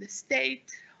 on the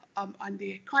state, on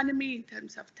the economy in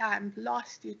terms of time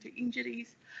lost due to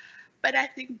injuries. But I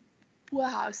think poor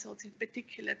households in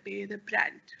particular bear the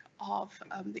brunt of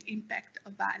the impact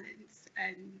of violence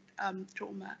and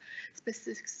trauma,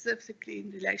 specifically in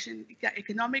relation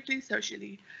economically,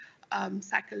 socially,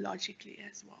 psychologically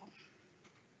as well.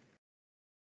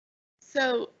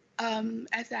 So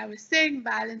as I was saying,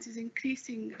 violence is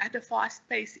increasing at a fast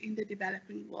pace in the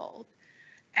developing world,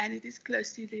 and it is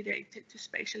closely related to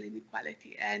spatial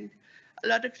inequality. And a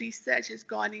lot of research has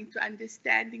gone into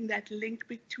understanding that link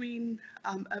between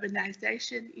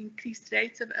urbanization, increased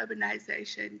rates of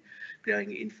urbanization,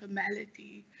 growing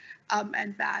informality,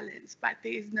 and violence. But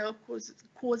there is no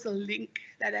causal link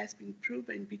that has been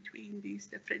proven between these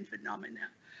different phenomena.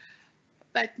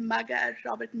 But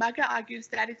Robert Mugger argues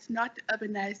that it's not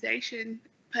urbanization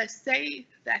per se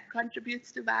that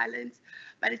contributes to violence,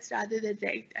 but it's rather the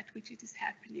rate at which it is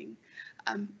happening,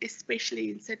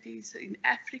 especially in cities in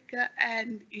Africa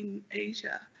and in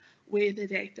Asia, where the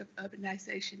rate of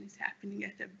urbanization is happening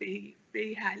at a very,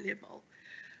 very high level.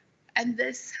 And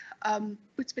this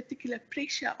puts particular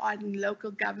pressure on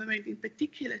local government in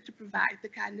particular to provide the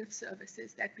kind of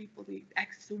services that people need: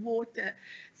 access to water,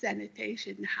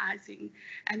 sanitation, housing,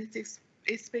 and it's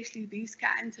especially these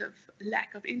kinds of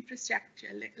lack of infrastructure,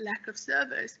 lack of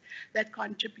service that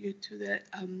contribute to the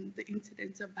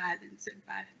incidence of violence and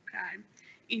violent crime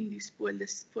in these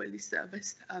poorly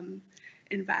serviced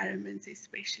environments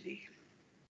especially.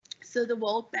 So the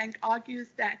World Bank argues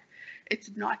that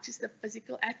it's not just the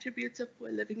physical attributes of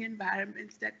poor living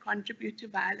environments that contribute to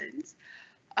violence,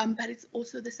 but it's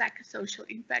also the psychosocial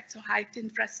impacts, so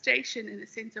heightened frustration and a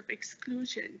sense of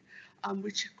exclusion,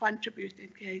 which contribute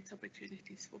and create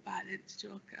opportunities for violence to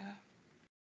occur.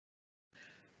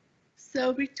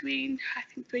 So between, I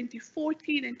think,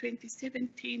 2014 and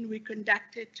 2017, we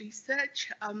conducted research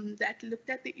that looked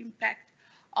at the impact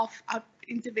of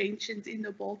interventions in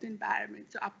the built environment,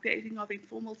 so upgrading of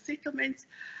informal settlements,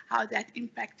 how that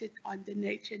impacted on the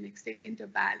nature and extent of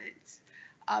violence.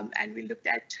 And we looked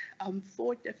at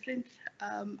 4 different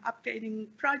upgrading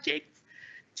projects,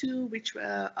 2 which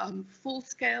were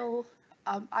full-scale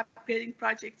upgrading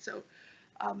projects, so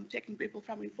taking people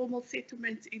from informal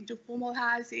settlements into formal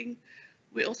housing.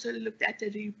 We also looked at a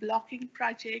reblocking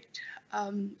project,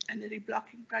 and the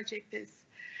reblocking project is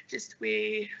just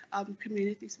where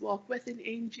communities work with an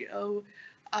NGO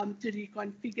to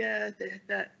reconfigure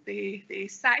their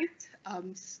site.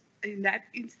 In that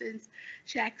instance,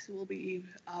 shacks will be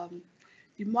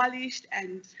demolished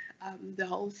and the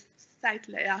whole site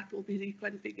layout will be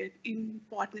reconfigured in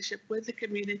partnership with the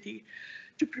community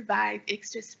to provide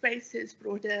extra spaces,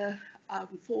 broader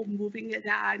for moving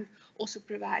around, also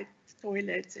provide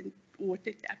toilets and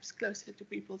water taps closer to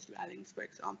people's dwellings, for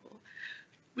example.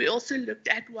 We also looked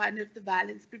at one of the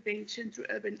violence prevention through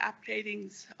urban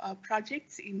upgradings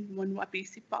projects in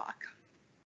Monwabisi Park.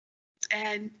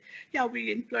 And yeah,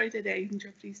 we employed a range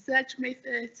of research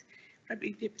methods, from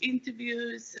in-depth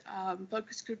interviews,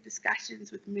 focus group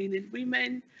discussions with men and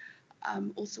women,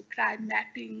 also crime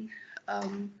mapping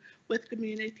with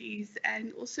communities,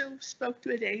 and also spoke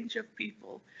to a range of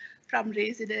people, from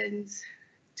residents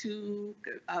to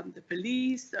the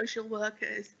police, social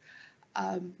workers,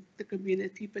 the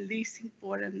community policing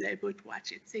forum, neighborhood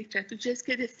watch, etc., to just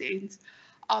get a sense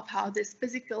of how this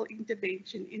physical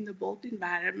intervention in the built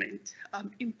environment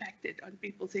impacted on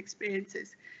people's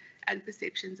experiences and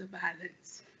perceptions of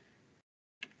violence.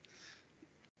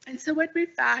 And so what we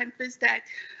found was that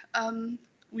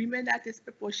women are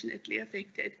disproportionately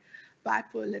affected by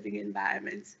poor living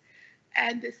environments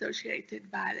and associated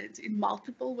violence in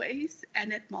multiple ways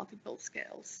and at multiple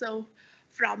scales. So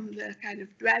from the kind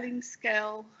of dwelling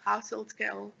scale, household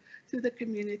scale, to the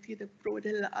community, the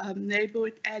broader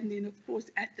neighborhood, and then of course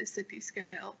at the city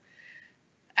scale.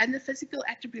 And the physical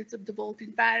attributes of the built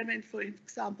environment, for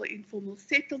example, informal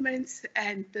settlements,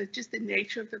 and just the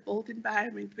nature of the built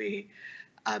environment where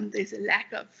there's a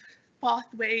lack of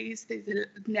pathways, there's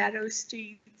narrow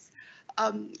streets,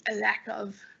 a lack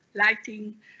of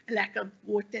lighting, a lack of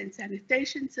water and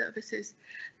sanitation services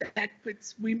that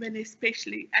puts women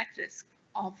especially at risk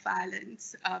of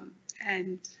violence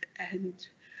and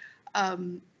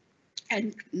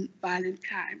violent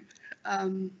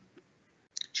crime.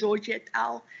 George et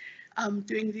al.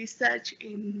 Doing research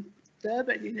in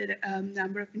Durban in a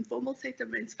number of informal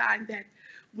settlements find that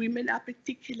women are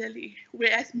particularly,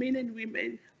 whereas men and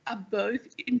women are both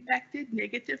impacted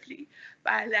negatively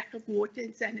by a lack of water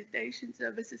and sanitation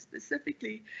services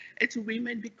specifically, it's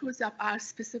women because of our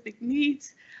specific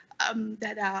needs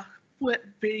that are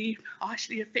very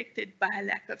harshly affected by a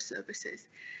lack of services.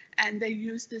 And they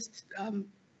use this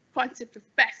concept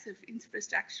of passive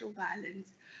infrastructural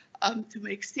violence to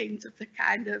make sense of the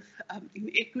kind of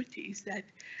inequities that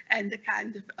and the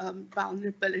kind of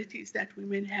vulnerabilities that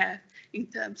women have in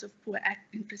terms of poor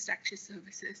infrastructure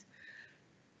services.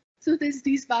 So there's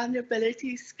these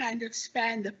vulnerabilities kind of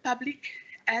span the public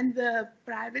and the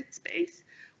private space,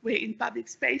 where in public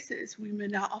spaces,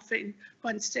 women are often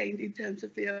constrained in terms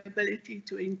of their ability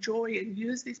to enjoy and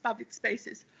use these public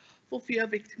spaces for fear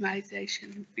of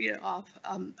victimization and fear of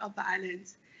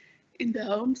violence. In the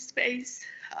home space,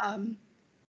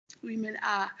 women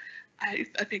are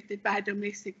affected by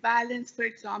domestic violence, for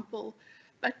example,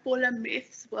 but Paula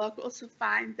Meth's work also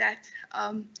finds that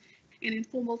in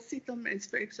informal settlements,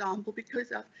 for example,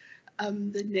 because of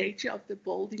the nature of the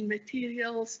building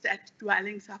materials that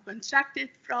dwellings are constructed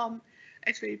from,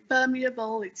 it's very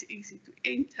permeable, it's easy to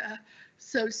enter.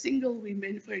 So single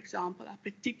women, for example, are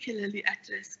particularly at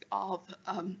risk of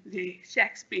their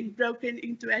shacks being broken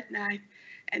into at night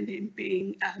and then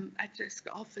being at risk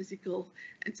of physical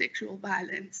and sexual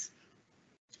violence.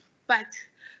 But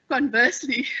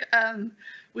conversely,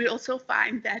 we also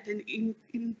find that an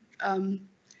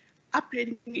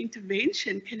upgrading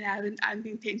intervention can have an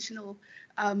unintentional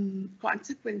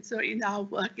consequence. So in our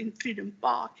work in Freedom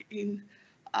Park in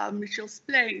Mitchell's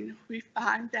Plain, we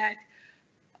found that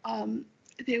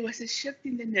there was a shift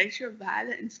in the nature of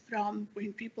violence from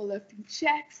when people lived in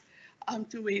shacks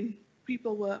to when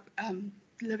people were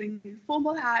living in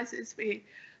formal houses, where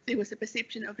there was a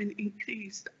perception of an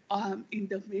increase in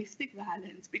domestic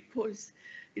violence because,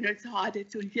 you know, it's harder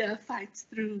to hear fights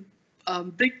through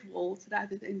brick walls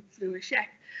rather than through a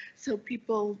shack. So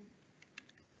people,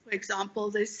 for example,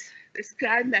 this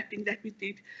crime mapping that we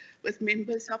did with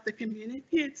members of the community,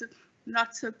 it's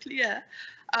not so clear,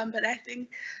 but I think,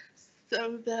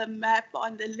 so the map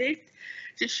on the left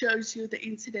just shows you the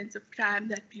incidence of crime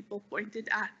that people pointed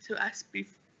out to us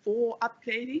before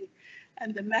upgrading,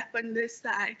 and the map on this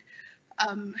side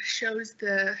shows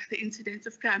the incidence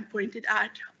of crime pointed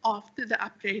out after the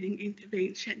upgrading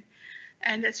intervention.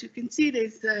 And as you can see,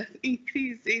 there's an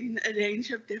increase in a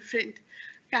range of different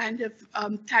kind of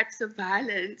types of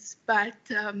violence, but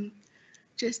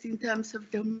just in terms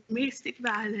of domestic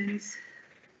violence,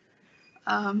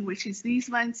 which is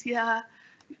these ones here,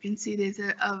 you can see there's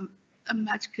a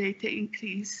much greater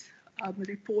increase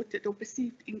reported or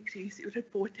perceived increase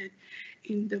reported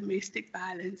in domestic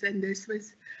violence, and this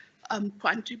was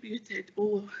contributed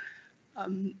or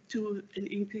to an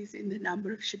increase in the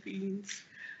number of shebeens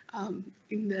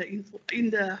in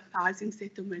the housing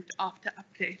settlement after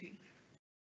upgrading.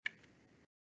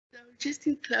 So just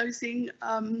in closing,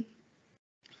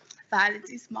 violence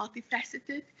is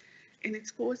multifaceted in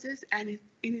its causes and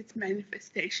in its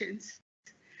manifestations.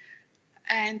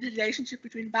 And the relationship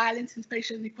between violence and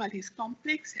spatial inequality is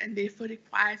complex and therefore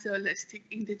requires holistic,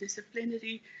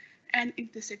 interdisciplinary and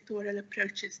intersectoral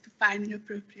approaches to finding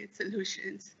appropriate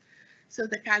solutions. So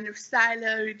the kind of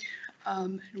siloed,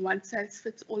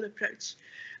 one-size-fits-all approach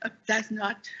does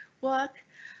not work.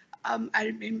 I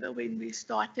remember when we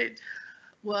started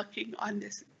working on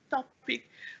this topic,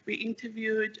 we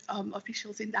interviewed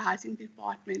officials in the housing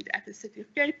department at the City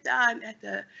of Cape Town, at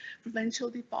the provincial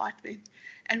department,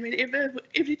 and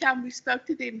every time we spoke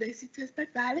to them, they said to us,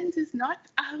 but violence is not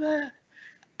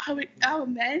our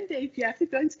mandate. You have to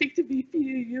go and speak to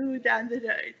BPUU down the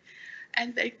road.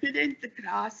 And they couldn't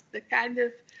grasp the kind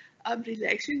of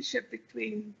relationship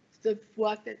between the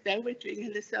work that they were doing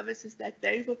and the services that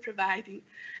they were providing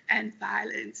and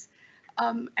violence.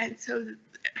 And so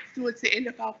towards the end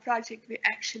of our project, we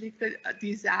actually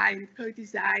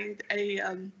co-designed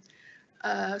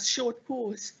a short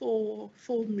course for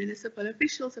municipal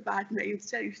officials about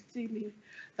mainstreaming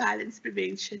violence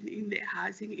prevention in their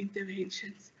housing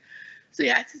interventions. So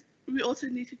yeah, we also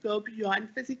need to go beyond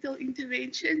physical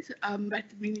interventions, but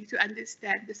we need to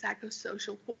understand the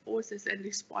psychosocial causes and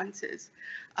responses,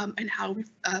 and how we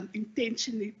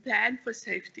intentionally plan for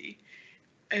safety,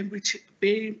 and which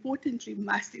very importantly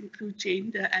must include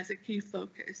gender as a key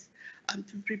focus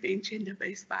to prevent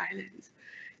gender-based violence.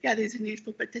 Yeah, there's a need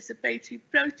for participatory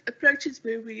approaches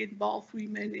where we involve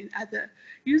women and other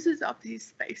users of these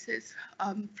spaces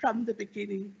from the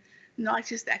beginning, not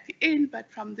just at the end,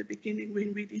 but from the beginning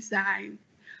when we design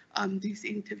these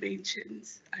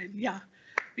interventions. And yeah,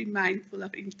 be mindful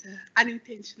of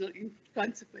unintentional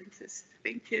consequences.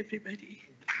 Thank you, everybody.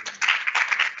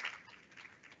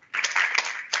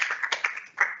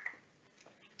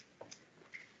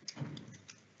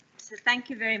 So thank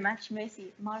you very much,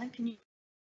 Mercy. Marlon, can you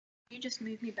just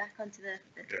move me back onto the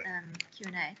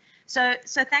Q&A? So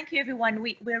thank you, everyone.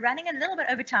 We're running a little bit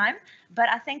over time, but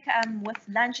I think with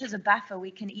lunch as a buffer,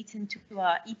 we can eat into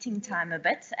our eating time a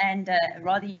bit and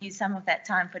rather use some of that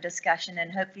time for discussion,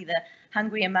 and hopefully the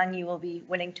hungry among you will be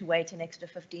willing to wait an extra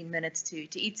 15 minutes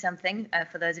to eat something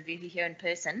for those of you who are here in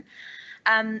person.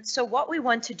 So what we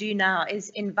want to do now is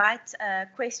invite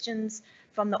questions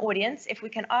from the audience. If we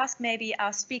can ask maybe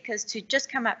our speakers to just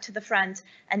come up to the front,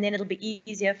 and then it'll be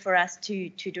easier for us to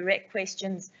direct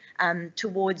questions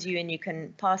towards you, and you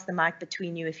can pass the mic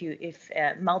between you if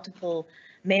multiple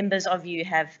members of you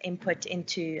have input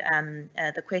into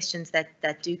the questions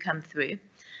that do come through.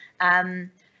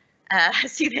 I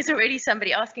see there's already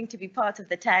somebody asking to be part of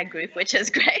the tag group, which is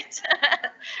great.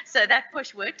 So that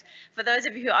push worked. For those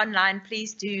of you who are online,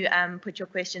 please do put your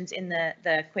questions in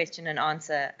the question and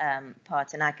answer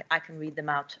part, and I can read them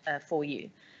out for you.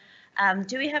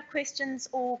 Do we have questions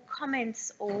or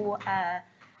comments or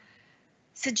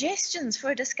suggestions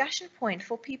for a discussion point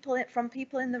for from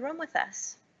people in the room with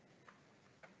us?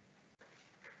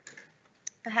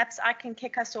 Perhaps I can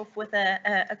kick us off with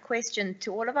a question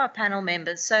to all of our panel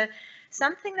members. So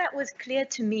something that was clear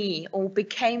to me, or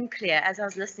became clear as I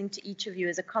was listening to each of you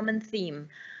as a common theme,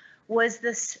 was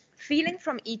this feeling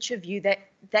from each of you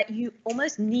that you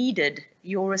almost needed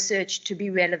your research to be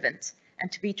relevant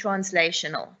and to be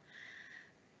translational.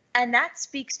 And that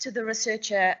speaks to the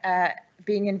researcher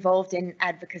being involved in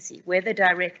advocacy, whether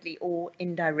directly or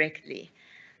indirectly.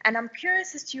 And I'm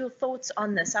curious as to your thoughts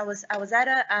on this. I was at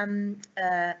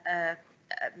a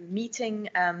meeting,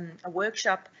 a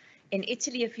workshop in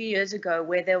Italy a few years ago,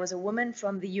 where there was a woman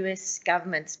from the US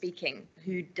government speaking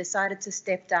who decided to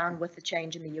step down with the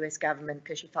change in the US government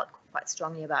because she felt quite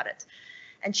strongly about it.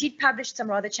 And she'd published some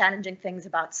rather challenging things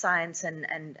about science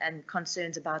and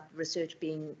concerns about research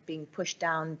being pushed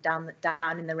down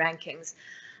in the rankings.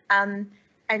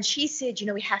 And she said, you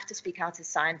know, we have to speak out as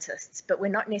scientists, but we're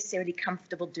not necessarily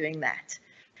comfortable doing that.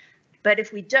 But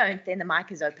if we don't, then the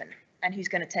mic is open. And who's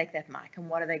going to take that mic? And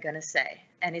what are they going to say?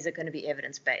 And is it going to be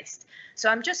evidence-based? So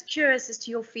I'm just curious as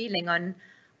to your feeling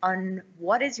on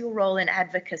what is your role in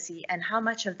advocacy, and how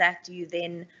much of that do you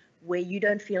then, where you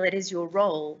don't feel it is your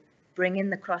role, bring in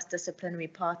the cross-disciplinary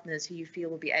partners who you feel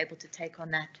will be able to take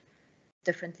on that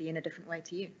differently in a different way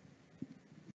to you?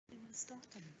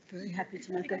 I'm very happy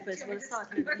to go first. We'll start.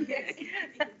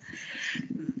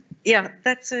 Yeah,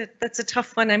 that's a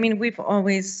tough one. I mean, we've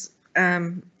always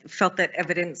felt that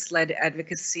evidence-led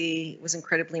advocacy was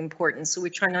incredibly important. So we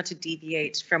try not to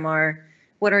deviate from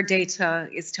what our data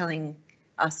is telling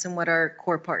us and what our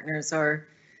core partners are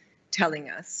telling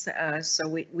us. So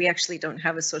we actually don't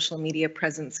have a social media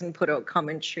presence and put out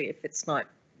commentary if it's not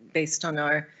based on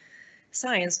our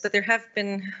science. But there have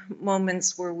been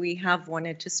moments where we have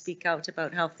wanted to speak out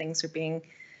about how things are being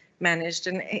managed.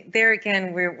 And there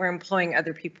again, we're employing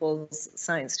other people's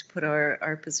science to put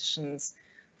our positions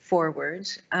forward.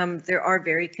 There are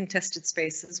very contested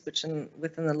spaces within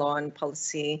the law and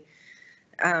policy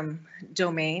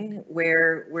domain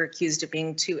where we're accused of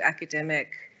being too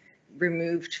academic,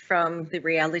 removed from the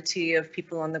reality of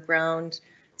people on the ground.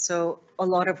 So a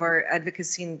lot of our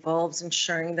advocacy involves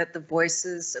ensuring that the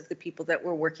voices of the people that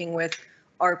we're working with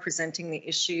are presenting the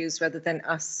issues rather than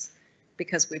us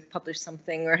because we've published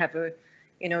something, or have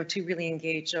to really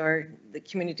engage the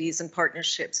communities and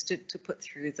partnerships to put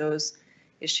through those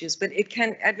issues. But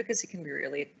advocacy can be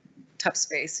really a tough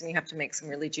space, and you have to make some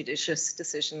really judicious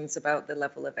decisions about the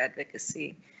level of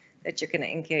advocacy that you're going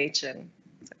to engage in.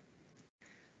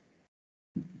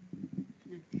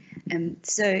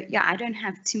 So yeah, I don't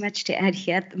have too much to add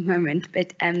here at the moment,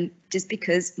 but just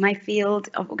because my field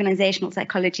of organizational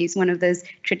psychology is one of those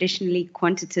traditionally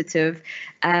quantitative,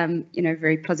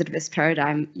 very positivist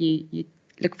paradigm. You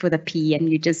look for the P and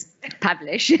you just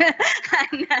publish.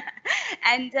 and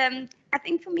I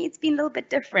think for me, it's been a little bit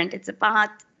different. It's about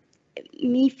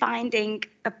me finding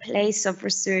a place of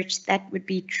research that would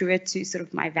be truer to sort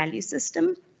of my value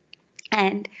system.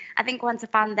 And I think once I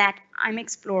found that, I'm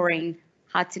exploring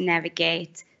how to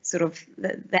navigate sort of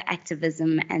the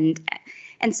activism. And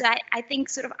so I think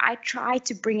sort of I try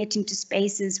to bring it into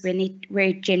spaces where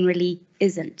it generally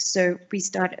isn't. So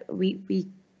we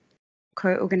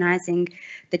co-organizing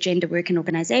the Gender Work and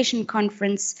Organization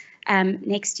Conference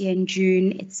next year in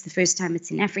June. It's the first time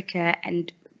it's in Africa,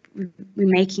 and we're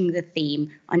making the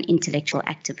theme on intellectual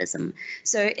activism.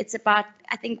 So it's about,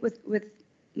 I think with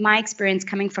my experience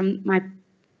coming from my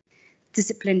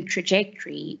discipline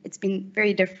trajectory, it's been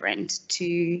very different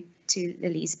to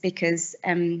Lily's, because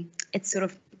it's sort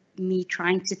of me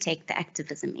trying to take the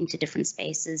activism into different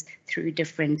spaces through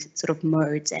different sort of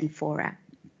modes and fora.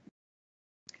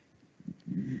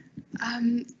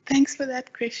 Thanks for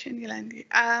that question, Yolandi.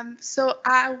 So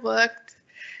I worked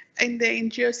in the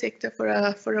NGO sector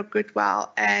for a good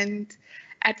while, and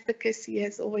advocacy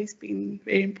has always been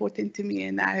very important to me.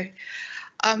 And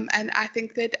I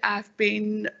think that I've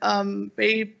been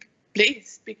very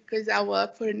blessed, because I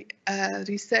work for a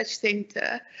research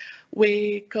center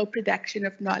where co-production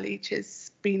of knowledge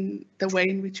has been the way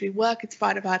in which we work. It's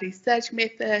part of our research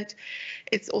method.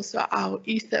 It's also our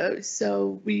ethos.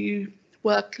 So we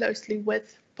work closely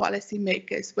with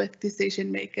policymakers, with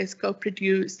decision makers,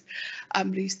 co-produce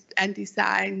and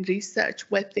design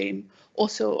research with them,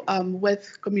 also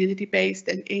with community-based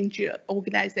and NGO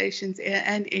organizations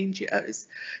and NGOs.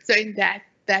 So in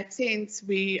that sense,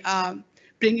 we are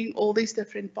bringing all these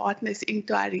different partners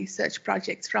into our research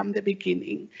projects from the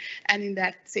beginning. And in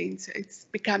that sense, it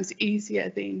becomes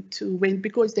easier then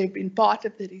because they've been part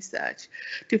of the research,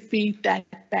 to feed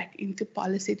that back into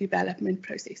policy development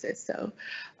processes. So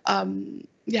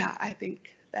yeah, I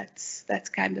think that's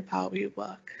kind of how we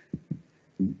work.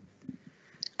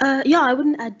 Yeah, I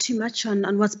wouldn't add too much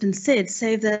on what's been said,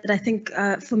 save that I think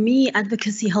for me,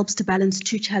 advocacy helps to balance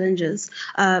two challenges,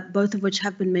 both of which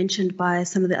have been mentioned by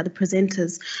some of the other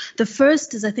presenters. The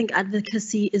first is, I think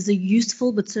advocacy is a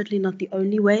useful, but certainly not the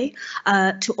only way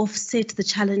to offset the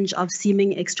challenge of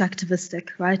seeming extractivistic,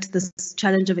 right? This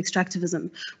challenge of extractivism.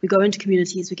 We go into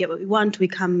communities, we get what we want, we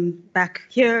come back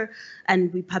here,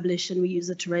 and we publish and we use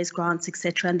it to raise grants,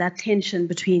 etc. And that tension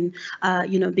between,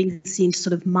 being seen to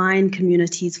sort of mine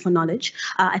communities for knowledge.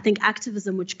 I think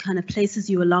activism, which kind of places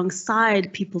you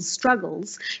alongside people's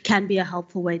struggles, can be a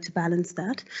helpful way to balance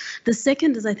that. The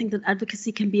second is, I think that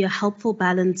advocacy can be a helpful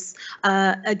balance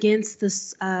against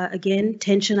this, again,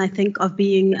 tension, I think, of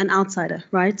being an outsider,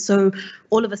 right? So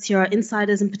all of us here are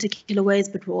insiders in particular ways,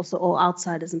 but we're also all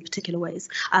outsiders in particular ways.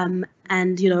 And,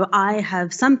 I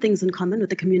have some things in common with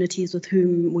the communities with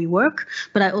whom we work,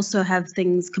 but I also have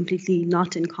things completely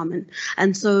not in common.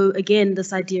 And so, again,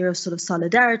 this idea of sort of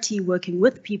solidarity, working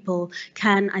with people,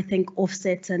 can, I think,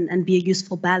 offset and be a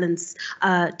useful balance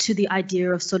to the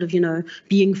idea of sort of,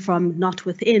 being from not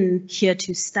within, here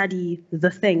to study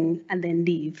the thing and then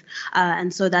leave.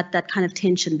 And so that kind of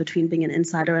tension between being an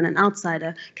insider and an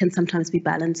outsider can sometimes be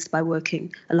balanced by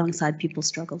working alongside people's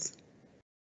struggles.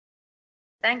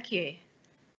 Thank you.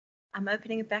 I'm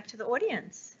opening it back to the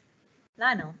audience.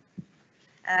 Lionel,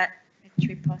 should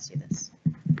we pass you this?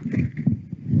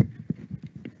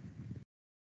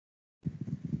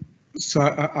 So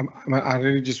I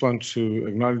really just want to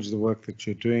acknowledge the work that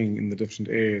you're doing in the different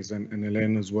areas, and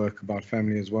Elena's work about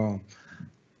family as well.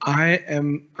 I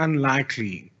am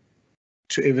unlikely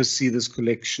to ever see this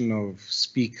collection of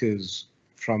speakers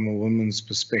from a woman's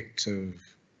perspective.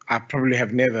 I probably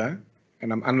have never,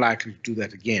 and I'm unlikely to do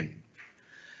that again.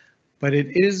 But it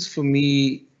is, for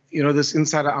me, this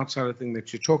insider-outsider thing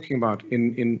that you're talking about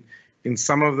in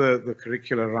some of the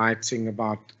curricular writing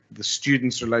about the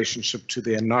students' relationship to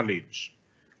their knowledge,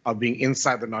 of being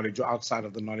inside the knowledge or outside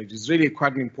of the knowledge, is really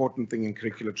quite an important thing in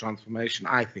curricular transformation,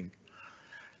 I think.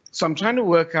 So I'm trying to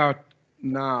work out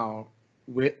now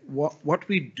what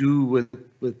we do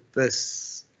with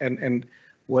this, and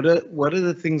what are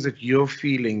the things that you're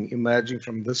feeling emerging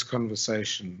from this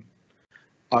conversation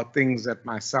are things that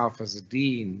myself as a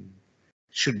dean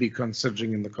should be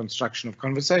considering in the construction of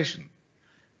conversation.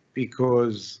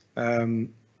 Because,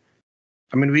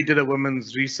 we did a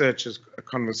women's researchers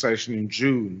conversation in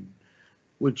June,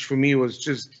 which for me was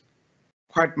just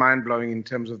quite mind-blowing in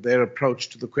terms of their approach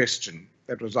to the question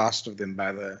that was asked of them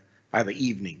by the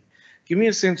evening. Give me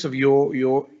a sense of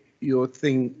your your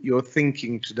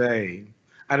thinking today.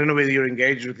 I don't know whether you're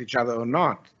engaged with each other or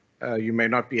not. You may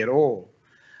not be at all.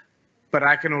 But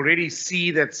I can already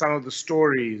see that some of the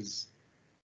stories,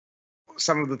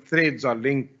 some of the threads are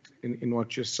linked in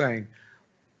what you're saying.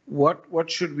 What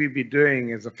should we be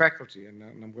doing as a faculty? And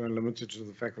I'm going to limit it to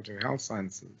the Faculty of Health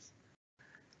Sciences.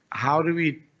 How do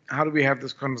we have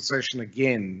this conversation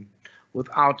again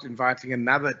without inviting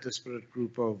another disparate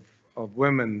group of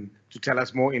women to tell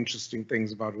us more interesting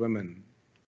things about women?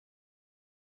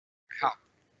 How?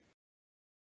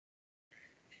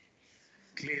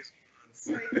 Clear.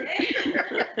 I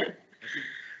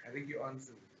think you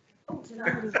answered.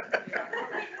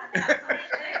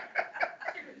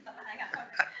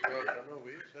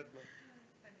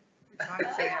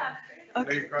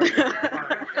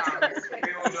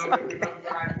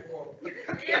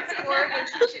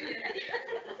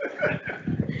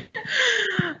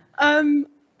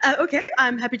 Okay,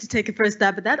 I'm happy to take a first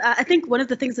stab at that. I think one of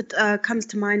the things that comes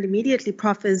to mind immediately,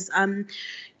 Prof, is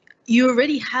you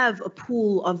already have a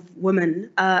pool of women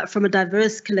from a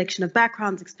diverse collection of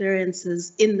backgrounds,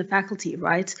 experiences in the faculty,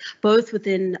 right? Both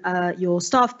within your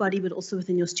staff body, but also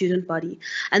within your student body.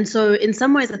 And so in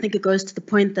some ways, I think it goes to the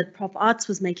point that Prof. Arts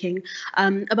was making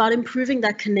about improving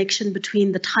that connection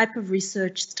between the type of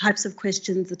research, the types of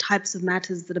questions, the types of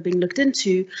matters that are being looked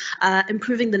into,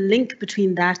 improving the link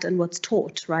between that and what's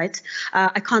taught, right?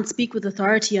 I can't speak with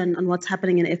authority on what's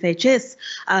happening in FHS,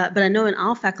 but I know in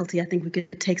our faculty, I think we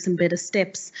could take some better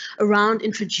steps around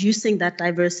introducing that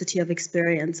diversity of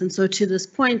experience. And so to this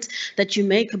point that you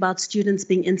make about students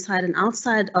being inside and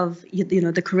outside of,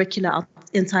 the curricula,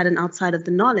 inside and outside of the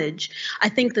knowledge, I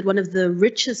think that one of the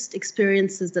richest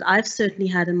experiences that I've certainly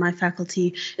had in my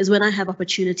faculty is when I have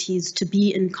opportunities to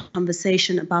be in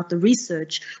conversation about the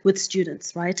research with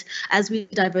students, right? As we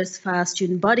diversify our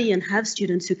student body and have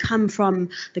students who come from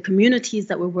the communities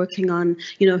that we're working on,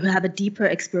 who have a deeper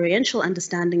experiential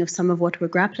understanding of some of what we're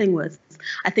grappling with,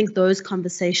 I think those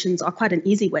conversations are quite an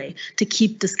easy way to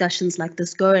keep discussions like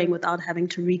this going without having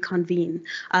to reconvene,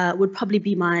 would probably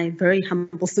be my very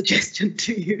humble suggestion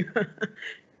to you.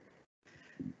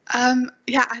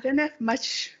 Yeah, I don't have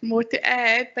much more to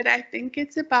add, but I think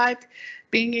it's about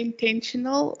being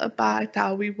intentional about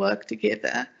how we work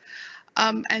together.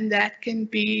 And that can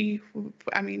be,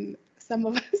 some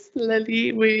of us,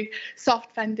 Lily, we're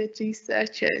soft-funded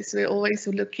researchers. We're always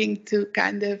looking to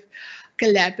kind of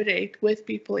collaborate with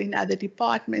people in other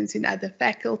departments, in other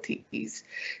faculties.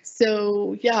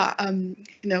 So yeah,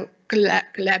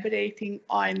 collaborating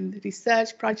on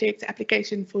research projects,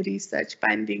 application for research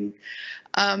funding,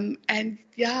 and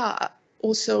yeah,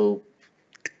 also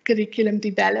curriculum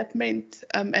development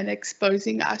and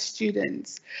exposing our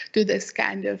students to this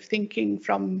kind of thinking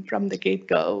from the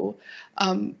get-go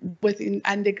within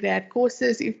undergrad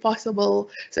courses, if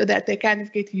possible, so that they kind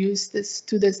of get used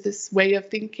to this way of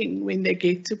thinking when they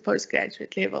get to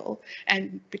postgraduate level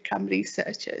and become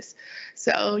researchers.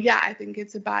 So yeah, I think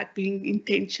it's about being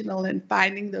intentional and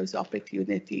finding those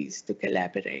opportunities to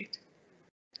collaborate.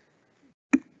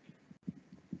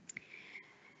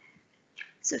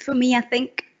 So for me, I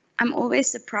think I'm always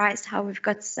surprised how we've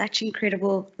got such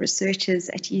incredible researchers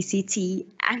at UCT,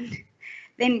 and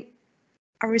then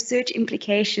our research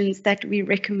implications that we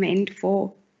recommend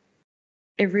for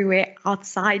everywhere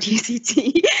outside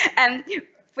UCT.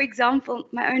 For example,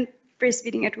 my own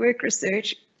breastfeeding at work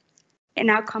research, in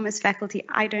our commerce faculty,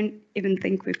 I don't even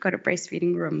think we've got a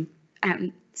breastfeeding room.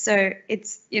 So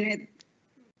it's,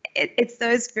 it's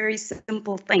those very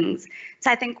simple things. So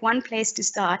I think one place to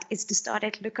start is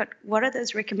to look at what are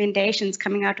those recommendations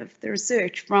coming out of the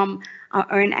research from our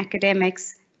own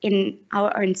academics in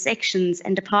our own sections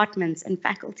and departments and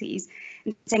faculties,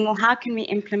 and saying, well, how can we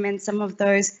implement some of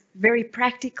those very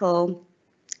practical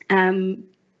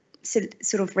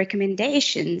sort of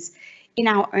recommendations in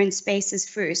our own spaces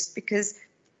first, because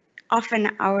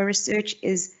often our research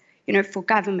is, for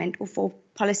government or for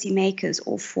policymakers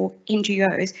or for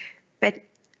NGOs,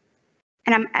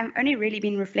 and I've only really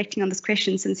been reflecting on this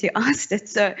question since you asked it.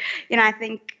 So,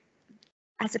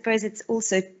 I suppose it's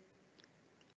also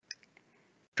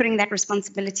putting that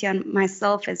responsibility on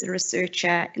myself as a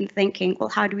researcher in thinking, well,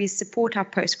 how do we support our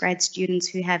postgrad students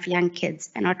who have young kids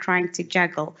and are trying to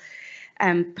juggle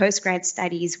postgrad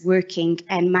studies, working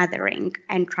and mothering,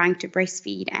 and trying to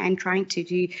breastfeed and trying to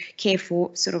do care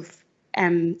for sort of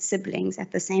siblings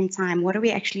at the same time? What are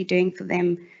we actually doing for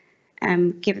them,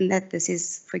 given that this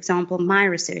is, for example, my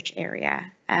research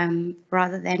area,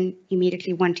 rather than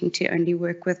immediately wanting to only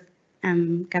work with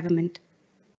government?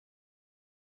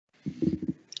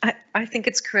 I think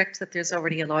it's correct that there's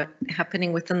already a lot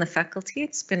happening within the faculty.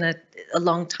 It's been a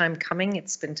long time coming.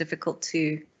 It's been difficult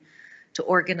to to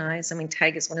organize. I mean,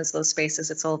 TAG is one of those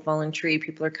spaces, it's all voluntary.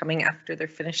 People are coming after they're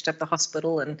finished at the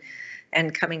hospital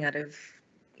and coming out of,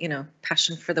 you know,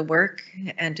 passion for the work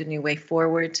and a new way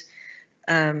forward.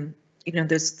 You know,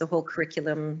 there's the whole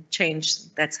curriculum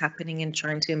change that's happening in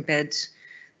trying to embed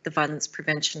the violence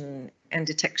prevention and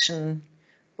detection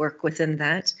work within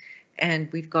that.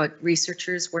 And we've got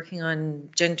researchers working on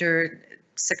gender,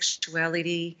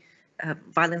 sexuality,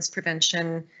 violence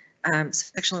prevention,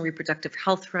 sexual and reproductive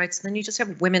health rights. And then you just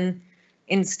have women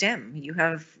in STEM. You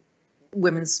have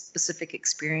women's specific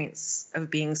experience of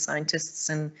being scientists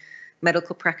and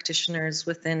medical practitioners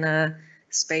within a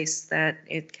space that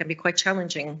it can be quite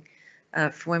challenging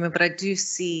for women. But I do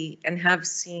see and have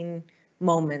seen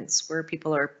moments where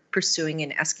people are pursuing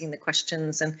and asking the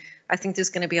questions. And I think there's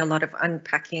going to be a lot of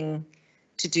unpacking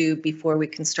to do before we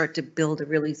can start to build a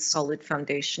really solid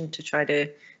foundation to try to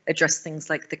address things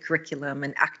like the curriculum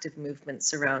and active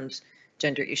movements around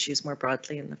gender issues more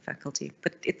broadly in the faculty.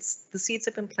 But it's, the seeds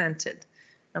have been planted.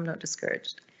 I'm not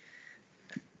discouraged.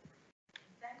 Thank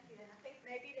you. And I think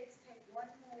maybe let's take one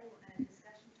more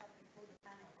discussion topic for the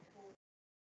panel before.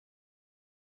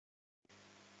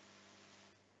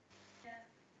 Yeah,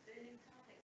 burning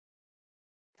topic.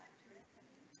 I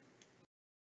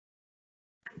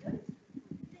don't think.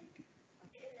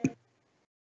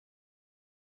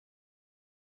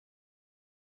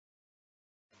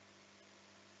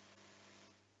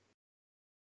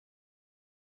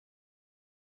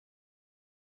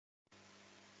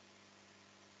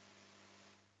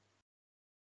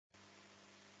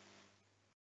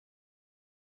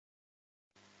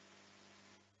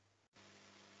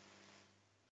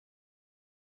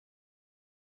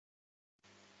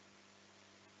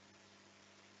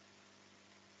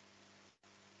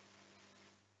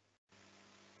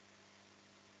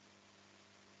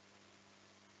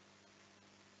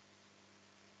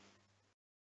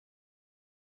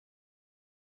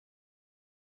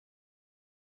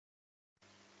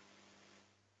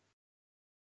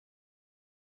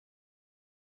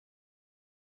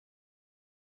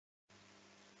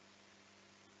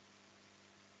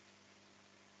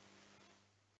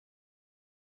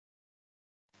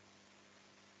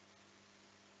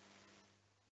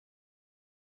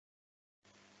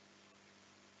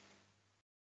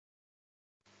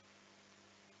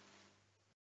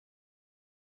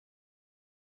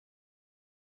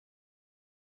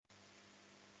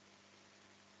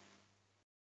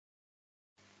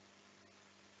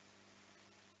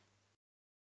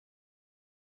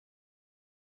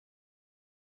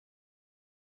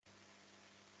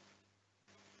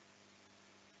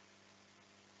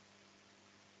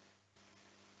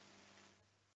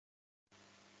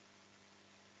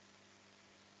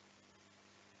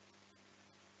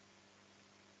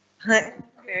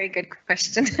 Very good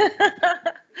question.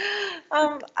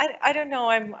 I don't know.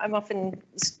 I'm often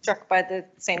struck by the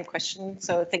same question.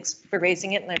 So thanks for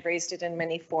raising it, and I've raised it in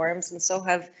many forums, and so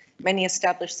have many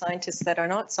established scientists that are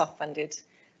not soft-funded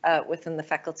within the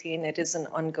faculty, and it is an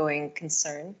ongoing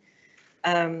concern.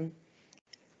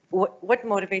 What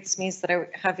motivates me is that I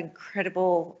have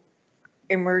incredible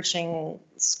emerging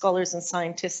scholars and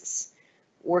scientists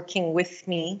working with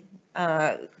me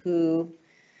who,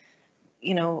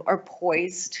 you know, are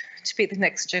poised to be the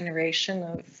next generation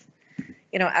of,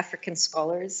 you know, African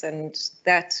scholars. And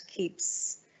that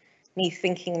keeps me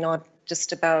thinking not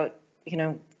just about, you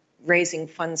know, raising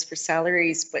funds for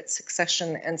salaries, but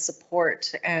succession and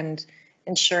support and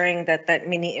ensuring that that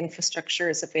mini infrastructure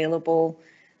is available,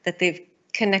 that they've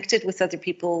connected with other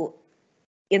people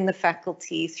in the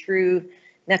faculty through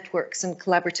networks and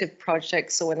collaborative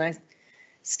projects. So when I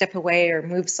step away or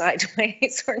move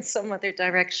sideways or in some other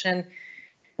direction,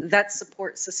 that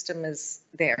support system is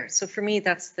there. So for me,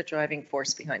 that's the driving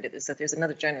force behind it, is that there's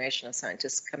another generation of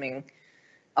scientists coming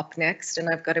up next, and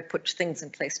I've got to put things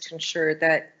in place to ensure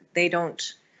that they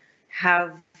don't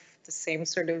have the same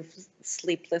sort of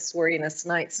sleepless, worriness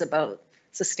nights about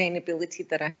sustainability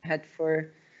that I had for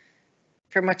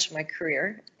much of my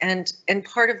career. And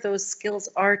part of those skills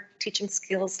are teaching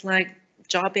skills like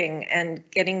jobbing and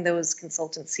getting those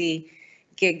consultancy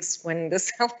gigs when the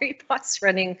salary pot's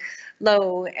running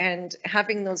low, and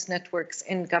having those networks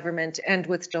in government and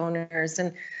with donors.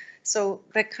 And so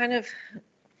that kind of,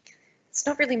 it's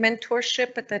not really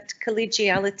mentorship, but that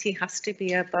collegiality has to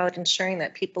be about ensuring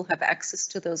that people have access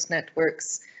to those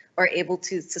networks, are able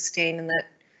to sustain, and that,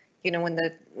 you know, when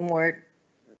the more,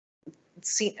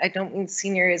 I don't mean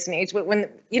senior as an age, but when,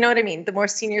 you know what I mean, the more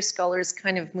senior scholars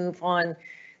kind of move on,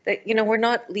 that, you know, we're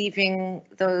not leaving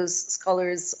those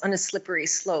scholars on a slippery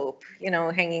slope, you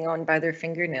know, hanging on by their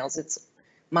fingernails. It's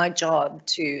my job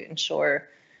to ensure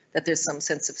that there's some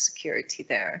sense of security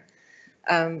there.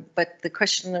 But the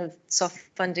question of soft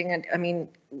funding, I mean,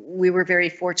 we were very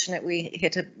fortunate. We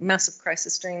hit a massive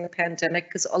crisis during the pandemic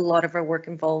because a lot of our work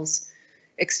involves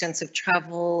extensive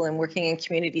travel and working in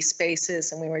community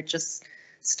spaces, and we were just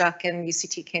stuck, and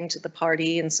UCT came to the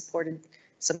party and supported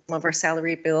some of our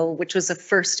salary bill, which was a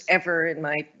first ever in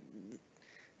my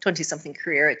 20-something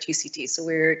career at UCT. So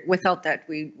without that,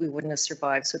 we wouldn't have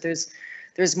survived. So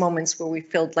there's moments where we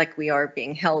feel like we are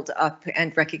being held up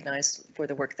and recognized for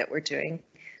the work that we're doing.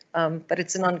 But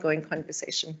it's an ongoing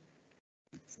conversation.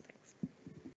 So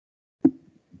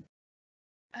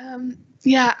thanks.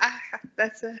 Yeah,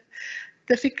 that's a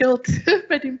difficult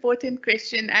but important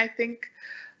question. I think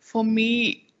for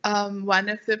me, one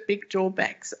of the big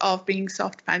drawbacks of being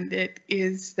soft funded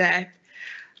is that,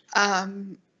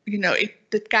 you know,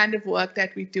 the kind of work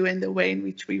that we do and the way in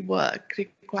which we work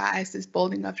requires this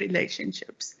building of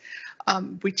relationships,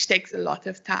 which takes a lot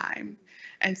of time.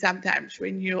 And sometimes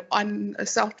when you're on a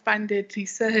soft-funded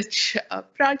research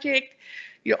project,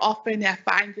 you often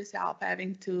find yourself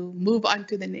having to move on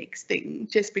to the next thing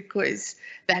just because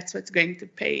that's what's going to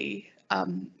pay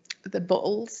the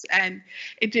bills. And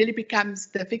it really becomes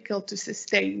difficult to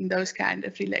sustain those kind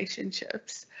of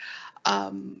relationships.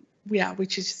 Yeah,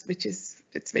 which is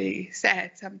it's very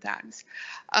sad sometimes.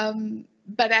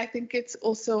 But I think it's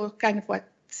also kind of what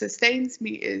sustains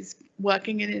me is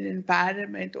working in an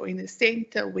environment or in a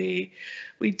center where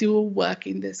we do work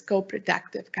in this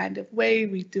co-productive kind of way.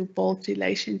 We do build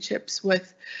relationships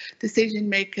with decision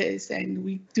makers, and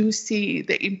we do see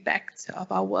the impact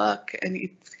of our work, and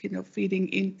it's, you know, feeding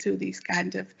into these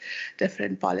kind of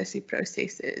different policy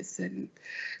processes. And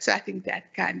so I think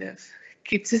that kind of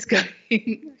keeps us going,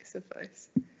 I suppose.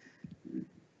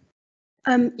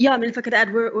 Yeah, I mean, if I could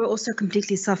add, we're also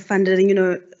completely self-funded, and, you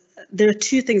know, there are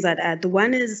two things I'd add. The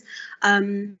one is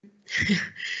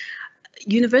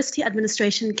university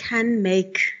administration can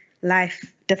make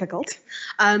life difficult.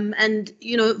 And,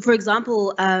 you know, for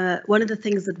example, one of the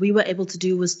things that we were able to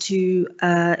do was to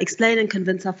explain and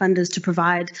convince our funders to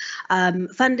provide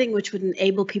funding which would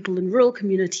enable people in rural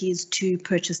communities to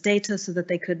purchase data so that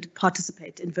they could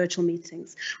participate in virtual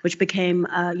meetings, which became,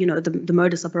 you know, the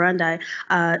modus operandi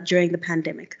during the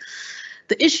pandemic.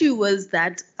 The issue was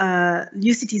that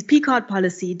UCT's P-card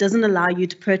policy doesn't allow you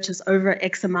to purchase over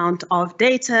X amount of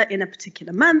data in a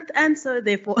particular month, and so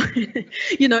therefore,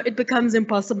 you know, it becomes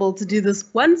impossible to do this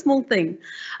one small thing.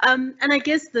 And I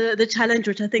guess the challenge,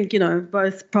 which I think, you know,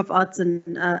 both Prof. Arts and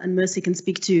Mercy can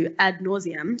speak to ad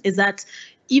nauseum, is that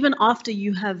even after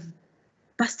you have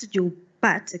busted your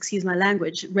butt, excuse my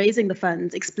language, raising the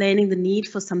funds, explaining the need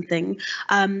for something,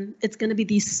 it's going to be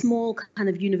these small kind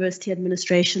of university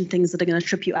administration things that are going to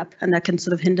trip you up, and that can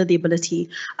sort of hinder the ability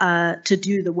to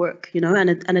do the work, you know, and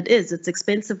it's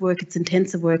expensive work, it's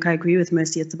intensive work. I agree with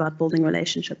Mercy, it's about building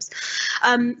relationships.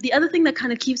 The other thing that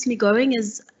kind of keeps me going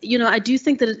is, you know, I do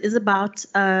think that it is about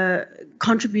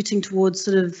contributing towards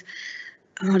sort of,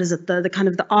 what is it, the kind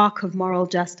of the arc of moral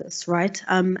justice, right?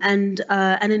 And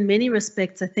in many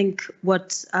respects, I think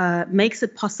what makes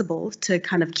it possible to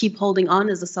kind of keep holding on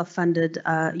as a self-funded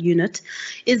unit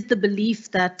is the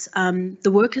belief that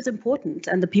the work is important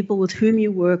and the people with whom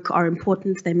you work are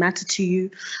important, they matter to you.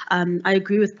 I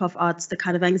agree with Prof. Arts, the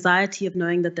kind of anxiety of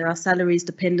knowing that there are salaries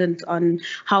dependent on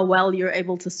how well you're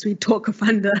able to sweet talk a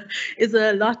funder is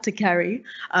a lot to carry.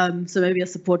 So maybe a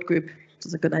support group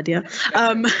is a good idea.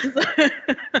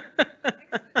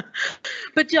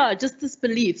 But yeah, just this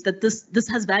belief that this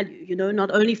has value, you know,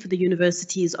 not only for the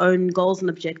university's own goals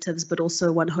and objectives, but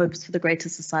also one hopes for the greater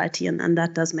society, and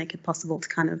that does make it possible to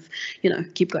kind of, you know,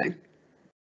 keep going.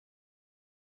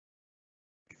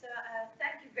 So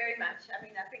thank you very much. I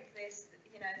mean, I think there's,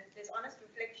 you know, there's honest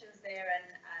reflections there, and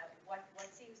what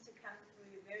seems to come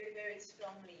through very, very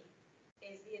strongly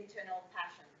is the internal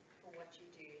passion for what you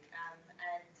do.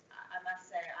 And I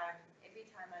must say, every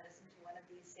time I listen to one of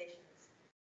these sessions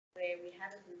where we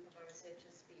have a group of our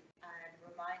researchers speak, I'm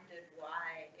reminded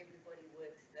why everybody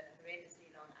works the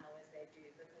horrendously long hours they do,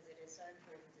 because it is so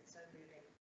important, it's so moving.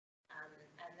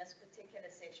 And this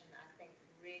particular session, I think,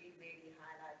 really, really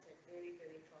highlighted very,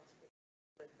 very transformative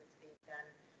work that's being done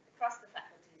across the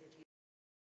faculties at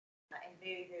UCT in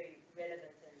very, very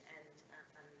relevant and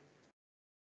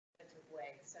effective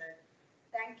ways. So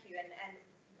thank you. And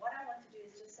what I want to do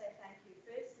is just say thank you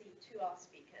firstly to our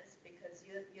speakers, because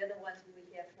you're the ones we were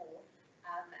here for,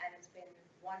 and it's been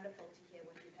wonderful to hear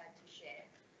what you've had to share.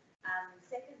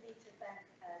 Secondly, to thank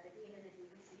the Dean and the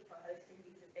DVC for hosting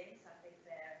these events. I think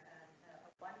they're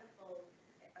a wonderful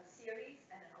series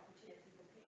and an opportunity for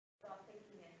people to start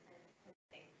thinking and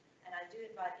thinking. And I do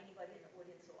invite anybody in the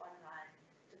audience or online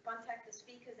to contact the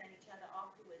speakers and each other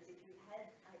afterwards if you had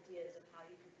ideas of how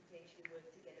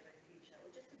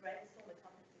brainstorm a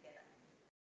topic together.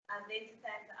 And then to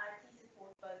thank the IT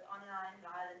support, both online,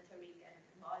 Lyle and Tariq, and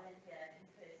Marlon here in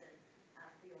person,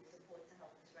 for your support to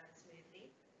help us run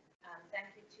smoothly.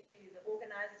 Thank you to the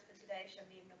organisers for today,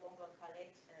 Shamim, Nabongo, and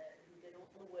Colette, who did all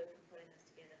the work in putting this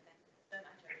together. Thank you so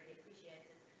much, I really appreciate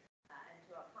it. And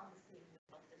to our comms team who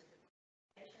helped us with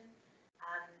presentation.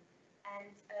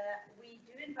 We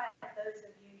do invite those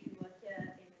of you who are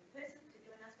here in person to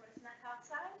join us for a snack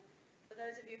outside. For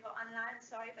those of you who are online,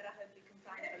 sorry, but I hope you can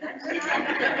find for lunch.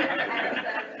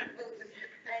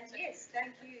 And yes,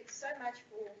 thank you so much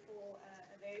for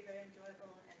a very, very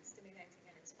enjoyable and stimulating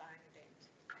and inspiring event.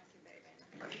 Thank you very, very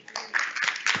much.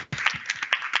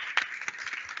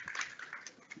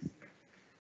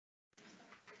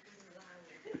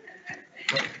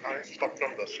 I stop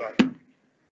from the side.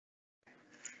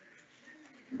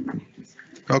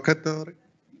 Okay, Tori.